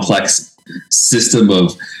complex system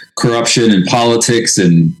of corruption and politics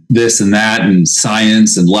and this and that and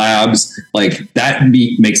science and labs, like that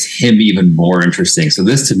makes him even more interesting. So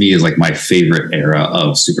this to me is like my favorite era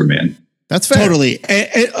of Superman. That's fair. Totally.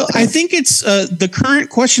 I think it's the current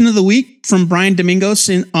question of the week from Brian Domingos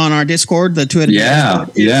on our Discord, the two-headed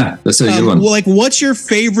Discord. Yeah. That's a good one. Like, what's your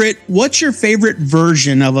favorite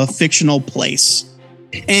version of a fictional place?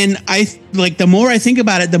 And the more I think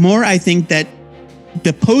about it, the more I think that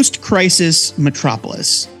the post-crisis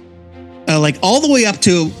Metropolis, like all the way up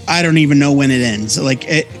to, I don't even know when it ends.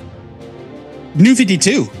 New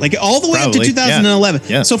 52, like all the way up to 2011.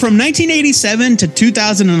 Yeah. So from 1987 to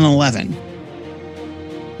 2011,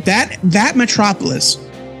 that Metropolis,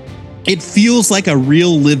 it feels like a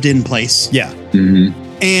real lived-in place. Yeah. Mm-hmm.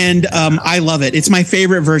 And I love it. It's my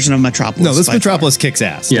favorite version of Metropolis. No, this Metropolis kicks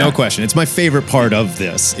ass. Yeah. No question. It's my favorite part of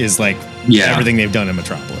this is everything they've done in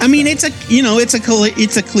Metropolis. I mean, it's a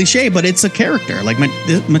cliche, but it's a character. Like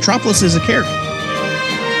Metropolis is a character.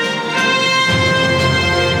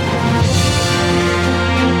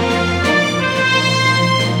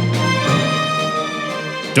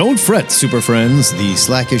 Don't fret, Super Friends. The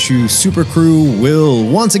Slack Issue Super Crew will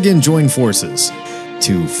once again join forces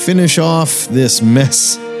to finish off this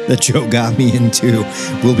mess that Joe got me into.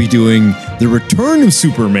 We'll be doing the return of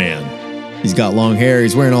Superman. He's got long hair.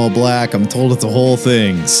 He's wearing all black. I'm told it's a whole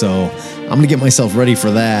thing. So I'm going to get myself ready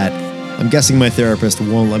for that. I'm guessing my therapist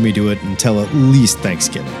won't let me do it until at least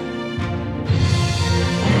Thanksgiving.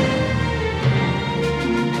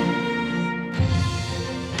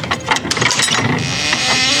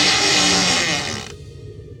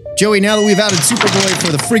 Joey, now that we've outed Superboy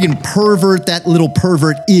for the friggin' pervert that little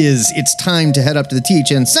pervert is, it's time to head up to the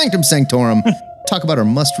THN Sanctum Sanctorum, talk about our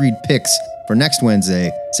must-read picks for next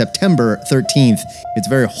Wednesday, September 13th. It's a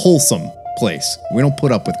very wholesome place. We don't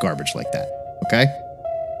put up with garbage like that, okay?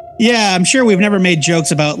 Yeah, I'm sure we've never made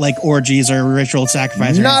jokes about like orgies or ritual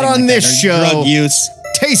sacrifice. Or Not on like this that, show. Drug use.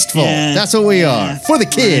 Tasteful. Yeah. That's what we are. For the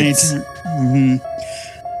kids. Right. Mm-hmm.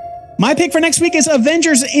 My pick for next week is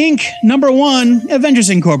Avengers Inc. #1, Avengers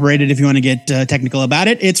Incorporated, if you want to get technical about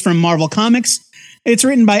it. It's from Marvel Comics. It's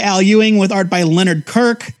written by Al Ewing with art by Leonard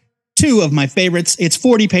Kirk. Two of my favorites. It's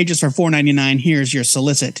 40 pages for $4.99. Here's your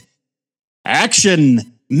solicit.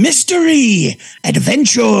 Action, mystery,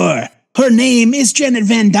 adventure. Her name is Janet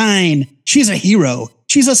Van Dyne. She's a hero.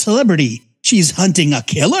 She's a celebrity. She's hunting a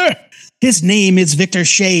killer. His name is Victor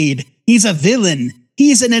Shade. He's a villain.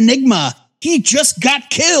 He's an enigma. He just got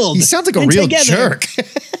killed. He sounds like a real jerk.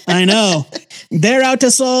 I know. They're out to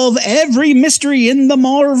solve every mystery in the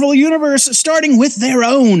Marvel Universe, starting with their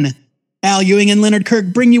own. Al Ewing and Leonard Kirk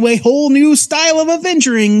bring you a whole new style of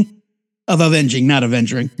avenging, not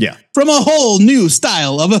avenging. Yeah. From a whole new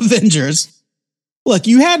style of Avengers. Look,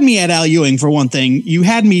 you had me at Al Ewing for one thing. You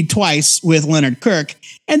had me twice with Leonard Kirk.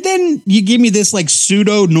 And then you give me this like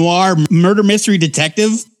pseudo noir murder mystery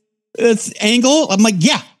detective angle. I'm like,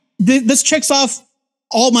 yeah. This checks off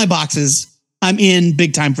all my boxes. I'm in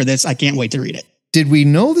big time for this. I can't wait to read it. Did we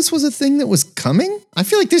know this was a thing that was coming? I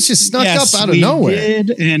feel like this just snuck up out of nowhere.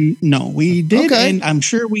 We did. Okay. And I'm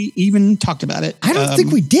sure we even talked about it. I don't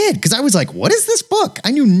think we did, because I was like, what is this book?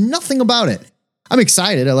 I knew nothing about it. I'm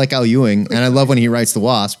excited. I like Al Ewing, and I love when he writes The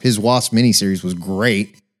Wasp. His Wasp miniseries was great.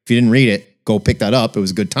 If you didn't read it, go pick that up. It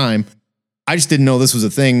was a good time. I just didn't know this was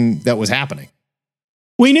a thing that was happening.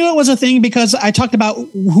 We knew it was a thing because I talked about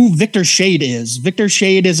who Victor Shade is. Victor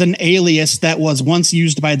Shade is an alias that was once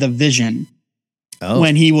used by the Vision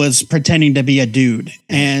when he was pretending to be a dude.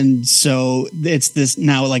 And so it's this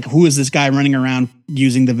now, like, who is this guy running around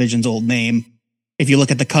using the Vision's old name? If you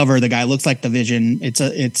look at the cover, the guy looks like the Vision.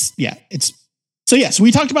 So yes,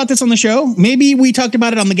 we talked about this on the show. Maybe we talked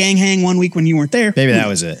about it on the Gang Hang one week when you weren't there. Maybe that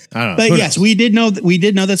was it. I don't know. But yes, we did know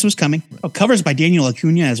this was coming. Oh, covers by Daniel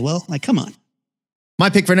Acuna as well. Like, come on. My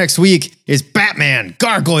pick for next week is Batman,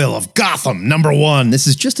 Gargoyle of Gotham, #1. This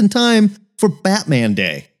is just in time for Batman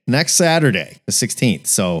Day, next Saturday, the 16th.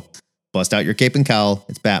 So bust out your cape and cowl.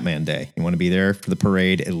 It's Batman Day. You want to be there for the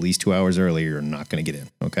parade at least 2 hours early. You're not going to get in,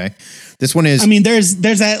 okay? This one is... I mean, there's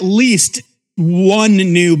at least one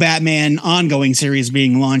new Batman ongoing series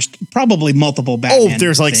being launched, probably multiple Batman. Oh,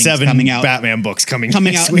 there's like 7 coming out. Batman books coming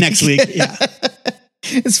out week. next week. Yeah.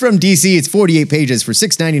 It's from DC. It's 48 pages for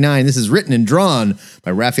 $6.99. This is written and drawn by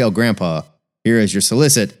Raphael Grandpa. Here is your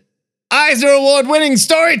solicit. Eisner Award-winning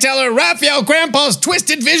storyteller Raphael Grandpa's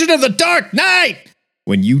twisted vision of the Dark Knight.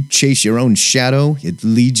 When you chase your own shadow, it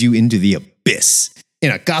leads you into the abyss. In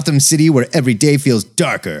a Gotham City where every day feels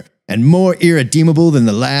darker and more irredeemable than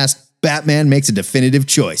the last, Batman makes a definitive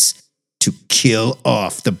choice to kill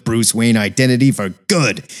off the Bruce Wayne identity for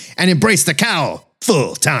good and embrace the cowl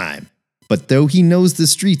full time. But though he knows the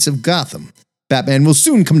streets of Gotham, Batman will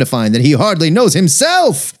soon come to find that he hardly knows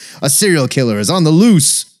himself. A serial killer is on the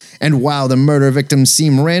loose. And while the murder victims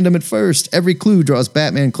seem random at first, every clue draws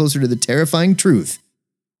Batman closer to the terrifying truth.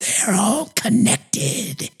 They're all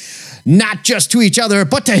connected. Not just to each other,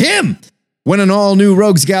 but to him. When an all-new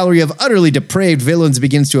rogues gallery of utterly depraved villains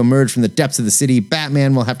begins to emerge from the depths of the city,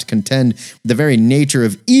 Batman will have to contend with the very nature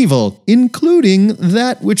of evil, including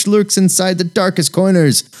that which lurks inside the darkest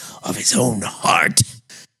corners of his own heart.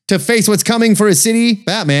 To face what's coming for his city,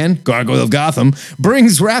 Batman, Gargoyle of Gotham,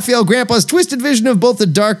 brings Raphael Grandpa's twisted vision of both the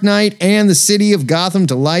Dark Knight and the city of Gotham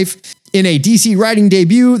to life in a DC writing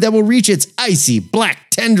debut that will reach its icy black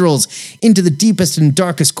tendrils into the deepest and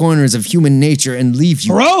darkest corners of human nature and leave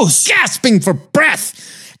you gasping for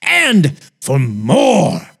breath and for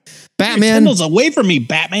more. Batman, tendrils away from me,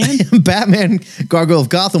 Batman. Batman, Gargoyle of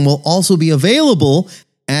Gotham will also be available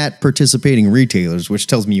at participating retailers, which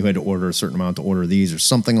tells me you had to order a certain amount to order these or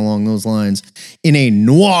something along those lines, in a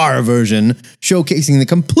noir version showcasing the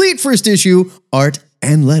complete first issue art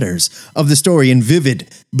and letters of the story in vivid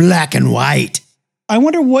black and white.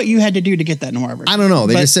 wonder what you had to do to get that noir version. I don't know.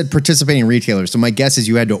 They just said participating retailers. So my guess is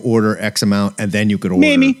you had to order X amount and then you could order.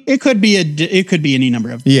 Maybe it could be any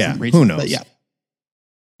number of retailers. Who knows? But yeah.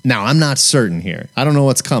 Now I'm not certain here. I don't know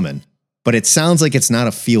what's coming, but it sounds like it's not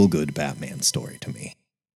a feel good Batman story to me.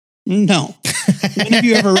 No. When have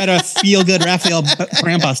you ever read a feel-good Raphael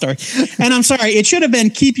Grandpa story? And I'm sorry, it should have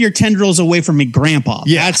been "Keep your tendrils away from me, Grandpa."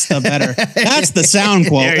 Yeah. That's the sound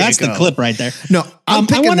quote. That's the clip right there. No, I'm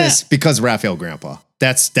picking this because Raphael Grandpa.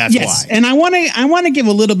 That's why. And I want to give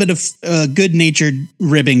a little bit of good-natured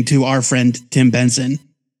ribbing to our friend Tim Benson,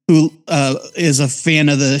 who is a fan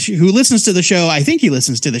of who listens to the show. I think he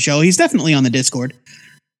listens to the show. He's definitely on the Discord.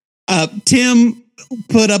 Tim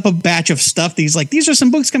put up a batch of stuff. He's like, these are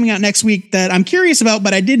some books coming out next week that I'm curious about,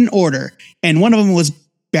 but I didn't order. And one of them was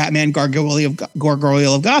Batman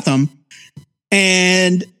Gargoyle of Gotham.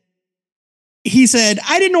 And he said,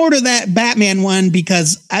 I didn't order that Batman one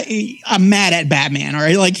because I'm mad at Batman. Or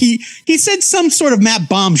like he said some sort of Matt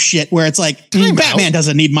Bomb shit where it's like, Batman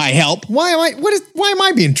doesn't need my help. Why am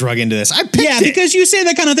I being drug into this? I picked it. Because you say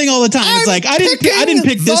that kind of thing all the time. It's like, I didn't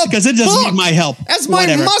pick this because it doesn't need my help. That's my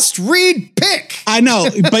must-read pick. I know,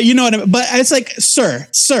 but you know what I mean? But it's like, sir,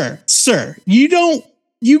 you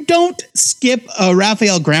don't skip a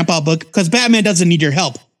Raphael Grandpa book because Batman doesn't need your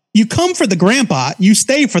help. You come for the grandpa, you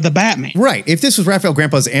stay for the Batman. Right. If this was Raphael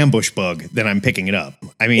Grandpa's ambush bug, then I'm picking it up.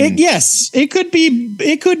 I mean, it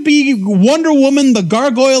could be Wonder Woman, the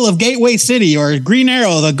Gargoyle of Gateway City, or Green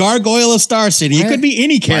Arrow, the Gargoyle of Star City. It could be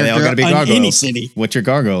any character on any city. What's your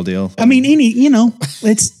gargoyle deal? I mean,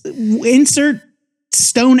 it's insert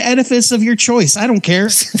stone edifice of your choice. I don't care.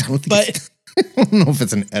 I don't know if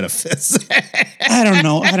it's an edifice. I don't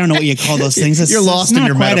know what you call those things. You're lost in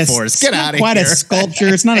your metaphors. Get out of here. Quite a sculpture.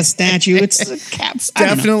 It's not a statue. It's a caps.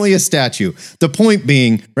 Definitely a statue. The point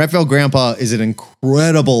being, Raphael Grandpa is an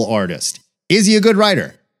incredible artist. Is he a good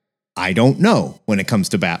writer? I don't know when it comes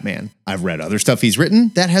to Batman. I've read other stuff he's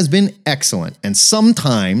written that has been excellent. And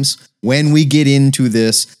sometimes when we get into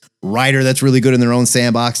this, writer that's really good in their own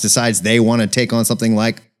sandbox decides they want to take on something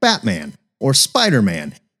like Batman or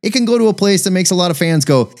Spider-Man. It can go to a place that makes a lot of fans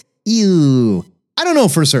go, ew. I don't know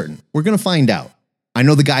for certain. We're going to find out. I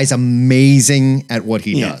know the guy's amazing at what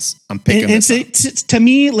he does. I'm picking this up. To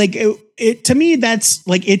me, that's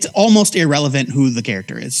like, it's almost irrelevant who the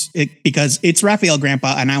character is because it's Raphael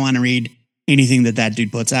Grandpa and I want to read anything that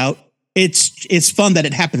dude puts out. It's fun that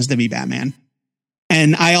it happens to be Batman.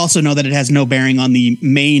 And I also know that it has no bearing on the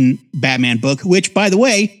main Batman book, which, by the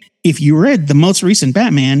way, if you read the most recent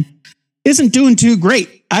Batman, isn't doing too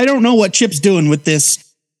great. I don't know what Chip's doing with this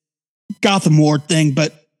Gotham War thing,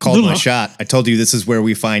 but called my shot. I told you this is where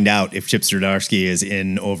we find out if Chip Zdarsky is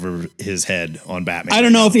in over his head on Batman. I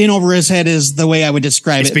don't know if in over his head is the way I would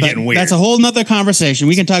describe it. Been getting weird. That's a whole nother conversation.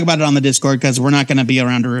 We can talk about it on the Discord because we're not going to be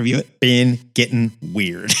around to review it. Been getting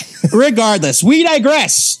weird. Regardless, we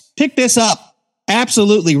digress. Pick this up.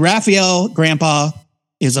 Absolutely. Raphael Grandpa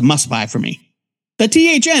is a must buy for me. The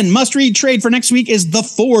THN must-read trade for next week is The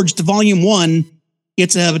Forged Volume 1.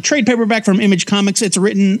 It's a trade paperback from Image Comics. It's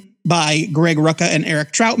written by Greg Rucka and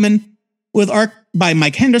Eric Troutman with art by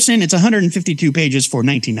Mike Henderson. It's 152 pages for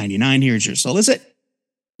 $19.99. Here's your solicit.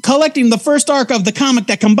 Collecting the first arc of the comic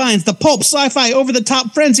that combines the pulp, sci-fi,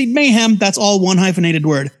 over-the-top, frenzied mayhem, that's all one hyphenated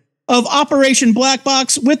word, of Operation Black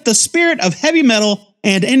Box with the spirit of heavy metal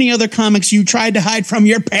and any other comics you tried to hide from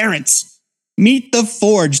your parents. Meet the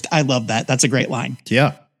Forged. I love that. That's a great line.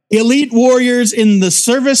 Yeah. Elite warriors in the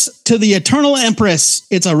service to the Eternal Empress.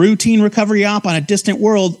 It's a routine recovery op on a distant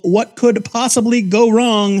world. What could possibly go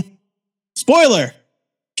wrong? Spoiler,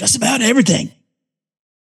 just about everything.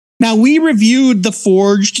 Now, we reviewed The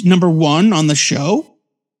Forged #1 on the show.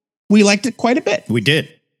 We liked it quite a bit. We did.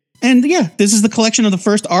 And yeah, this is the collection of the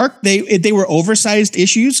first arc. They were oversized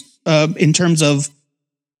issues in terms of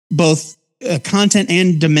both content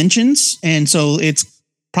and dimensions. And so it's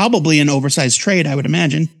probably an oversized trade, I would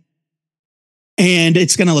imagine. And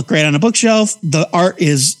it's going to look great on a bookshelf. The art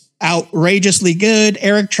is outrageously good.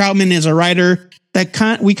 Eric Troutman is a writer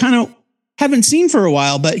that we kind of haven't seen for a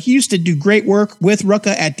while, but he used to do great work with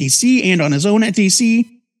Rucka at DC and on his own at DC.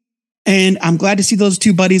 And I'm glad to see those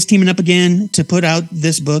two buddies teaming up again to put out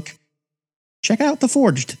this book. Check out The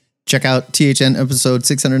Forged. Check out THN episode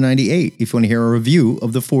 698 if you want to hear a review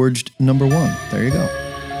of The Forged #1. There you go.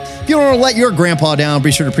 If you don't want to let your grandpa down,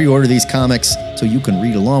 be sure to pre-order these comics so you can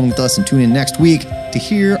read along with us and tune in next week to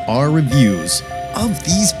hear our reviews of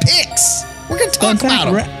these picks. We're going to talk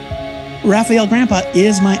about them. Raphael Grandpa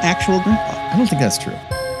is my actual grandpa. I don't think that's true.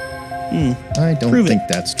 I don't think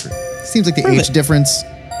that's true. Seems like the age difference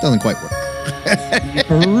doesn't quite work.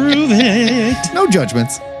 Prove it. No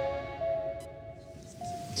judgments.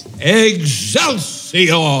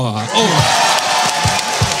 Excelsior! Oh.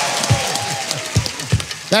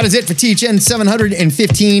 That is it for THN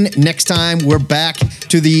 715. Next time, we're back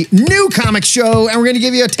to the new comic show, and we're going to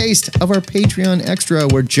give you a taste of our Patreon Extra,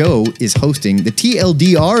 where Joe is hosting the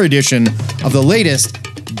TLDR edition of the latest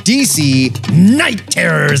DC Night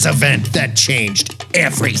Terrors event that changed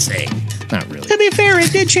everything. Not really. To be fair, it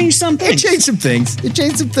did change some things. It changed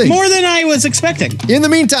some things. More than I was expecting. In the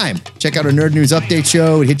meantime, check out our Nerd News Update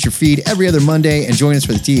show. It hits your feed every other Monday, and join us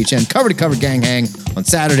for the THN Cover to Cover Gang Hang on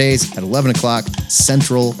Saturdays at 11 o'clock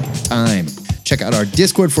Central Time. Check out our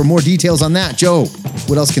Discord for more details on that. Joe,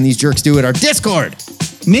 what else can these jerks do at our Discord?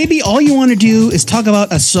 Maybe all you want to do is talk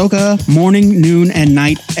about Ahsoka morning, noon, and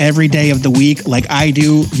night every day of the week like I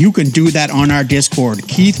do. You can do that on our Discord.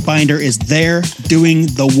 Keith Binder is there doing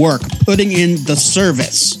the work, putting in the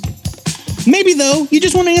service. Maybe, though, you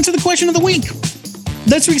just want to answer the question of the week.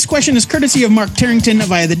 This week's question is courtesy of Mark Tarrington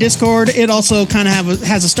via the Discord. It also kind of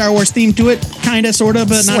has a Star Wars theme to it, kind of, sort of,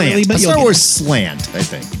 but Slant. not really. But a Star Wars slant, I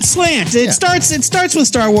think. Slant. It starts with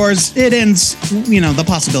Star Wars. It ends, the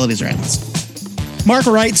possibilities are endless. Mark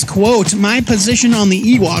writes, quote, "My position on the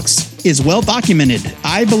Ewoks is well documented.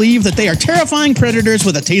 I believe that they are terrifying predators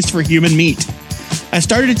with a taste for human meat. I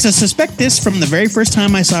started to suspect this from the very first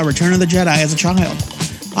time I saw Return of the Jedi as a child.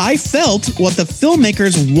 I felt what the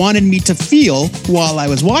filmmakers wanted me to feel while I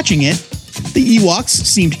was watching it. The Ewoks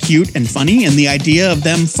seemed cute and funny, and the idea of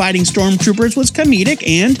them fighting stormtroopers was comedic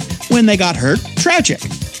and, when they got hurt, tragic.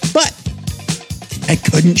 But I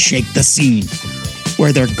couldn't shake the scene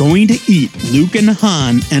where they're going to eat Luke and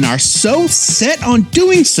Han and are so set on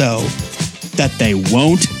doing so that they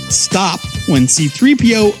won't stop when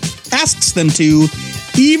C-3PO asks them to,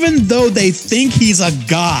 even though they think he's a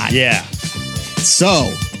god." Yeah.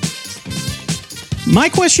 So, my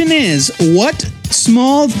question is, what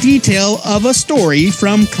small detail of a story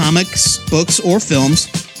from comics, books, or films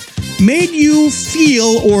made you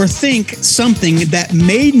feel or think something that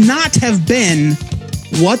may not have been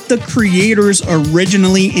what the creators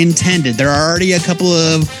originally intended? There are already a couple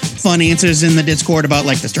of fun answers in the Discord about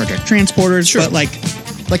like the Star Trek transporters, sure. But like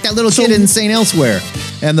that little kid in St. Elsewhere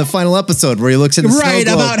and the final episode where he looks at the right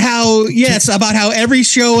snow globe. about how every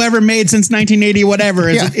show ever made since 1980 whatever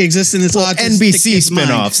exists in this NBC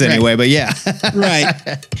spinoffs anyway, but yeah. Right.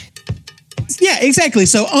 Yeah, exactly.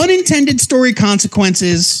 So unintended story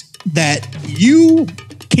consequences that you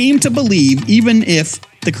came to believe even if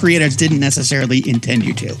the creators didn't necessarily intend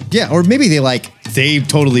you to. Yeah, or maybe they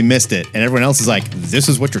totally missed it, and everyone else is like, "This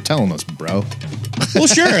is what you're telling us, bro." Well,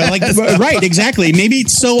 sure, right, exactly. Maybe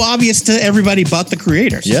it's so obvious to everybody but the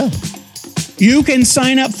creators. Yeah. You can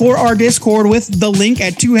sign up for our Discord with the link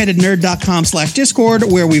at twoheadednerd.com/Discord,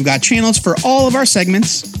 where we've got channels for all of our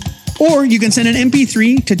segments. Or you can send an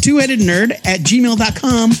MP3 to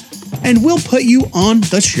twoheadednerd@gmail.com, and we'll put you on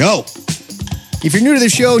the show. If you're new to the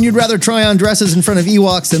show and you'd rather try on dresses in front of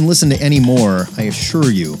Ewoks than listen to any more, I assure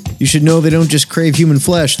you, you should know they don't just crave human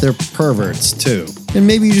flesh, they're perverts too. And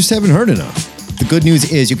maybe you just haven't heard enough. The good news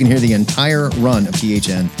is you can hear the entire run of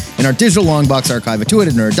THN in our digital longbox archive at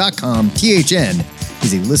twoheadednerd.com. THN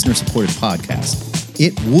is a listener-supported podcast.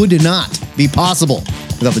 It would not be possible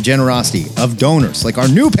without the generosity of donors like our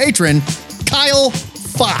new patron, Kyle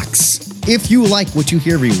Fox. If you like what you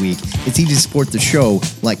hear every week, it's easy to support the show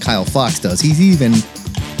like Kyle Fox does. He's even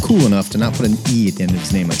cool enough to not put an E at the end of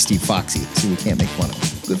his name like Steve Foxy, so we can't make fun of him.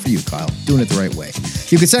 Good for you, Kyle. Doing it the right way.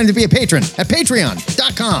 You can sign up to be a patron at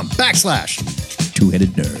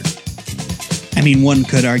patreon.com/twoheadednerd. I mean, one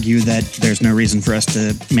could argue that there's no reason for us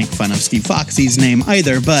to make fun of Steve Foxy's name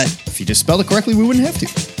either, but if you just spelled it correctly, we wouldn't have to.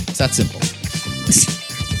 It's that simple.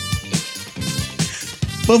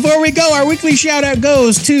 Before we go, our weekly shout-out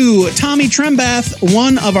goes to Tommy Trembath,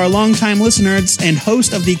 one of our longtime listeners and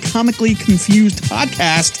host of the Comically Confused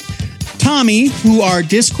podcast. Tommy, who our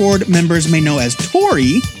Discord members may know as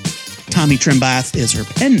Tori, Tommy Trembath is her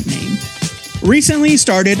pen name, recently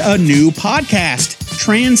started a new podcast,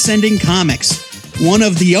 Transcending Comics, one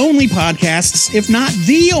of the only podcasts, if not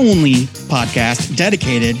the only podcast,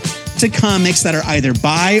 dedicated to comics that are either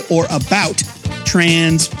by or about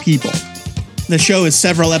trans people. The show is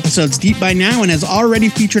several episodes deep by now and has already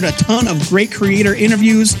featured a ton of great creator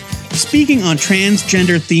interviews speaking on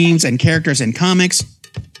transgender themes and characters in comics.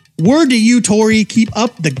 Word to you, Tori. Keep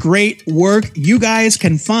up the great work. You guys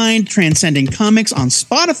can find Transcending Comics on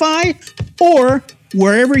Spotify or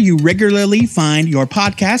wherever you regularly find your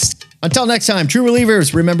podcasts. Until next time, true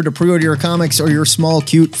believers, remember to pre-order your comics or your small,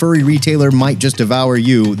 cute, furry retailer might just devour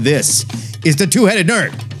you. This is the Two-Headed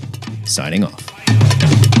Nerd, signing off.